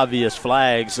it's obvious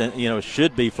flags and,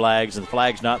 should be flags, and the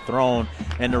flag's not thrown,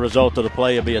 and the result of the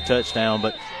play will be a touchdown.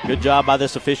 But good job by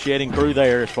this officiating crew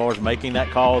there as far as making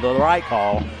that call the right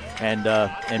call and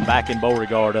backing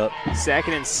Beauregard up. 2nd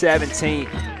and 17.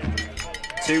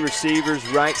 2 receivers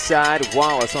right side.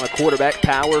 Wallace on a quarterback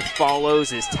power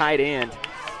follows his tight end,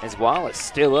 as Wallace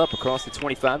still up across the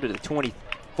 25 to the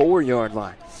 24-yard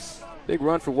line. Big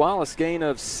run for Wallace, gain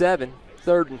of 7,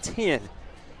 3rd and 10.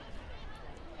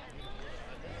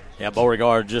 Yeah,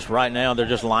 Beauregard just right now, they're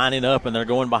just lining up and they're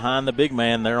going behind the big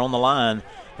man. They're on the line.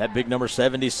 That big number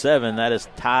 77, that is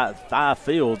Ty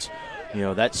Fields.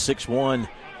 That's 6'1",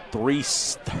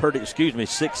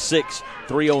 6'6",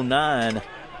 309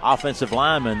 offensive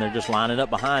lineman. They're just lining up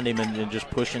behind him and just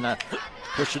pushing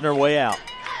their way out.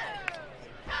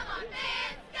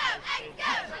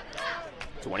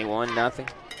 21-0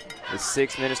 with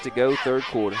 6 minutes to go, third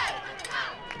quarter.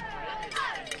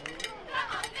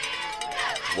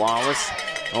 Wallace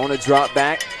on a drop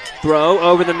back throw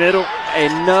over the middle.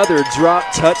 Another drop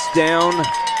touchdown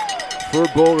for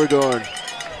Beauregard.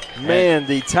 Man,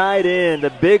 the tight end, the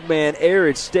big man,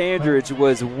 Eric Standridge,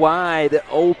 was wide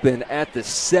open at the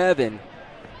 7,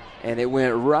 and it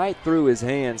went right through his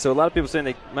hand. So a lot of people saying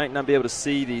they might not be able to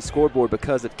see the scoreboard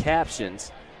because of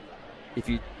captions. If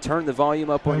you turn the volume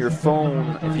up on your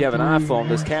phone, if you have an iPhone,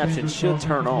 those captions should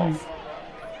turn off.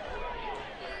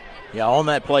 Yeah, on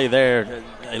that play there,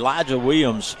 Elijah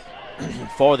Williams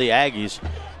for the Aggies,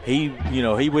 he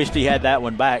wished he had that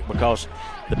one back because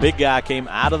the big guy came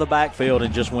out of the backfield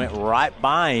and just went right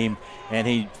by him, and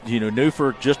he knew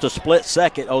for just a split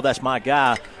second, oh, that's my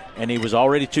guy, and he was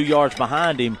already 2 yards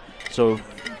behind him. So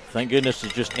thank goodness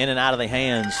it's just in and out of the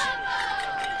hands.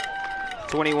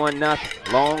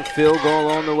 21-0. Long field goal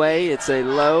on the way. It's a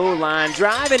low line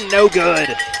drive and no good.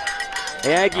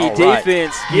 The Aggie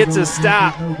defense gets a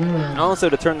stop. Also,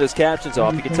 to turn those captions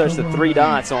off, you can touch the 3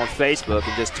 dots on Facebook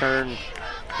and just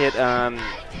hit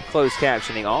closed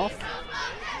captioning off.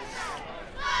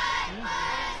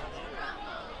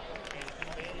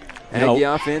 Aggie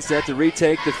offense had to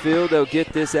retake the field. They'll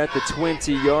get this at the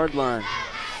 20-yard line.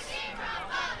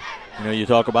 You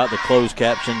talk about the closed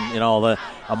caption and all that.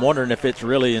 I'm wondering if it's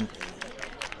really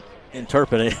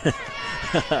interpreting.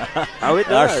 Oh, it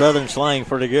does. Our Southern slang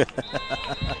pretty good.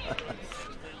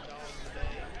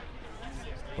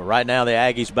 But right now the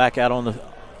Aggies back out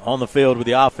on the field with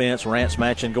the offense. Rance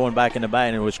Matchin going back in the back,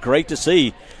 and it was great to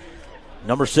see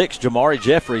number 6 Jamari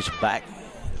Jeffries back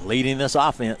leading this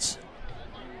offense.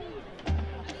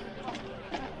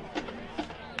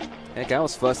 Heck, I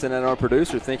was fussing at our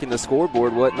producer thinking the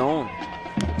scoreboard wasn't on.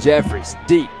 Jeffries,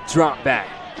 deep, drop back,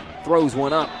 throws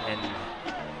one up, and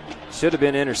should have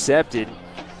been intercepted.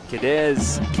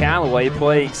 Cadez Callaway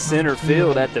playing center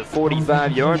field at the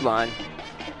 45-yard line.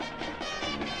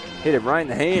 Hit him right in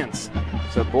the hands.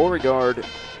 So Beauregard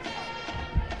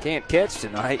can't catch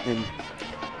tonight, and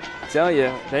I tell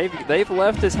you, they've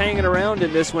left us hanging around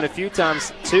in this one a few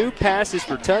times. 2 passes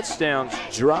for touchdowns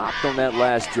dropped on that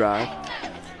last drive.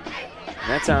 And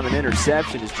that time an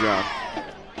interception is dropped.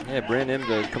 Yeah, Brendan,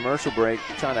 the commercial break,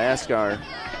 trying to ask our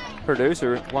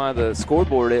producer why the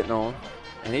scoreboard isn't on.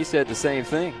 And he said the same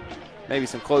thing. Maybe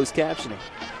some closed captioning.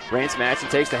 Rance Matchin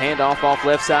takes the handoff off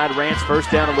left side. Rance first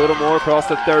down a little more across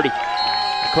the 30.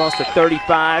 Across the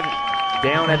 35.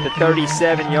 Down at the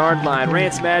 37-yard line.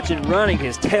 Rance Matchin running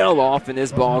his tail off in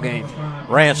this ball game.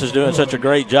 Rance is doing such a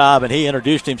great job, and he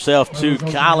introduced himself to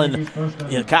Kylan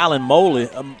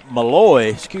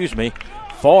Malloy,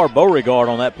 for Beauregard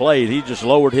on that play. He just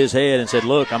lowered his head and said,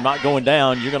 look, I'm not going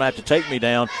down. You're going to have to take me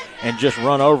down, and just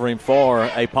run over him for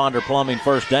a Ponder Plumbing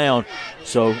first down.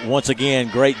 So, once again,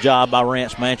 great job by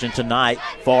Rance Matchin tonight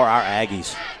for our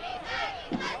Aggies.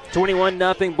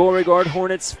 21-0 Beauregard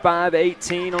Hornets,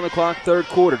 5:18 on the clock, third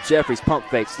quarter. Jeffries pump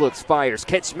fakes, looks, fires,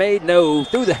 catch made, no,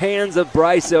 through the hands of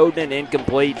Bryce Oden,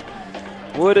 incomplete.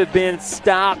 Would have been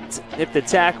stopped if the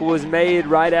tackle was made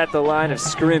right at the line of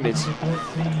scrimmage.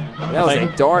 That was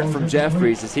a dart from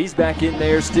Jeffries as he's back in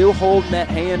there, still holding that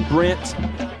hand, Brent.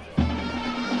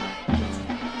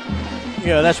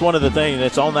 That's one of the things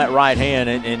that's on that right hand,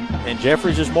 and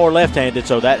Jeffries is more left-handed,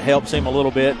 so that helps him a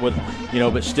little bit with,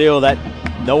 but still that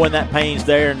knowing that pain's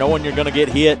there, knowing you're going to get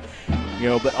hit,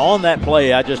 but on that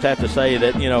play, I just have to say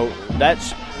that,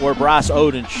 that's where Bryce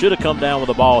Oden should have come down with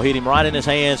the ball, hit him right in his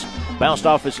hands, bounced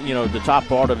off his, the top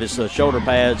part of his shoulder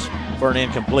pads for an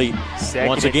incomplete.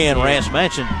 Once again, Rance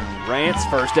Matchin. Rance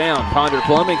first down. Ponder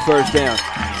Plumbing first down.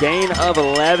 Gain of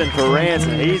 11 for Rance,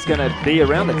 and he's going to be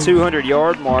around the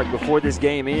 200-yard mark before this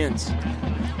game ends.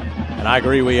 And I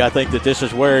agree with you. I think that this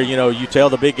is where, you tell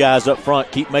the big guys up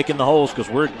front, keep making the holes because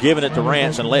we're giving it to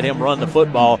Rance and let him run the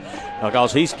football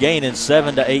because he's gaining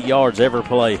 7 to 8 yards every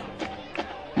play.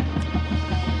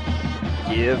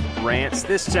 Give Rance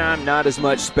this time not as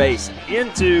much space.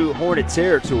 Into Hornet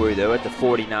territory, though, at the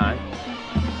 49.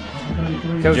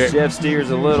 Coach Jeff Steers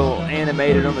a little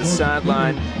animated on the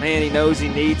sideline. Man, he knows he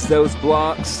needs those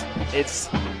blocks. It's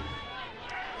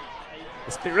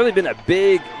really been the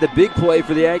big play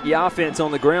for the Aggie offense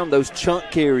on the ground. Those chunk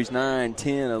carries, 9,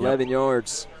 10, 11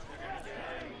 yards.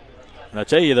 And I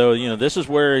tell you, though, this is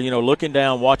where, looking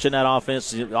down, watching that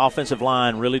offensive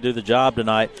line really do the job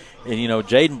tonight. And,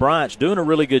 Jaden Bryant's doing a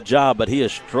really good job, but he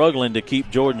is struggling to keep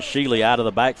Jordan Shealy out of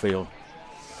the backfield.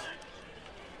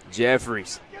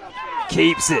 Jeffries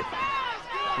keeps it.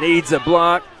 Needs a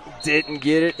block. Didn't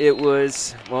get it.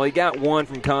 He got one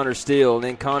from Connor Steele. And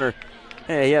then Connor,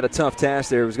 he had a tough task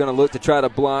there. He was going to look to try to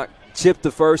block, chip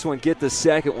the first one, get the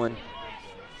second one.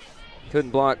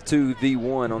 Couldn't block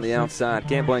 2v1 on the outside.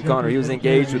 Can't blame Connor. He was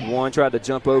engaged with one, tried to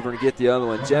jump over and get the other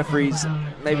one. Jeffries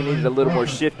maybe needed a little more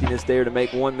shiftiness there to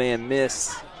make one man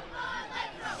miss.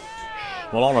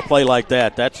 Well, on a play like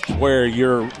that, that's where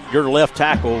your left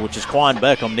tackle, which is Quan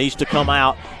Beckham, needs to come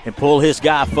out and pull his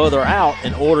guy further out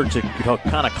in order to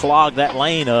kind of clog that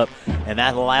lane up, and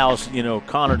that allows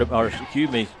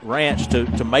Ranch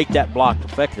to make that block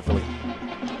effectively.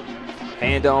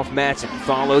 Handoff matching,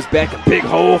 follows Beckham. Big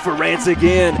hole for Rance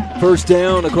again. First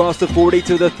down across the 40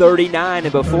 to the 39.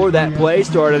 And before that play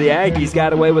started, the Aggies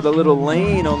got away with a little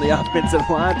lane on the offensive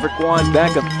line for Quan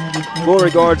Beckham.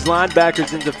 Beauregard's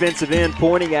linebackers and defensive end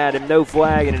pointing at him. No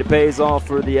flag, and it pays off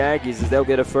for the Aggies as they'll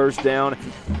get a first down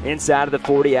inside of the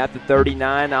 40 at the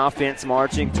 39. Offense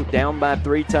marching down by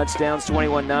 3 touchdowns,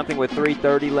 21-0 with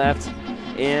 3:30 left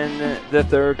in the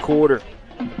third quarter.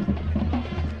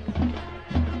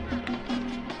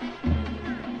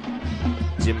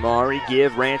 Jamari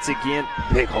give Rance again.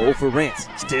 Big hole for Rance.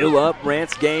 Still up.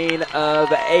 Rance gain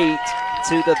of 8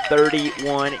 to the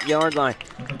 31-yard line.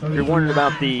 If you're wondering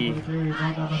about the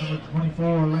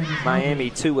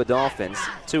Miami Tua Dolphins,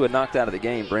 Tua knocked out of the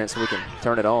game, Brent, so we can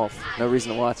turn it off. No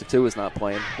reason to watch if Tua's not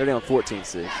playing. They're down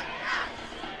 14-6.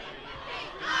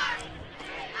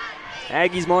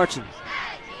 Aggies marching.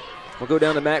 We'll go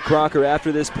down to Matt Crocker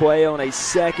after this play on a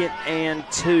 2nd and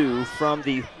 2 from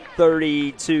the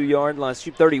 32-yard line,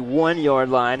 31-yard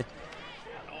line.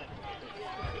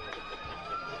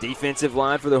 Defensive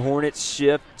line for the Hornets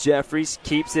shift. Jeffries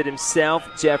keeps it himself.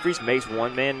 Jeffries makes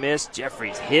one man miss.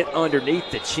 Jeffries hit underneath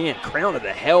the chin, crown of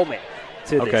the helmet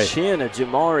to the chin of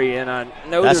Jamari. And I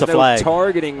know that's there's no flag.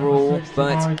 Targeting rule,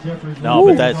 but no,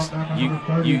 but that's you.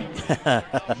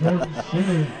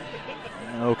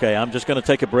 Okay, I'm just going to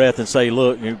take a breath and say,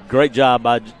 look, great job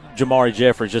by Jamari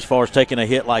Jeffries as far as taking a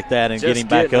hit like that and just getting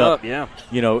back up. Yeah.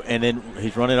 And then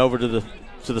he's running over to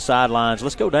the sidelines.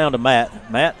 Let's go down to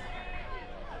Matt. Matt?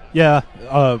 Yeah,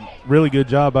 really good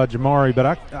job by Jamari,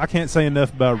 but I can't say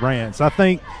enough about Rance. I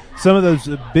think some of those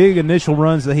big initial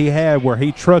runs that he had where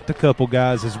he trucked a couple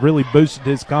guys has really boosted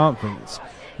his confidence,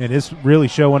 and it's really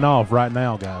showing off right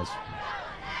now, guys.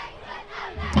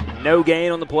 No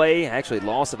gain on the play. Actually,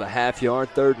 loss of a half-yard,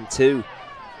 3rd and 2.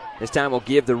 This time we'll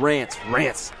give to Rance.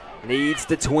 Rance needs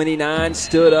the 29,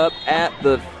 stood up at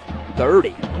the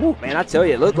 30. Ooh, man, I tell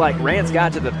you, it looked like Rance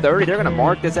got to the 30. They're going to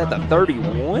mark this at the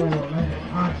 31.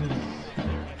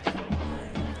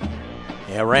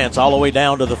 Yeah, Rance all the way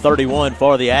down to the 31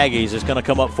 for the Aggies. It's going to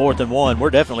come up 4th and 1.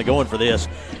 We're definitely going for this.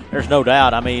 There's no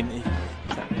doubt. I mean,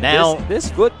 now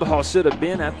this football should have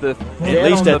been at the at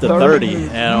least at the 30.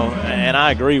 And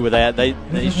I agree with that. They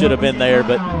should have been there,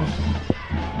 but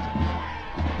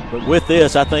with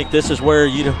this, I think this is where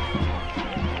you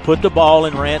put the ball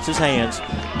in Rance's hands,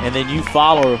 and then you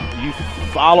follow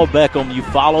Beckham, you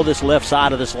follow this left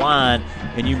side of this line,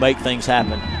 and you make things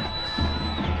happen.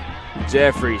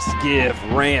 Jeffries give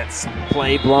Rance.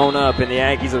 Play blown up, and the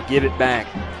Aggies will give it back.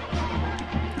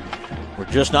 We're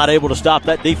just not able to stop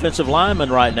that defensive lineman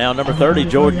right now, number 30,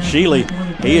 Jordan Shealy.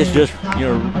 He is just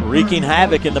wreaking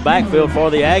havoc in the backfield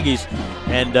for the Aggies,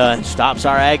 and stops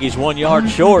our Aggies 1 yard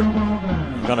short.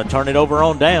 We're going to turn it over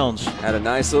on downs. Had a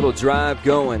nice little drive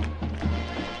going.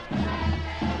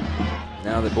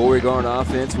 Now the Beauregard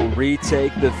offense will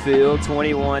retake the field.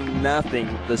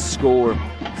 21-0 the score.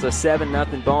 It's a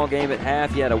 7-0 ball game at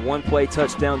half. You had a one-play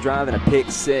touchdown drive and a pick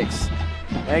 6.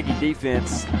 Aggie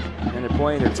defense, and they're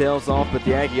playing their tails off, but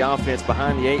the Aggie offense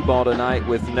behind the 8 ball tonight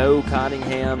with no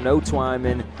Cottingham, no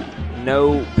Twyman,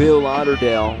 no Bill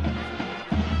Lauderdale.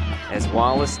 As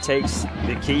Wallace takes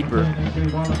the keeper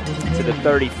to the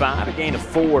 35, a gain of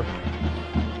 4.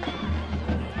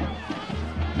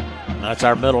 That's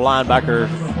our middle linebacker,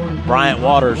 Bryant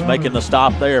Waters, making the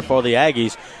stop there for the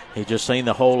Aggies. He just seen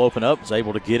the hole open up, was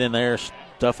able to get in there,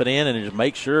 stuff it in, and just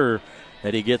make sure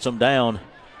that he gets them down.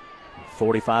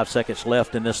 45 seconds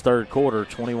left in this third quarter,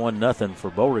 21-0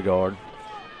 for Beauregard.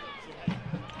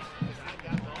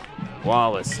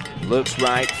 Wallace looks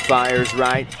right, fires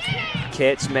right.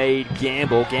 Catch made,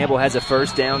 Gamble. Gamble has a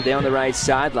first down the right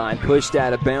sideline, pushed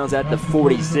out of bounds at the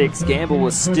 46. Gamble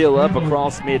was still up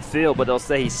across midfield, but they'll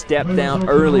say he stepped down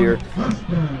earlier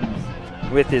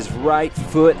with his right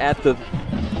foot at the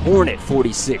Hornet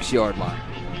 46-yard line.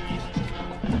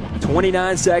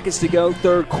 29 seconds to go,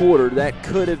 third quarter. That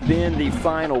could have been the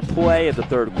final play of the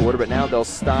third quarter, but now they'll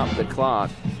stop the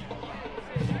clock,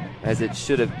 as it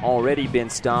should have already been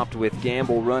stopped with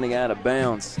Gamble running out of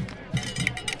bounds.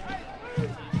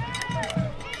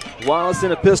 Wallace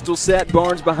in a pistol set,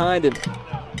 Barnes behind him.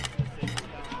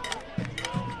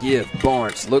 give.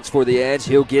 Barnes looks for the edge.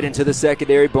 He'll get into the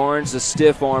secondary. Barnes, a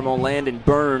stiff arm on Landon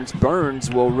Burns. Burns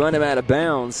will run him out of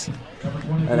bounds.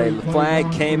 And a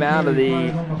flag came out of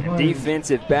the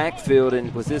defensive backfield.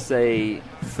 And was this a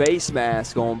face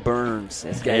mask on Burns?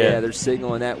 Yeah, they're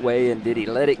signaling that way. And did he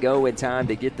let it go in time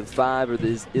to get the 5, or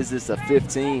is this a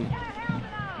 15?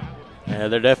 Yeah,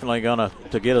 they're definitely going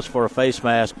to get us for a face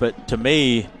mask. But to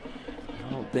me,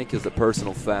 I don't think it's a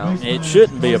personal foul. It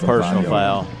shouldn't be a personal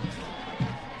foul.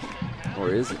 Or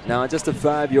is it? No, just a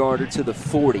 5-yarder to the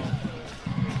 40.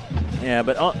 Yeah,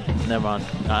 but never mind.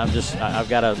 I've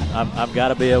got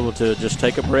to be able to just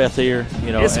take a breath here.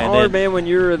 It's hard, man, when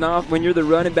you're the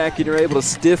running back and you're able to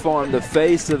stiff arm the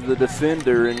face of the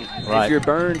defender, and if you're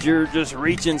Burns, you're just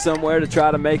reaching somewhere to try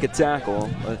to make a tackle.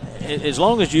 As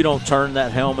long as you don't turn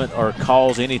that helmet or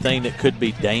cause anything that could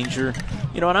be danger,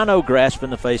 and I know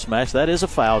grasping the face mask, that is a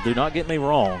foul. Do not get me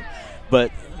wrong, but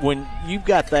when you've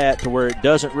got that to where it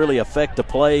doesn't really affect the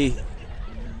play,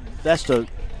 that's the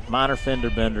minor fender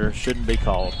bender, shouldn't be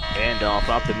called. Handoff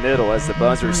up the middle as the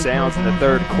buzzer sounds in the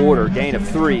third quarter. Gain of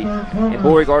 3. And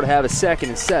Beauregard have a 2nd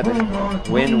and 7.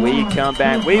 When we come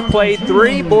back, we played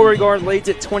 3. Beauregard leads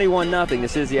at 21-0.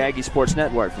 This is the Aggie Sports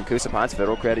Network from Coosa Pines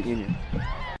Federal Credit Union.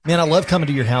 Man, I love coming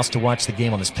to your house to watch the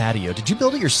game on this patio. Did you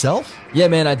build it yourself? Yeah,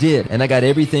 man, I did. And I got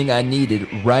everything I needed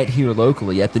right here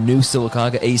locally at the new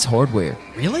Sylacauga Ace Hardware.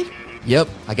 Really? Yep,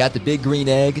 I got the big green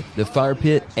egg, the fire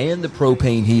pit, and the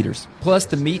propane heaters. Plus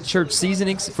the meat church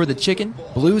seasonings for the chicken,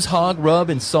 Blues hog rub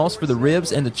and sauce for the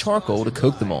ribs, and the charcoal to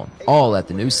cook them on. All at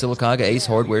the new Sylacauga Ace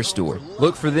Hardware store.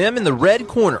 Look for them in the red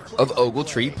corner of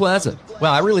Ogletree Plaza.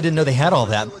 Wow, I really didn't know they had all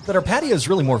that, but our patio is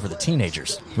really more for the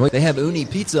teenagers. Well, they have Uni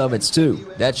pizza ovens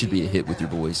too. That should be a hit with your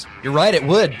boys. You're right, it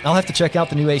would. I'll have to check out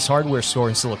the new Ace Hardware store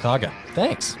in Sylacauga.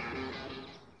 Thanks.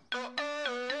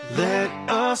 Let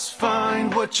us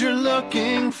find what you're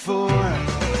looking for.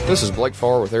 This is Blake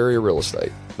Farr with Area Real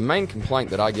Estate. The main complaint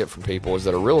that I get from people is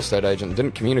that a real estate agent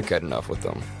didn't communicate enough with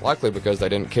them, likely because they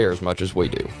didn't care as much as we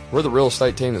do. We're the real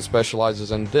estate team that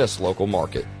specializes in this local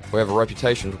market. We have a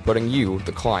reputation for putting you,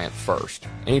 the client, first.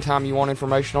 Anytime you want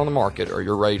information on the market or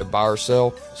you're ready to buy or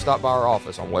sell, stop by our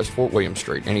office on West Fort William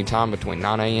Street anytime between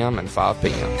 9 a.m. and 5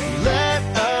 p.m. Let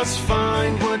us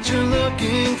find what you're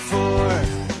looking for.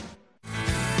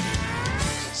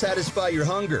 Satisfy your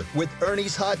hunger with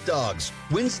Ernie's Hot Dogs,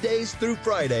 Wednesdays through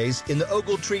Fridays in the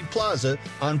Ogletree Plaza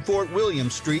on Fort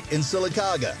William Street in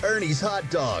Sylacauga. Ernie's Hot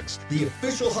Dogs, the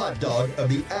official hot dog of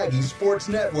the Aggie Sports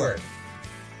Network.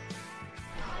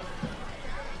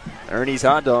 Ernie's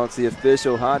Hot Dogs, the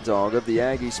official hot dog of the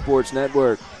Aggie Sports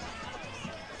Network.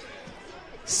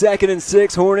 2nd and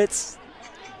 6, Hornets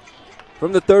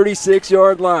from the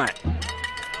 36-yard line.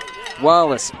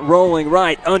 Wallace rolling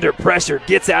right under pressure,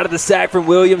 gets out of the sack from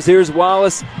Williams. Here's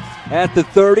Wallace at the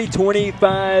 30,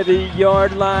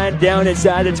 25-yard line, down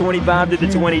inside the 25 to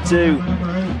the 22.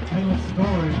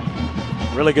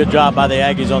 Really good job by the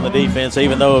Aggies on the defense,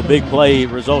 even though a big play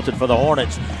resulted for the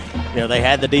Hornets. They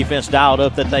had the defense dialed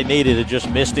up that they needed. It just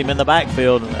missed him in the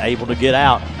backfield and able to get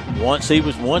out. Once he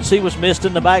was missed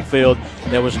in the backfield,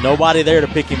 there was nobody there to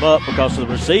pick him up because the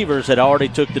receivers had already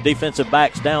took the defensive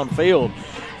backs downfield.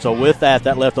 So with that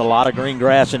left a lot of green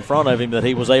grass in front of him that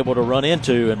he was able to run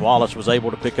into, and Wallace was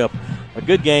able to pick up a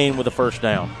good gain with a first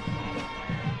down.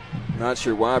 Not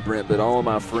sure why, Brent, but all of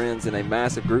my friends in a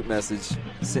massive group message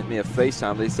sent me a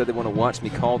FaceTime. They said they want to watch me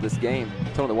call this game. I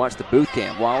told them to watch the boot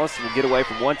camp. Wallace will get away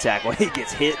from one tackle. He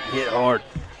gets hit hard.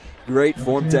 Great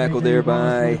form tackle there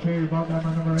by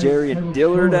Jerry and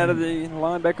Dillard out of the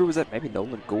linebacker. Was that maybe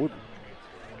Nolan Gordon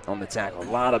on the tackle? A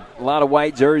lot of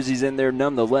white jerseys in there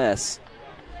nonetheless.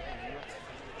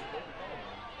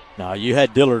 No, you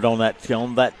had Dillard on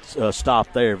that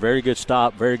stop there. Very good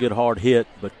stop, very good hard hit,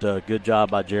 but good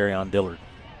job by Jerry on Dillard.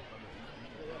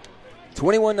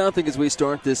 21-0 as we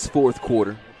start this fourth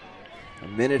quarter. A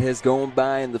minute has gone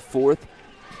by in the fourth.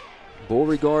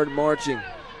 Beauregard marching.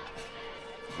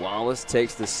 Wallace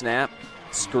takes the snap,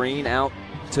 screen out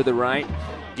to the right,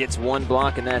 gets one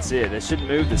block, and that's it. It shouldn't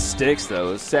move the sticks,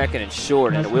 though. It's 2nd and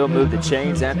short, and it will move the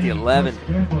chains at the 11.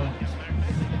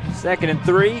 2nd and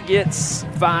 3 gets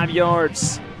 5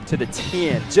 yards to the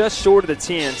 10, just short of the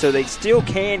 10, so they still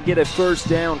can get a first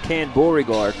down, can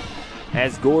Beauregard,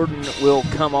 as Gordon will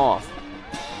come off.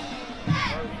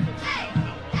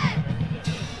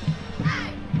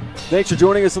 Thanks for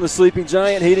joining us on the Sleeping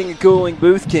Giant Heating and Cooling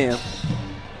Booth Camp.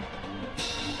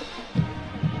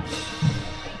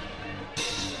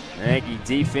 Aggie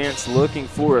defense looking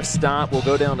for a stop. We'll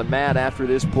go down to Matt after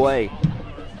this play.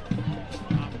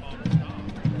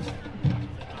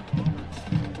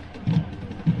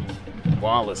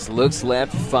 Wallace looks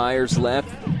left, fires left.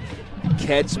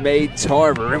 catch made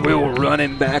Tarver, and we will run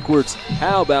him backwards.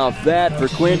 How about that for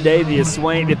Quindavius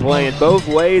Swain to playing both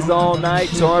ways all night.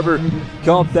 Tarver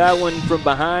caught that one from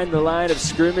behind the line of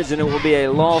scrimmage, and it will be a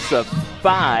loss of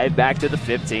 5 back to the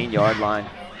 15-yard line.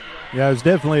 Yeah, it was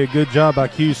definitely a good job by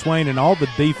Q Swain and all the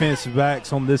defensive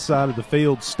backs on this side of the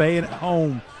field, staying at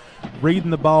home,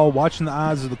 reading the ball, watching the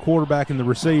eyes of the quarterback and the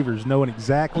receivers, knowing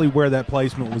exactly where that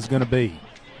placement was going to be.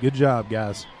 Good job,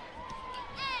 guys.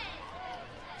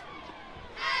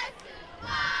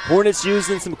 Hornets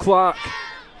using some clock.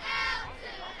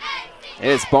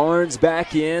 It's Barnes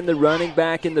back in, the running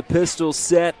back in the pistol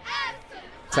set.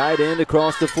 Tight end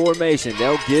across the formation.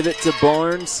 They'll give it to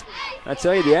Barnes. I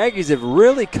tell you, the Aggies have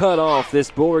really cut off this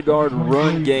Beauregard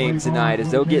run game tonight as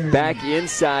they'll get back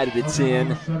inside of the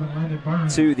 10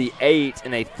 to the 8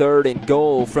 and a 3rd and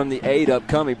goal from the 8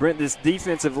 upcoming. Brent, this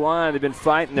defensive line, they've been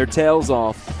fighting their tails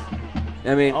off.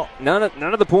 I mean, none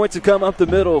of the points have come up the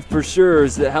middle for sure.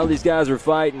 Is that how these guys are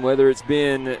fighting, whether it's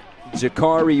been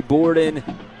Jakari Borden,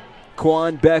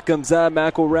 Quan Beckham, Zod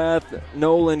McElrath,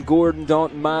 Nolan Gordon,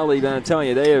 Dalton Miley. But I'm telling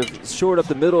you, they have shored up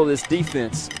the middle of this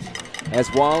defense. As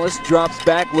Wallace drops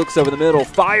back, looks over the middle,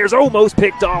 fires, almost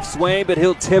picked off Swain, but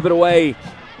he'll tip it away.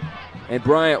 And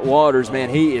Bryant Waters, man,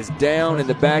 he is down in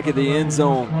the back of the end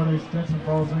zone.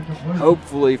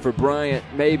 Hopefully for Bryant,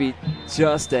 maybe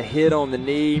just a hit on the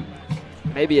knee,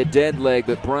 maybe a dead leg,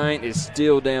 but Bryant is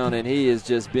still down, and he has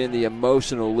just been the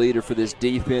emotional leader for this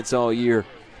defense all year.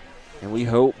 And we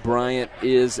hope Bryant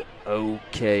is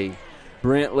okay.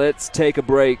 Brent, let's take a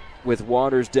break with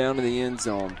Waters down in the end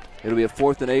zone. It'll be a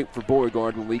 4th and 8 for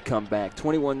Beauregard when we come back.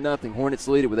 21-0. Hornets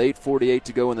lead it with 8:48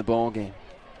 to go in the ball game.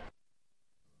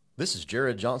 This is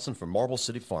Jared Johnson from Marble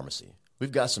City Pharmacy.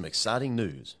 We've got some exciting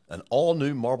news. An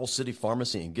all-new Marble City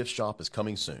Pharmacy and gift shop is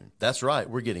coming soon. That's right,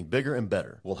 we're getting bigger and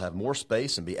better. We'll have more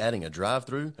space and be adding a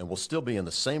drive-thru, and we'll still be in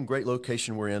the same great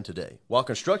location we're in today. While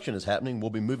construction is happening, we'll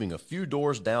be moving a few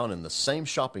doors down in the same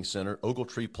shopping center,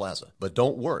 Ogletree Plaza. But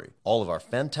don't worry, all of our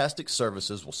fantastic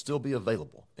services will still be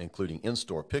available, including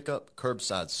in-store pickup,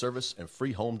 curbside service, and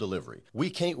free home delivery.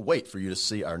 We can't wait for you to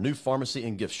see our new pharmacy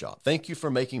and gift shop. Thank you for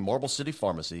making Marble City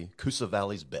Pharmacy Coosa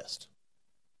Valley's best.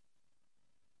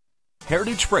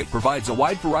 Heritage Freight provides a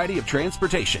wide variety of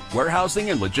transportation, warehousing,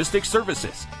 and logistics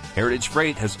services. Heritage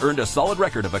Freight has earned a solid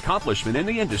record of accomplishment in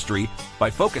the industry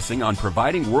by focusing on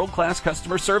providing world-class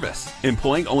customer service,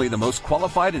 employing only the most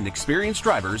qualified and experienced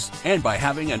drivers, and by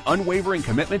having an unwavering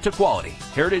commitment to quality.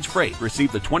 Heritage Freight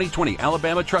received the 2020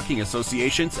 Alabama Trucking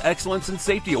Association's Excellence in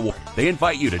Safety Award. They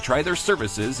invite you to try their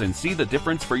services and see the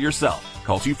difference for yourself.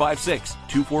 Call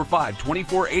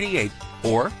 256-245-2488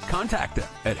 or contact them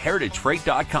at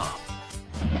heritagefreight.com.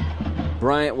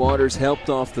 Bryant Waters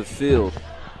helped off the field.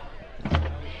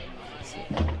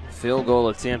 Field goal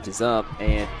attempt is up,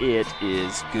 and it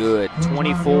is good.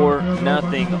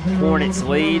 24-0 Hornets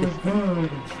lead.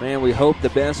 Man, we hope the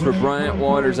best for Bryant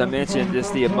Waters. I mentioned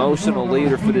just the emotional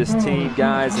leader for this team,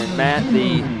 guys. And Matt,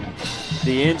 the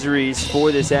injuries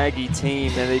for this Aggie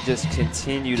team, and they just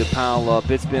continue to pile up.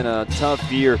 It's been a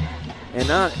tough year. And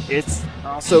it's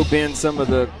also been some of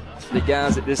the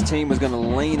guys that this team was going to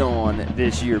lean on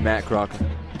this year, Matt Crocker.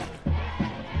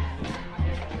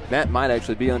 Matt might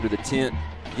actually be under the tent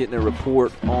getting a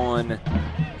report on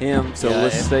him, so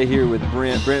let's stay here with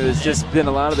Brent. Brent, it's just been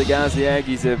a lot of the guys the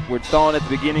Aggies were thought at the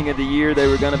beginning of the year they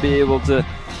were going to be able to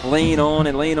lean on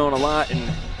a lot,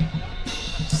 and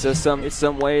it's just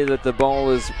some way that the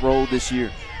ball is rolled this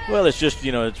year. Well, it's just,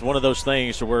 it's one of those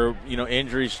things where,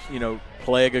 injuries,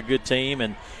 plague a good team,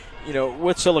 and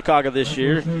with Sylacauga this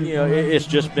year, it's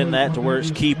just been that to where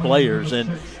it's key players, and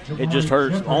it just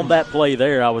hurts. On that play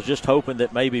there, I was just hoping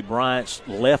that maybe Bryant's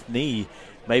left knee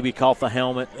maybe caught the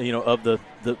helmet, of the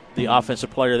offensive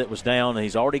player that was down, and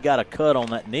he's already got a cut on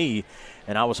that knee,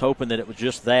 and I was hoping that it was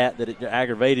just that it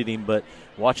aggravated him. But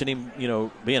watching him,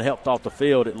 being helped off the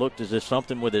field, it looked as if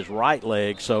something with his right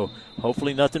leg. So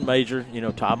hopefully nothing major.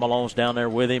 Todd Malone's down there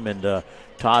with him, and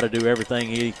Todd will do everything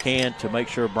he can to make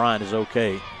sure Bryant is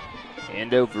okay.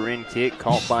 End over end kick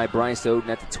caught by Bryce Oden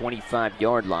at the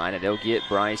 25-yard line, and they'll get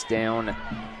Bryce down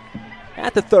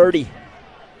at the 30.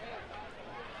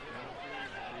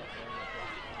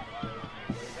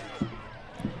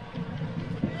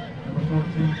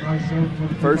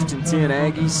 First and 10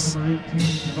 Aggies.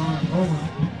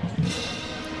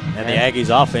 And the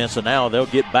Aggies offense, so now they'll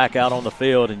get back out on the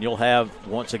field, and you'll have,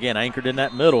 once again, anchored in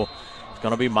that middle, it's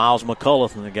going to be Miles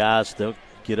McCullough and the guys. They'll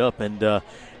get up and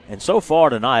And so far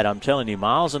tonight, I'm telling you,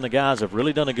 Miles and the guys have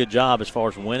really done a good job as far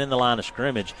as winning the line of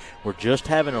scrimmage. We're just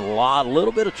having a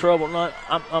little bit of trouble.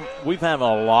 We've had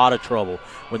a lot of trouble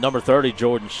with number 30,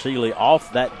 Jordan Sheely,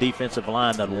 off that defensive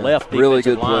line, the left defensive really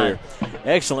good line. player.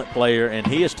 Excellent player, and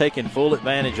he is taking full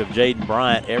advantage of Jaden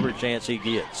Bryant every chance he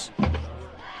gets.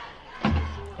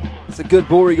 It's a good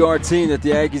Beauregard team that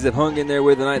the Aggies have hung in there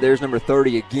with tonight. There's number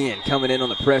 30 again, coming in on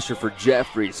the pressure for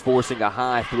Jeffries, forcing a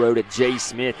high throw to Jay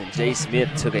Smith, and Jay Smith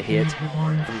took a hit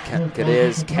from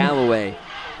Cadez Callaway.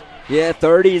 Yeah,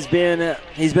 30 he's been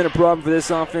a problem for this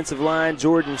offensive line.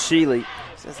 Jordan Sheely,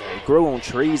 says they grow on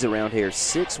trees around here,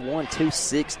 6'1",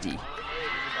 260.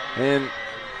 And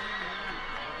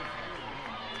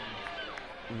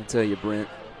let me tell you, Brent.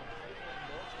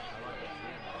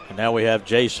 And now we have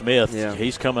Jay Smith. Yeah.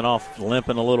 He's coming off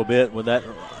limping a little bit with that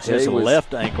his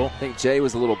left ankle. I think Jay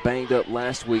was a little banged up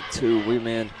last week, too.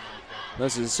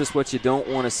 This is just what you don't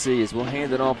want to see. Is we'll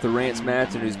hand it off to Rance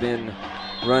Matson, who's been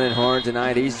running hard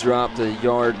tonight. He's dropped a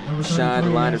yard shy of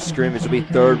the line of scrimmage. It'll be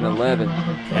 3rd and 11.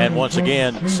 And once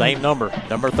again, same number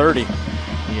 30.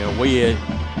 We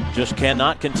just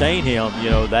cannot contain him.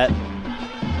 That.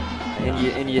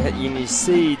 And you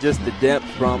see just the depth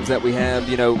problems that we have.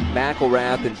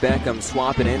 McElrath and Beckham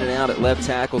swapping in and out at left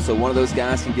tackle, so one of those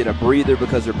guys can get a breather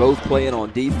because they're both playing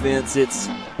on defense.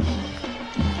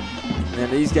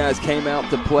 And these guys came out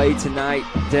to play tonight.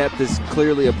 Depth is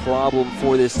clearly a problem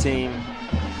for this team.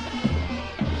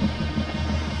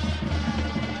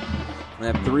 We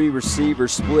have 3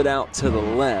 receivers split out to the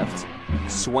left.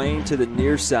 Swain to the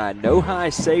near side. No high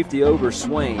safety over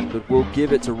Swain, but we'll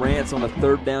give it to Rance on a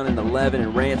 3rd down and 11,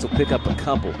 and Rance will pick up a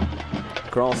couple.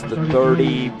 Across the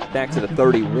 30, back to the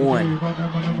 31.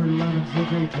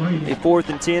 A 4th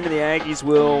and 10, and the Aggies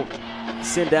will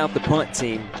send out the punt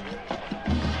team.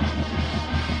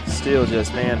 Still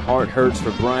just, heart hurts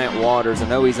for Bryant Waters. I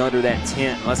know he's under that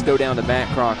tent. Let's go down to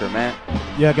Matt Crocker. Matt?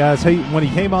 Yeah, guys, when he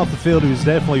came off the field, he was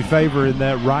definitely favoring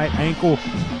that right ankle.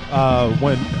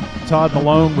 When Todd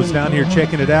Malone was down here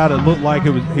checking it out, it looked like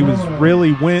he was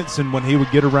really wincing when he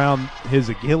would get around his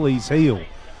Achilles heel.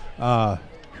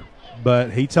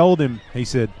 But he told him, he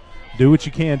said, do what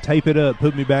you can, tape it up,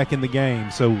 put me back in the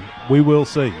game. So we will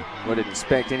see. Wouldn't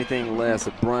expect anything less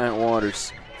of Bryant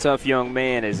Waters. Tough young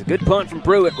man. Is a good punt from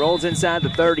Pruitt. Rolls inside the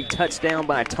 30. Touchdown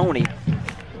by Tony.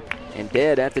 And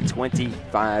dead at the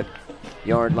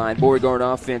 25-yard line. Beauregard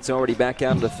offense already back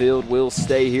out of the field. Will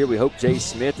stay here. We hope Jay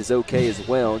Smith is okay as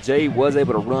well. Jay was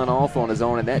able to run off on his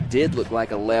own, and that did look like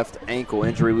a left ankle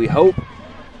injury. We hope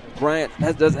Bryant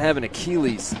doesn't have an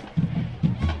Achilles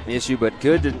issue, but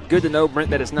good to know,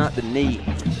 Brent, that it's not the knee.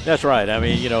 That's right. I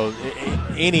mean,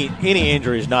 any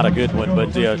injury is not a good one,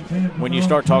 but when you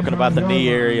start talking about the knee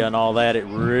area and all that, it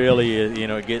really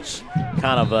it gets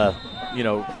kind of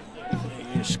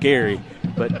scary.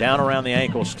 But down around the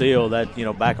ankle still, that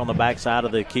back on the back side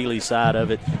of the Achilles side of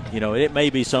it, it may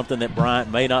be something that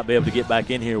Bryant may not be able to get back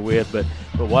in here with. But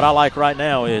what I like right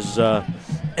now is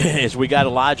we got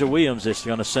Elijah Williams that's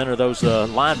going to center those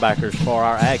linebackers for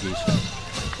our Aggies.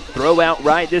 Throw out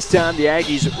right this time. The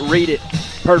Aggies read it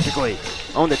perfectly.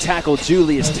 On the tackle,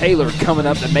 Julius Taylor coming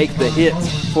up to make the hit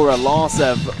for a loss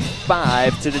of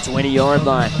 5 to the 20-yard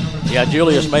line. Yeah,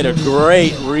 Julius made a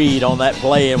great read on that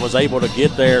play and was able to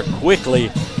get there quickly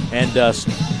and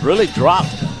really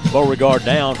dropped Beauregard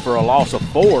down for a loss of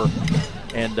 4.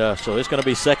 And so it's going to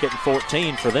be 2nd and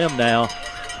 14 for them now.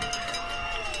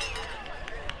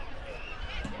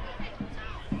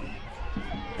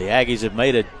 The Aggies have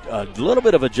made a little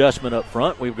bit of adjustment up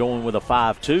front. We're going with a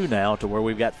 5-2 now to where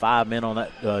we've got 5 men on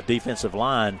that defensive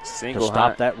line to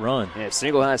stop that run. Yeah,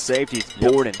 single high safety.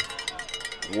 Borden,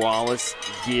 Wallace,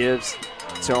 Gibbs,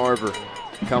 Tarver.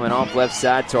 Coming off left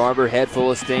side, Tarver, head full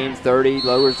of steam, 30,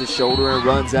 lowers the shoulder and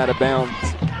runs out of bounds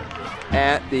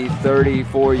at the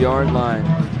 34-yard line.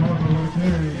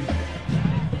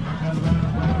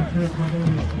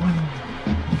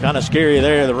 Kind of scary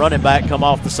there. The running back come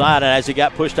off the side, and as he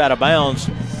got pushed out of bounds,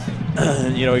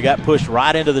 he got pushed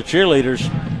right into the cheerleaders,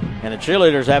 and the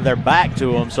cheerleaders have their back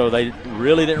to him, so they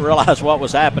really didn't realize what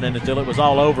was happening until it was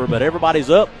all over. But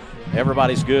everybody's up.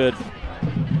 Everybody's good.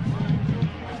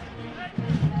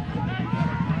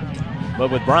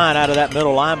 But with Bryant out of that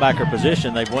middle linebacker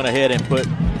position, they went ahead and put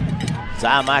Zy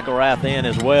McElrath in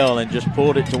as well and just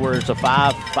pulled it to where it's a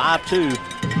 5-2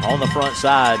 on the front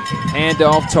side.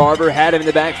 Handoff, Tarver had him in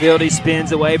the backfield. He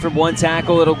spins away from one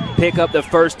tackle. It'll pick up the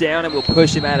 1st down and will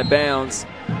push him out of bounds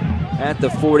at the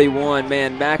 41.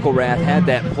 Man, McElrath had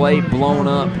that play blown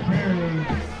up.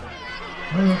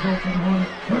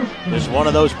 It's one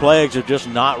of those plagues of just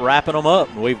not wrapping them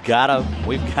up. We've got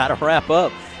to wrap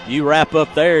up. you wrap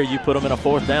up there, you put them in a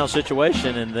 4th down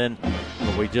situation, and then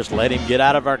we just let him get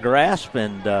out of our grasp,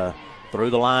 and through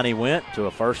the line he went to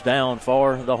a 1st down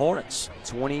for the Hornets.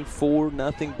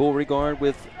 24-0 Beauregard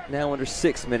with now under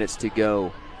 6 minutes to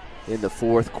go in the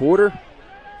 4th quarter.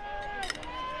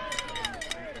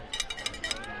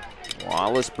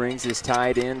 Wallace brings his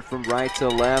tight end from right to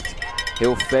left.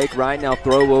 He'll fake right now,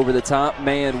 throw over the top,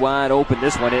 man wide open.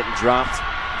 This one isn't dropped.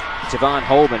 Javon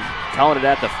Holman calling it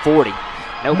at the 40.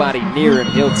 Nobody near him.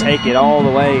 He'll take it all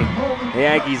the way. The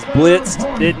Aggies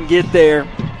blitzed, didn't get there.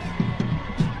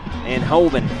 And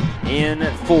Holman in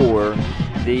for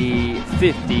the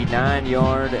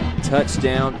 59-yard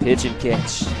touchdown pitch and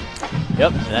catch.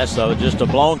 Yep, that's just a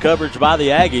blown coverage by the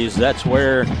Aggies. That's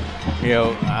where,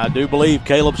 I do believe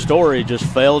Caleb Story just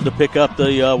failed to pick up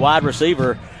the wide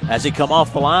receiver as he come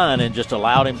off the line and just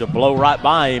allowed him to blow right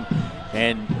by him.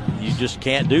 And you just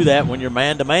can't do that when you're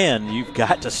man-to-man. You've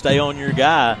got to stay on your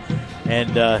guy.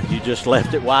 And you just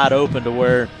left it wide open to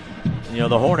where,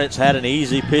 the Hornets had an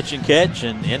easy pitch and catch,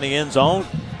 and in the end zone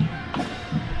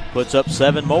puts up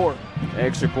 7 more.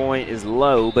 Extra point is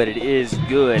low, but it is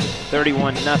good.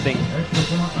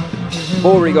 31-0.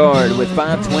 Beauregard with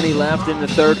 5:20 left in the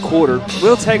 3rd quarter.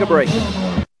 We'll take a break.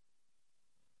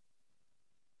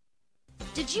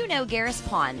 Did you know Garris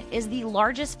Pawn is the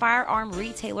largest firearm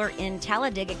retailer in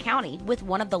Talladega County with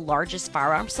one of the largest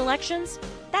firearm selections?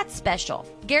 That's special.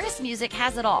 Garris Music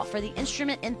has it all for the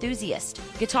instrument enthusiast.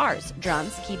 Guitars,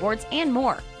 drums, keyboards, and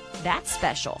more. That's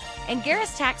special. And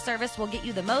Garris Tax Service will get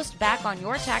you the most back on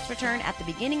your tax return at the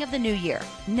beginning of the new year.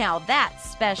 Now that's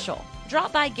special.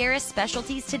 Drop by Garris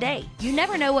Specialties today. You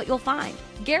never know what you'll find.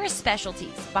 Garris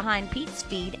Specialties, behind Pete's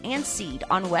Feed and Seed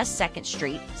on West 2nd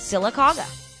Street, Sylacauga.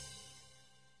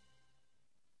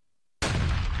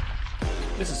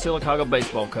 This is Sylacauga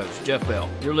baseball coach Jeff Bell.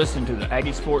 You're listening to the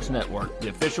Aggie Sports Network, the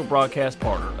official broadcast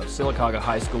partner of Sylacauga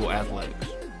High School Athletics.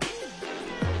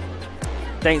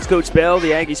 Thanks, Coach Bell.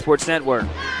 The Aggie Sports Network,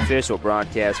 official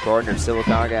broadcast partner of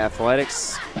Sylacauga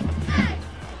Athletics.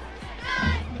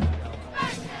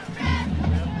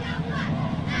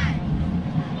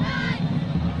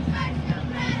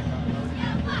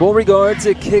 Beauregard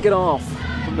to kick it off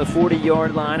from the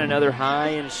 40-yard line. Another high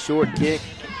and short kick.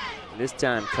 This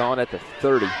time caught at the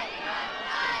 30.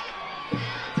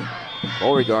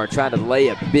 Beauregard tried to lay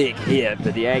a big hit,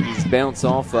 but the Aggies bounce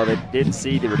off of it. Didn't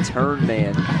see the return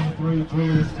man.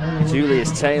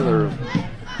 Julius Taylor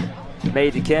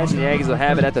made the catch, and the Aggies will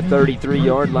have it at the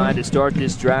 33-yard line to start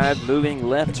this drive, moving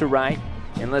left to right.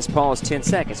 And let's pause 10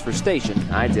 seconds for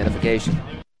station identification.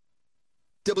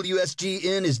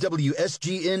 WSGN is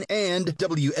WSGN and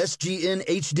WSGN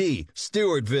HD.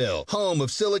 Stewartville, home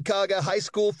of Sylacauga High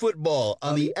School football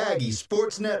on the Aggie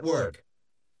Sports Network.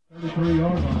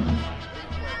 33-yard line.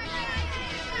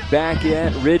 Back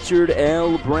at Richard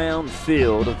L. Brown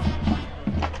Field,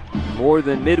 more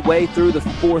than midway through the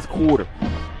 4th quarter.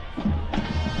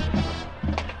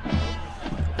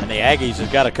 And the Aggies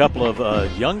have got a couple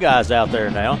of young guys out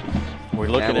there now. We're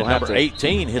looking at number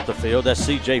 18 hit the field. That's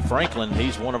C.J. Franklin.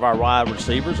 He's one of our wide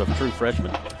receivers, a true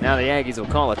freshman. Now the Aggies will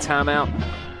call a timeout.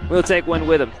 We'll take one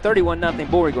with them.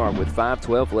 31-0 Beauregard with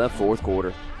 5:12 left, 4th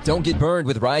quarter. Don't get burned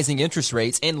with rising interest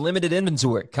rates and limited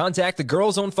inventory. Contact the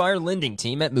Girls on Fire lending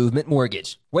team at Movement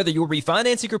Mortgage. Whether you're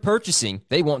refinancing or purchasing,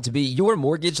 they want to be your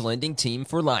mortgage lending team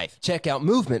for life. Check out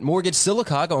Movement Mortgage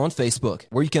Sylacauga on Facebook,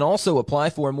 where you can also apply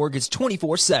for a mortgage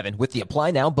 24/7 with the Apply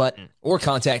Now button. Or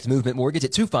contact Movement Mortgage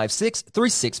at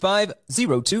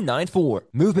 256-365-0294.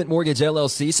 Movement Mortgage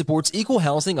LLC supports equal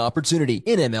housing opportunity.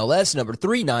 NMLS number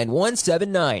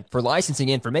 39179. For licensing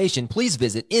information, please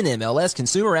visit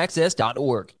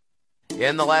nmlsconsumeraccess.org.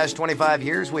 In the last 25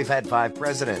 years, we've had 5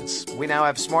 presidents. We now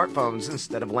have smartphones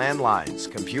instead of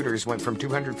landlines. Computers went from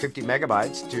 250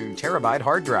 megabytes to terabyte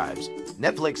hard drives.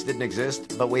 Netflix didn't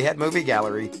exist, but we had Movie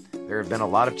Gallery. There have been a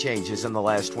lot of changes in the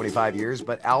last 25 years,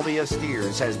 but Albia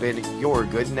Steers has been your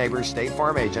good neighbor State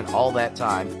Farm agent all that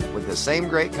time with the same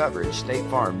great coverage State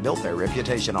Farm built their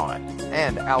reputation on.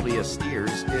 And Albia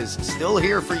Steers is still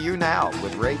here for you now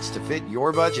with rates to fit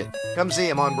your budget. Come see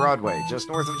him on Broadway, just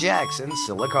north of Jackson,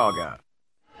 Sylacauga.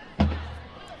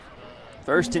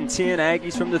 1st and 10,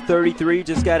 Aggies from the 33.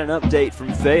 Just got an update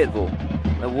from Fayetteville.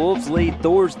 The Wolves lead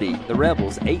Thorsby, the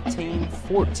Rebels,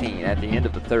 18-14 at the end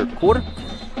of the 3rd quarter.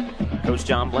 Coach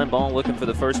John Blenbaugh looking for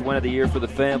the first win of the year for the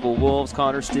Fayetteville Wolves.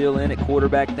 Connor still in at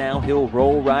quarterback now. He'll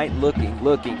roll right, looking,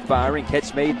 firing.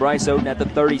 Catch made. Bryce Oden at the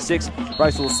 36.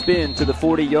 Bryce will spin to the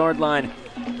 40-yard line.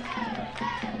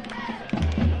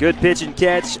 Good pitch and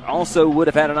catch. Also would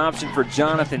have had an option for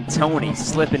Jonathan Toney,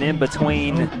 slipping in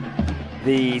between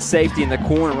the safety in the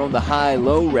corner on the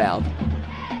high-low route.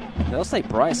 They'll say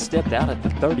Bryce stepped out at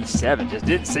the 37. Just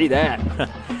didn't see that.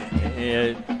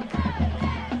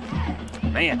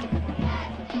 Man,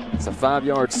 it's a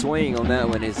 5-yard swing on that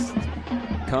one as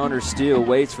Connor Steele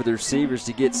waits for the receivers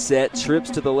to get set, trips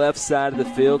to the left side of the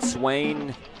field.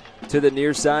 Swain to the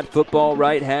near side, football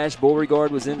right hash.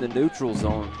 Beauregard was in the neutral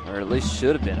zone, or at least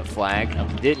should have been a flag.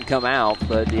 Didn't come out,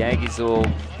 but the Aggies will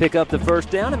pick up the first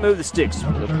down and move the sticks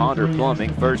with Ponder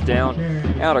Plumbing. First down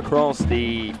out across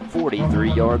the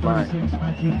 43-yard line.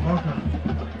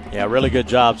 Yeah, really good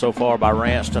job so far by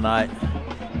Rance tonight.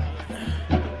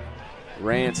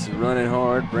 Rance running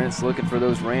hard. Brent's looking for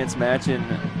those Rance matching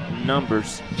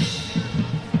numbers.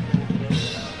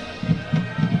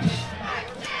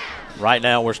 Right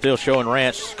now, we're still showing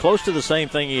Rance close to the same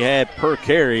thing he had per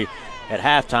carry at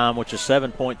halftime, which is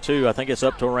 7.2. I think it's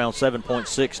up to around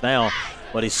 7.6 now,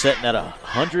 but he's sitting at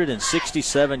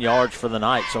 167 yards for the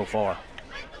night so far.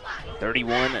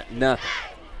 31-0.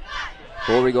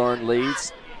 Beauregard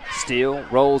leads. Steele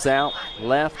rolls out,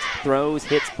 left, throws,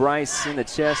 hits Bryce in the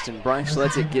chest, and Bryce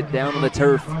lets it get down on the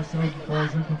turf.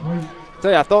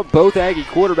 Tell you, I thought both Aggie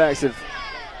quarterbacks have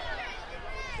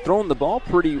thrown the ball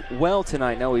pretty well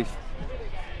tonight. Now we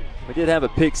did have a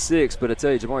pick six, but I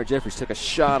tell you, Jamari Jeffries took a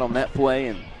shot on that play,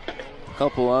 and a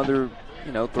couple other,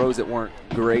 throws that weren't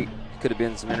great. Could have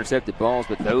been some intercepted balls,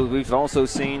 but those we've also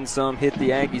seen some hit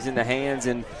the Aggies in the hands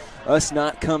and us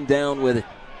not come down with it.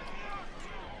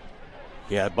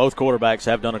 Yeah, both quarterbacks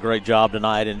have done a great job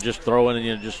tonight and just throwing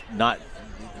and just not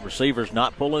receivers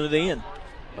not pulling it in.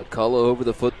 McCullough over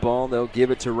the football. They'll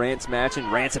give it to Rance Matchin.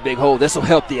 Rance a big hole. This will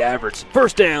help the average.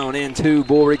 First down into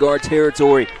Beauregard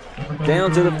territory.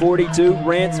 Down to the 42.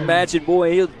 Rance Matchin,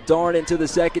 boy, he'll dart into the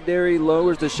secondary,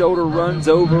 lowers the shoulder, runs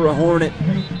over a Hornet.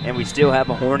 And we still have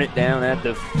a Hornet down at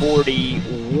the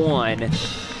 41.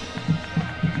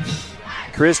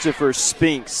 Christopher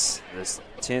Spinks, this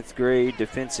 10th grade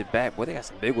defensive back. Boy, they got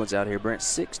some big ones out here, Brent.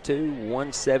 6'2",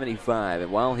 175.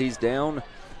 And while he's down,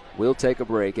 we'll take a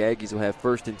break. Aggies will have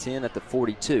first and 10 at the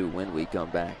 42 when we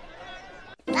come back.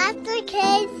 Dr.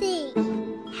 Casey.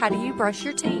 How do you brush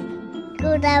your teeth?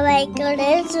 Go that way, go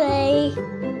this way.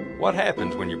 What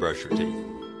happens when you brush your teeth?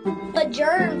 The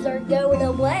germs are going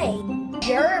away.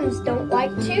 Germs don't like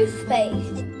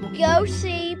toothpaste. Go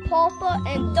see Papa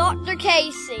and Dr.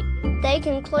 Casey. They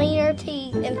can clean your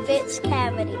teeth and fix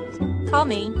cavities. Call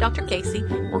me, Dr. Casey.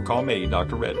 Or call me,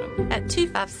 Dr. Redmond. At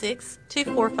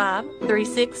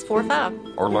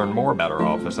 256-245-3645. Or learn more about our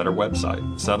office at our website,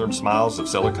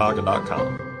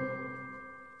 southernsmilesofsilicaga.com.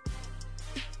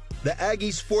 The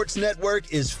Aggie Sports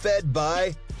Network is fed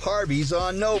by Harvey's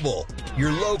on Noble,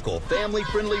 your local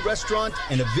family-friendly restaurant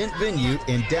and event venue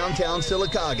in downtown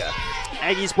Sylacauga.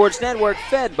 Aggie Sports Network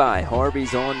fed by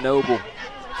Harvey's on Noble.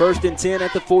 First and 10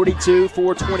 at the 42,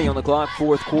 4:20 on the clock,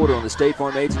 fourth quarter on the State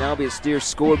Farm Agent Albia Steers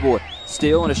scoreboard.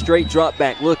 Still on a straight drop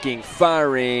back, looking,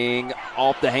 firing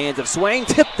off the hands of Swain,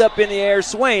 tipped up in the air.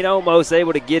 Swain almost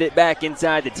able to get it back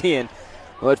inside the 10.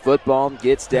 But football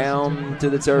gets down to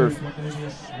the turf.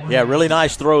 Yeah, really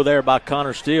nice throw there by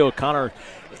Connor Steele. Connor,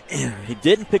 he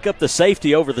didn't pick up the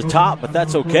safety over the top, but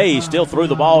that's okay. He still threw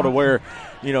the ball to where,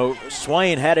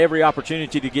 Swain had every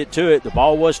opportunity to get to it. The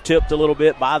ball was tipped a little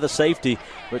bit by the safety,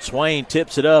 but Swain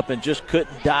tips it up and just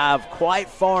couldn't dive quite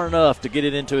far enough to get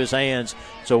it into his hands.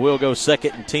 So we'll go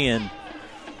second and 10.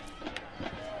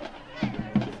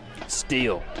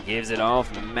 Steele gives it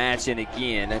off, matching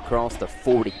again across the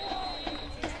 40.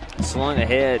 Slung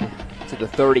ahead to the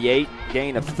 38,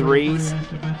 gain of 3.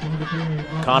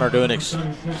 Connor doing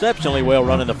exceptionally well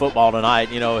running the football tonight.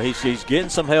 He's getting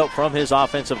some help from his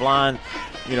offensive line.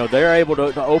 They're able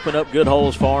to open up good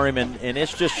holes for him, and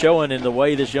it's just showing in the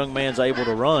way this young man's able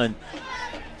to run.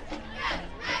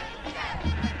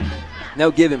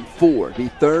 They'll give him 4, be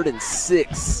 3rd and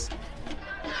 6.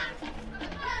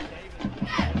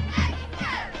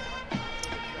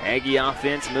 Aggie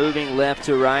offense moving left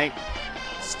to right.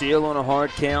 Steele on a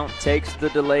hard count, takes the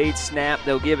delayed snap.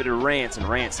 They'll give it to Rance, and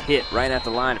Rance hit right at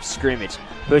the line of scrimmage.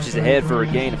 Pushes ahead for a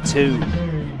gain of 2.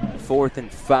 4th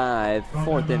and 5.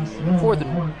 Fourth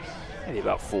and maybe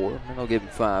about 4. And they'll give him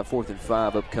 5. 4th and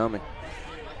 5 upcoming.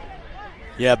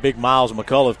 Yeah, big Miles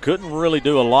McCullough couldn't really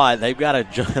do a lot. They've got a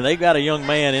young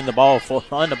man in the ball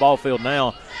on the ball field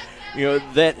now.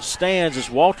 That stands as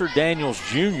Walter Daniels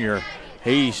Jr.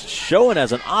 He's showing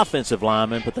as an offensive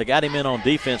lineman, but they got him in on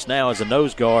defense now as a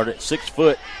nose guard at 6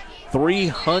 foot,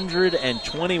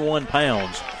 321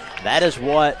 pounds. That is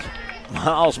what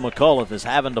Miles McCullough is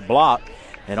having to block.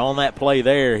 And on that play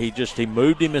there, he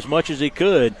moved him as much as he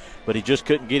could, but he just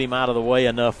couldn't get him out of the way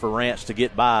enough for Rance to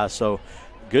get by. So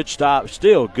good stop.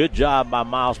 Still, good job by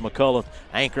Miles McCullough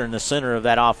anchoring the center of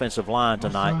that offensive line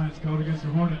tonight. Called against the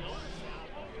Hornets.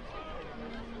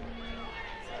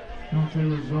 Sean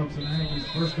Taylor drops an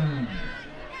Aggies first down.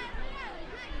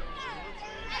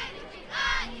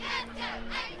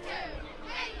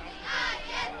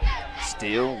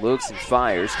 Steele looks and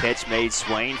fires. Catch made.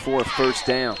 Swain for a first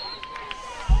down.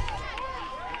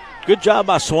 Good job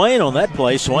by Swain on that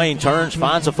play. Swain turns,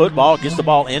 finds the football, gets the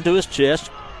ball into his chest,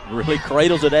 really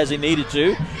cradles it as he needed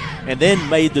to, and then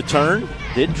made the turn.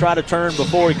 Didn't try to turn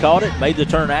before he caught it, made the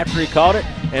turn after he caught it,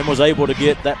 and was able to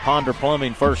get that Ponder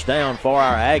Plumbing first down for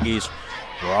our Aggies.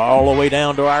 We're all the way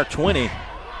down to our 20,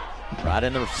 right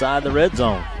in the side of the red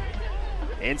zone.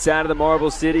 Inside of the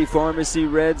Marble City Pharmacy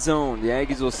red zone, the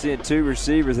Aggies will send two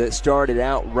receivers that started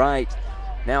out right.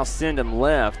 Now send them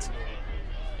left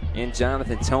in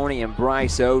Jonathan Toney and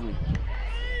Bryce Oden.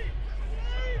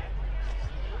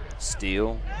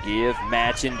 Steele, give,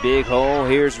 matching, big hole.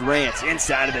 Here's Rance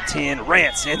inside of the 10.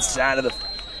 Rance inside of the,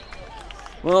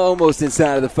 well, almost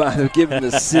inside of the 5. They'll give him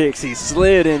the 6. He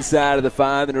slid inside of the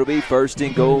 5, and it'll be first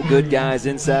and goal. Good guys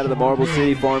inside of the Marble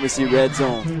City Pharmacy red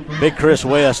zone. Big Chris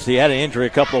West, he had an injury a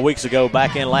couple of weeks ago,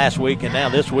 back in last week, and now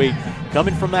this week,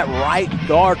 coming from that right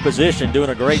guard position,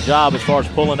 doing a great job as far as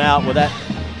pulling out with that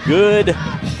good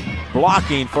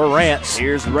blocking for Rance.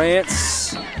 Here's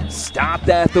Rance, stopped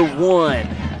at the 1.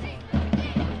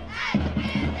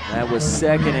 That was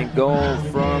second and goal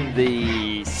from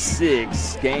the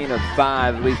 6. Gain of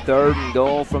 5. It'll be third and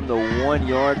goal from the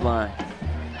 1-yard line.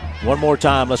 One more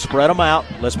time. Let's spread them out.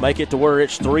 Let's make it to where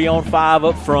it's 3-on-5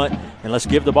 up front. And let's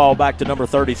give the ball back to number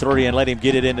 33 and let him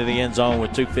get it into the end zone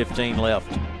with 2:15 left.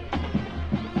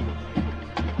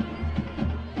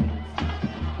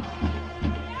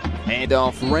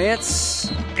 Handoff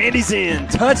Rance. And he's in.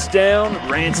 Touchdown.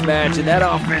 Rance matching that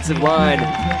offensive line.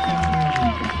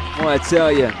 I want to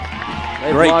tell you,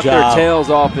 they block their tails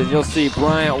off, and you'll see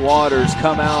Bryant Waters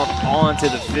come out onto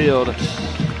the field.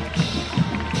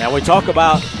 Now we talk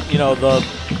about,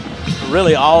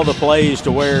 really all the plays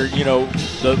to where,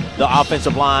 the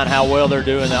offensive line, how well they're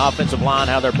doing, the offensive line,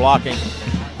 how they're blocking.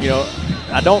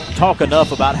 I don't talk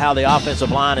enough about how the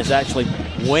offensive line is actually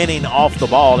winning off the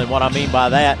ball, and what I mean by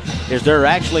that is they're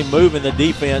actually moving the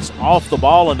defense off the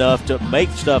ball enough to make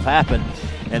stuff happen.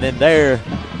 And then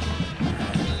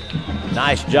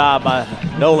nice job by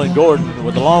Nolan Gordon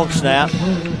with the long snap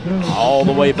all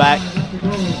the way back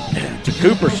to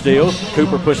Cooper Steele.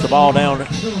 Cooper pushed the ball down,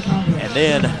 and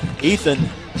then Ethan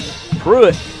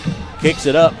Pruitt kicks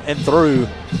it up and through,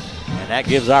 and that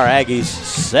gives our Aggies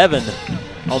 7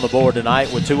 on the board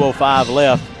tonight with 2:05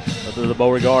 left. The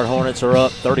Beauregard Hornets are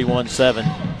up 31-7.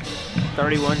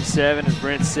 31-7, as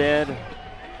Brent said.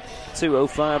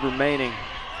 2:05 remaining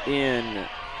in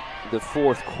the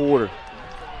fourth quarter.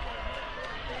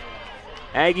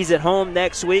 Aggies at home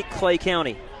next week. Clay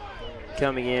County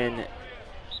coming in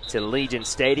to Legion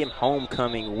Stadium,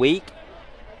 homecoming week.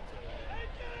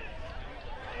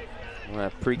 We'll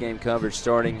have pregame coverage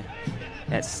starting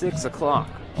at 6 o'clock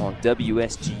on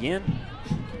WSGN.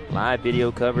 Live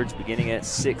video coverage beginning at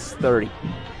 6:30.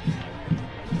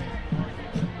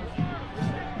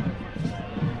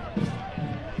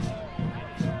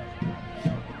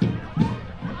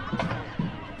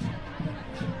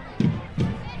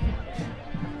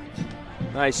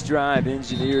 Nice drive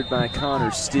engineered by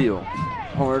Connor Steele.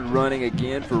 Hard running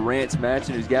again for Rance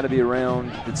Matchin, who's got to be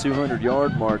around the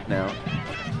 200-yard mark now.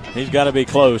 He's got to be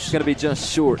close. He's going to be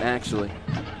just short, actually.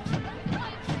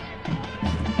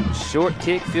 Short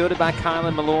kick fielded by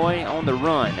Kylan Malloy on the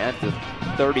run at the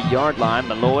 30-yard line.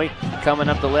 Malloy coming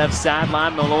up the left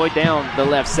sideline. Malloy down the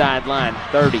left sideline.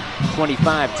 30,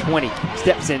 25, 20.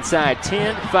 Steps inside.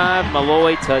 10, 5.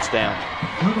 Malloy touchdown.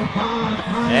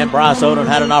 And Bryce Odom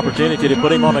had an opportunity to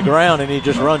put him on the ground, and he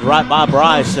just runs right by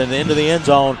Bryce and into the end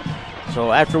zone.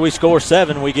 So after we score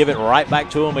 7, we give it right back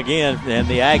to him again. And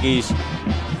the Aggies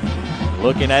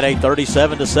looking at a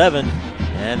 37-7,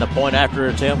 and the point after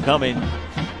attempt coming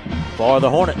for the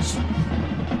Hornets.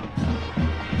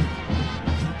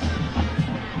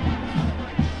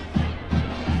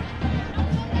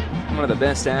 One of the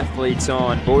best athletes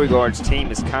on Beauregard's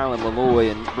team is Kylan Malloy,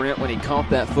 and Brent, when he caught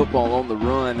that football on the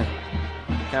run,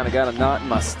 kind of got a knot in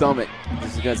my stomach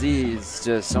because he's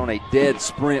just on a dead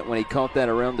sprint when he caught that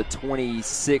around the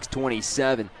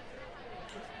 26-27.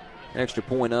 Extra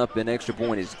point up, and extra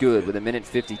point is good with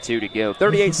 1:52 to go.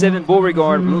 38-7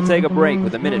 Beauregard. We'll take a break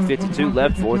with 1:52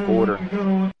 left, fourth quarter.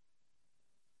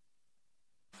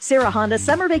 Sarah Honda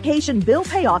Summer Vacation Bill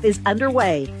Payoff is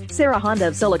underway. Sarah Honda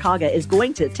of Sylacauga is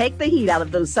going to take the heat out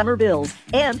of those summer bills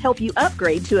and help you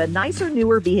upgrade to a nicer,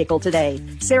 newer vehicle today.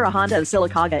 Sarah Honda of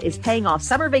Sylacauga is paying off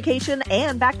summer vacation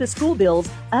and back-to-school bills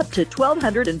up to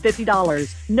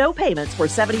 $1,250. No payments for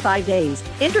 75 days.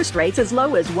 Interest rates as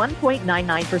low as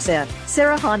 1.99%.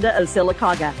 Sarah Honda of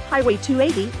Sylacauga, Highway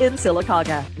 280 in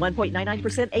Sylacauga.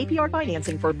 1.99% APR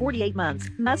financing for 48 months.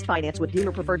 Must finance with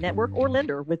dealer preferred network or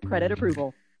lender with credit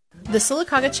approval. The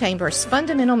Sylacauga Chamber's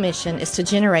fundamental mission is to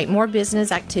generate more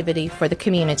business activity for the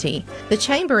community. The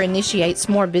Chamber initiates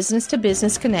more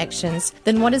business-to-business connections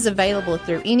than what is available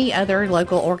through any other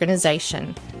local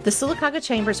organization. The Sylacauga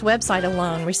Chamber's website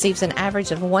alone receives an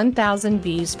average of 1,000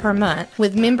 views per month,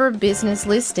 with member business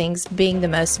listings being the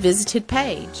most visited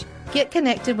page. Get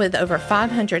connected with over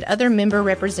 500 other member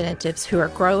representatives who are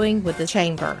growing with the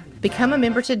Chamber. Become a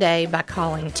member today by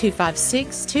calling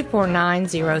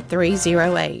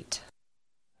 256-249-0308.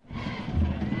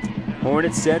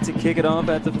 Hornets set to kick it off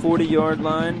at the 40-yard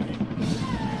line.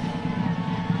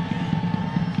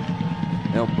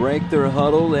 They'll break their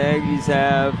huddle. The Aggies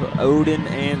have Odin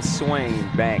and Swain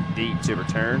back deep to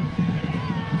return.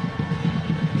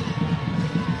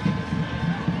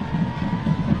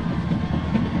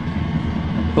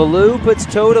 Ballou puts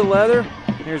toe to leather.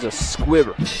 Here's a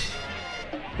squibber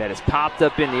that has popped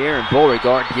up in the air, and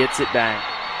Beauregard gets it back.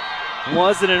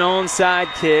 Wasn't an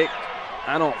onside kick.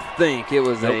 I don't think it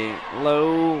was a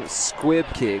low squib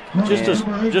kick.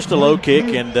 Just a low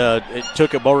kick, and it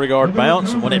took a Beauregard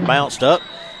bounce, and when it bounced up,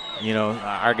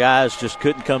 our guys just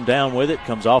couldn't come down with it.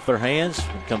 Comes off their hands.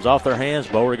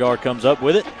 Beauregard comes up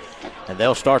with it, and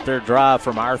they'll start their drive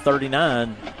from our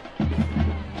 39.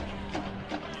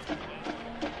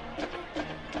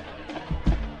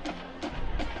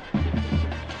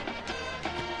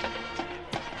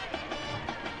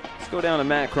 Go down to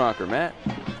Matt Crocker. Matt?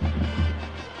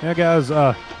 Yeah, guys,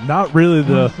 not really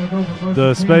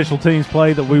the special teams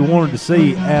play that we wanted to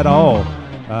see at all.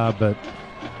 But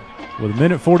with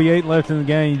 1:48 left in the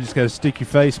game, you just got to stick your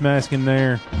face mask in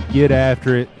there, get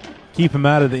after it, keep them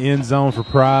out of the end zone for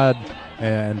pride,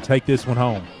 and take this one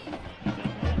home.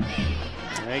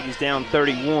 Aggies down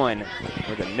 31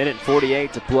 with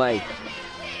 1:48 to play.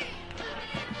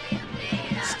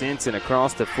 Stinson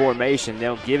across the formation.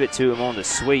 They'll give it to him on the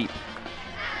sweep.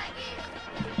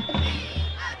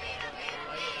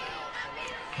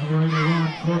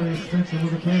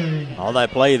 On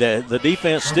that play, the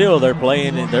defense still they're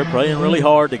playing really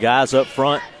hard. The guys up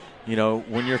front,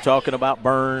 when you're talking about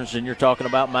Burns and you're talking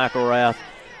about McElrath,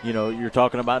 you're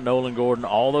talking about Nolan Gordon.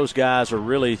 All those guys are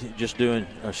really just doing.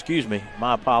 Excuse me,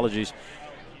 my apologies.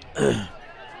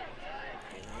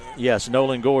 Yes,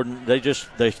 Nolan Gordon. They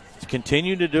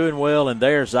continue to doing well, and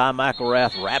there Zy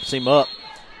McElrath wraps him up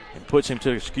and puts him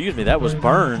to. Excuse me, that was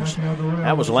Burns.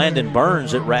 That was Landon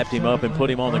Burns that wrapped him up and put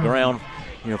him on the ground,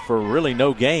 for really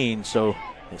no gain. So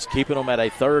it's keeping them at a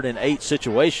 3rd and 8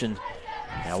 situation.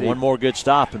 Now one more good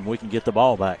stop, and we can get the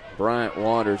ball back. Bryant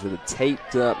Waters with a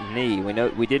taped-up knee.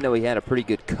 We did know he had a pretty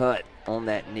good cut on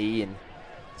that knee, and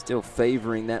still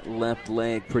favoring that left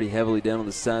leg pretty heavily down on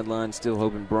the sideline. Still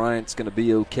hoping Bryant's going to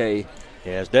be okay.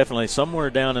 Yeah, it's definitely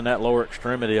somewhere down in that lower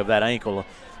extremity of that ankle.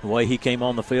 The way he came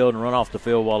on the field and run off the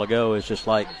field a while ago is just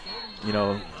like, we're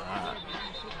going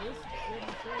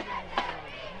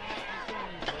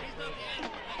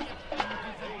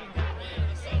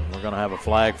to have a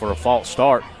flag for a false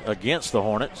start against the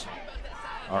Hornets,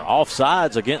 or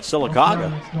offsides against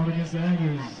Sylacauga.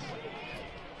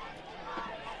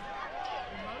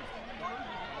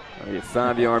 A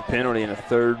 5-yard penalty and a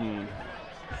 3rd and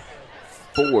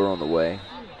 4 on the way.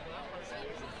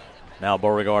 Now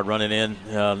Beauregard running in.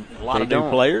 A lot of new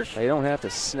players. They don't have to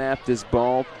snap this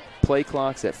ball. Play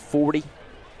clock's at 40.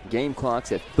 Game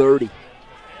clock's at 30.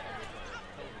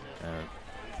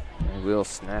 They will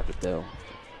snap it, though.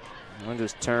 They'll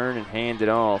just turn and hand it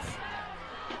off.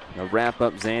 They'll wrap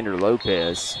up Xander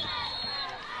Lopez.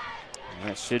 And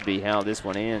that should be how this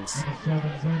one ends.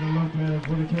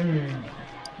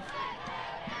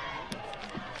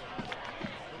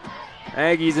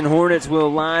 Aggies and Hornets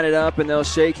will line it up, and they'll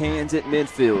shake hands at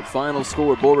midfield. Final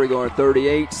score, Beauregard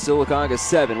 38, Sylacauga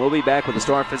 7. We'll be back with the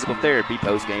Star Physical Therapy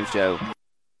post-game show.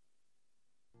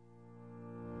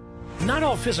 Not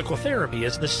all physical therapy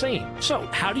is the same. So,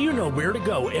 how do you know where to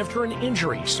go after an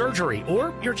injury, surgery,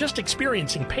 or you're just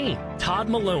experiencing pain? Todd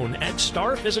Malone at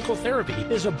Star Physical Therapy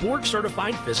is a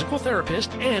board-certified physical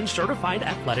therapist and certified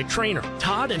athletic trainer.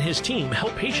 Todd and his team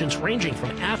help patients ranging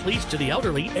from athletes to the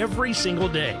elderly every single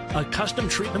day. A custom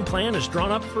treatment plan is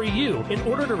drawn up for you in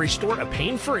order to restore a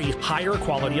pain-free, higher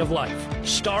quality of life.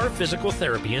 Star Physical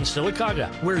Therapy in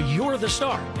Sylacauga, where you're the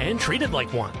star and treated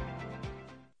like one.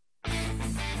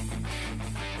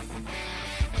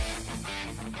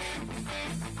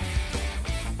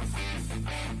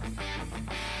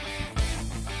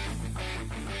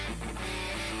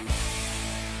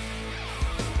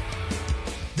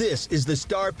 This is the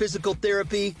Star Physical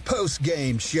Therapy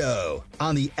post-game show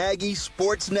on the Aggie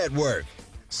Sports Network.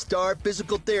 Star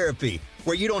Physical Therapy,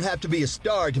 where you don't have to be a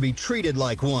star to be treated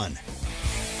like one.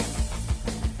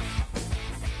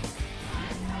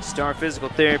 Star Physical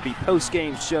Therapy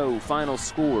post-game show. Final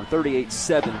score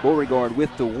 38-7. Beauregard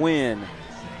with the win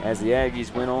as the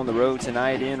Aggies went on the road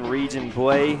tonight in region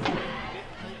play.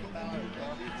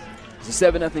 It's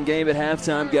a 7-0 game at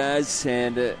halftime, guys,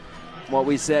 and what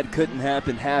we said couldn't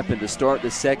happen happened to start the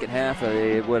second half.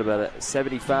 About a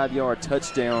 75-yard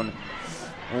touchdown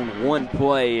on one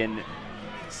play, and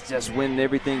it's just when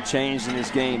everything changed in this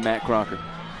game, Matt Crocker.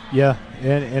 Yeah,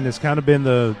 and it's kind of been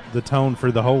the tone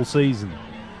for the whole season.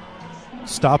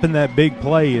 Stopping that big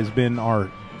play has been our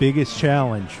biggest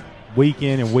challenge week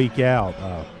in and week out.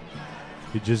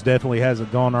 It just definitely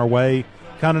hasn't gone our way.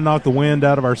 Kind of knocked the wind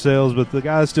out of our sails, but the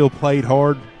guys still played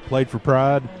hard, played for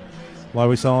pride. Like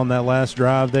we saw on that last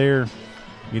drive there,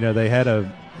 they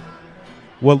had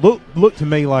looked to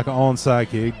me like an onside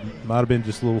kick. Might have been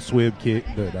just a little swib kick,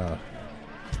 but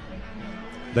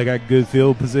they got good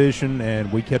field position, and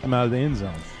we kept them out of the end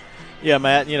zone. Yeah,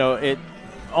 Matt,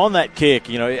 on that kick,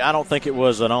 I don't think it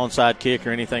was an onside kick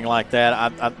or anything like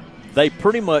that. They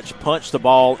pretty much punched the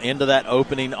ball into that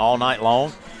opening all night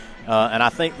long, and I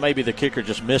think maybe the kicker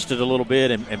just missed it a little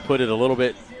bit and put it a little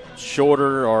bit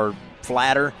shorter or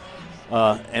flatter.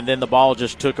 And then the ball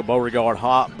just took a Beauregard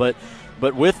hop. But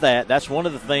with that's one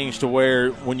of the things to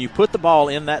where when you put the ball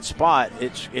in that spot,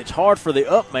 it's hard for the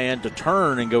up man to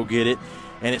turn and go get it,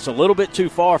 and it's a little bit too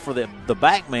far for the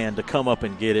back man to come up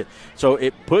and get it. So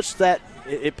it puts that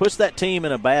team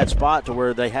in a bad spot to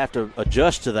where they have to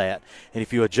adjust to that. And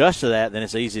if you adjust to that, then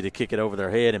it's easy to kick it over their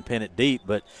head and pin it deep.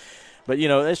 But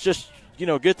it's just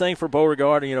a good thing for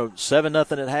Beauregard.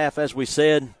 7-0 at half, as we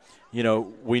said.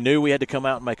 We knew we had to come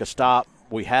out and make a stop.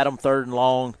 We had them 3rd and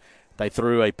long. They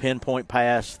threw a pinpoint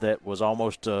pass that was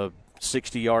almost a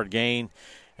 60-yard gain.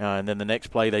 And then the next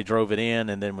play they drove it in,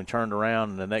 and then we turned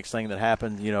around, and the next thing that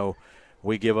happened,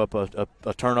 we give up a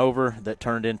turnover that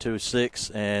turned into 6.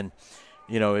 And,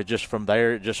 it just from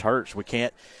there it just hurts. We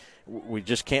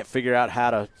just can't figure out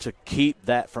how to keep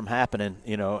that from happening,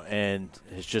 and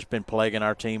it's just been plaguing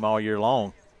our team all year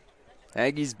long.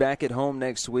 Aggies back at home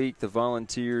next week. The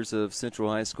Volunteers of Central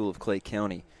High School of Clay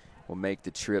County will make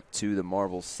the trip to the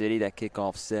Marble City. That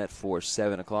kickoff set for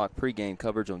 7 o'clock. Pre-game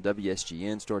coverage on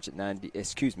WSGN starts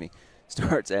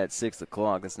at 6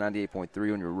 o'clock. That's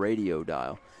 98.3 on your radio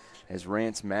dial. As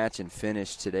Rance Matchin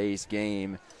finished today's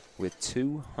game with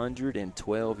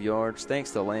 212 yards.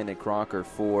 Thanks to Landon Crocker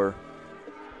for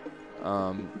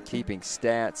keeping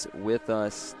stats with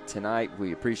us tonight.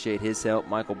 We appreciate his help.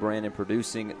 Michael Brandon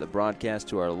producing the broadcast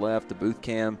to our left, the booth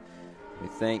cam. We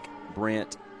thank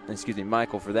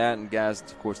Michael for that. And guys,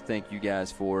 of course, thank you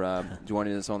guys for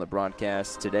joining us on the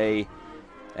broadcast today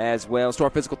as well.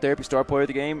 Star Physical Therapy, star player of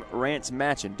the game, Rance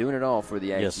Matchin, doing it all for the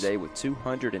Aggies today with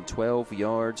 212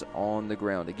 yards on the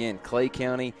ground. Again, Clay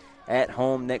County at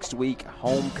home next week,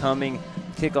 homecoming,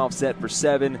 kickoff set for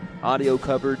 7, audio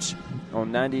coverage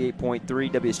on 98.3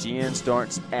 WSGN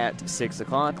starts at 6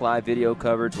 o'clock. Live video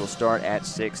coverage will start at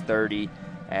 6:30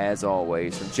 as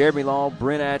always. From Jeremy Law,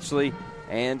 Brent Ashley,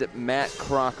 and Matt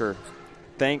Crocker,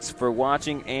 thanks for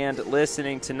watching and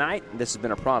listening tonight. This has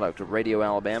been a product of Radio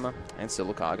Alabama and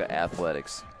Sylacauga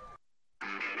Athletics.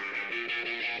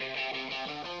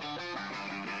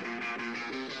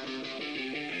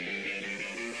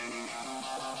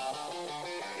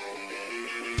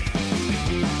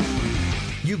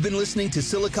 You've been listening to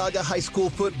Sylacauga High School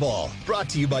football, brought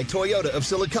to you by Toyota of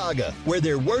Sylacauga, where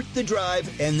they're worth the drive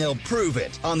and they'll prove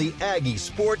it on the Aggie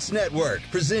Sports Network,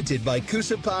 presented by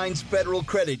Coosa Pines Federal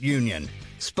Credit Union.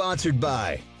 Sponsored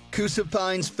by Coosa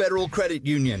Pines Federal Credit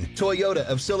Union, Toyota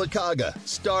of Sylacauga,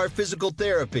 Star Physical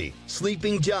Therapy,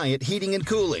 Sleeping Giant Heating and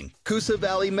Cooling, Coosa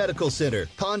Valley Medical Center,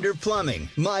 Ponder Plumbing,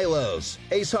 Milo's,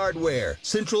 Ace Hardware,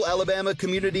 Central Alabama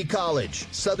Community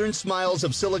College, Southern Smiles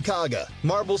of Sylacauga,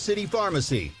 Marble City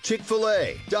Pharmacy,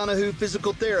 Chick-fil-A, Donahue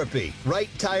Physical Therapy, Wright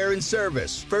Tire and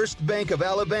Service, First Bank of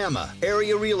Alabama,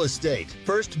 Area Real Estate,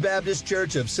 First Baptist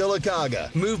Church of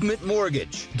Sylacauga, Movement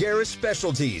Mortgage, Garris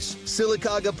Specialties,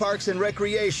 Sylacauga Parks and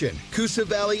Recreation, Coosa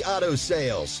Valley Auto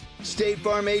Sales, State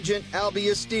Farm Agent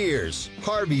Albia Steers,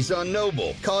 Harvey's on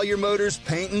Noble, Collier Motors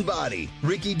Paint and Body,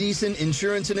 Ricky Deason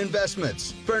Insurance and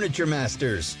Investments, Furniture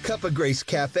Masters, Cup of Grace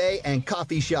Cafe and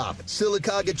Coffee Shop,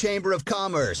 Sylacauga Chamber of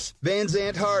Commerce, Van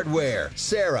Zant Hardware,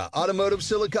 Sarah Automotive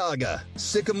Sylacauga,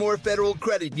 Sycamore Federal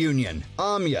Credit Union,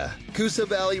 Amya, Coosa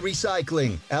Valley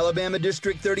Recycling, Alabama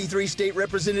District 33 State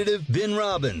Representative Ben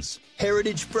Robbins,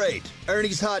 Heritage Freight,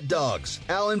 Ernie's Hot Dogs,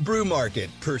 Allen Brew Market,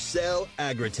 Purcell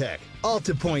Agritech,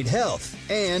 Alta Point Health,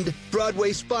 and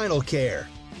Broadway Spinal Care.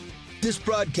 This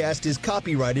broadcast is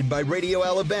copyrighted by Radio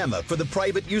Alabama for the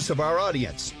private use of our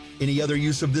audience. Any other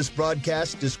use of this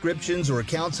broadcast, descriptions, or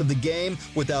accounts of the game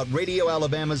without Radio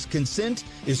Alabama's consent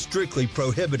is strictly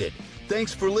prohibited.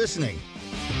 Thanks for listening.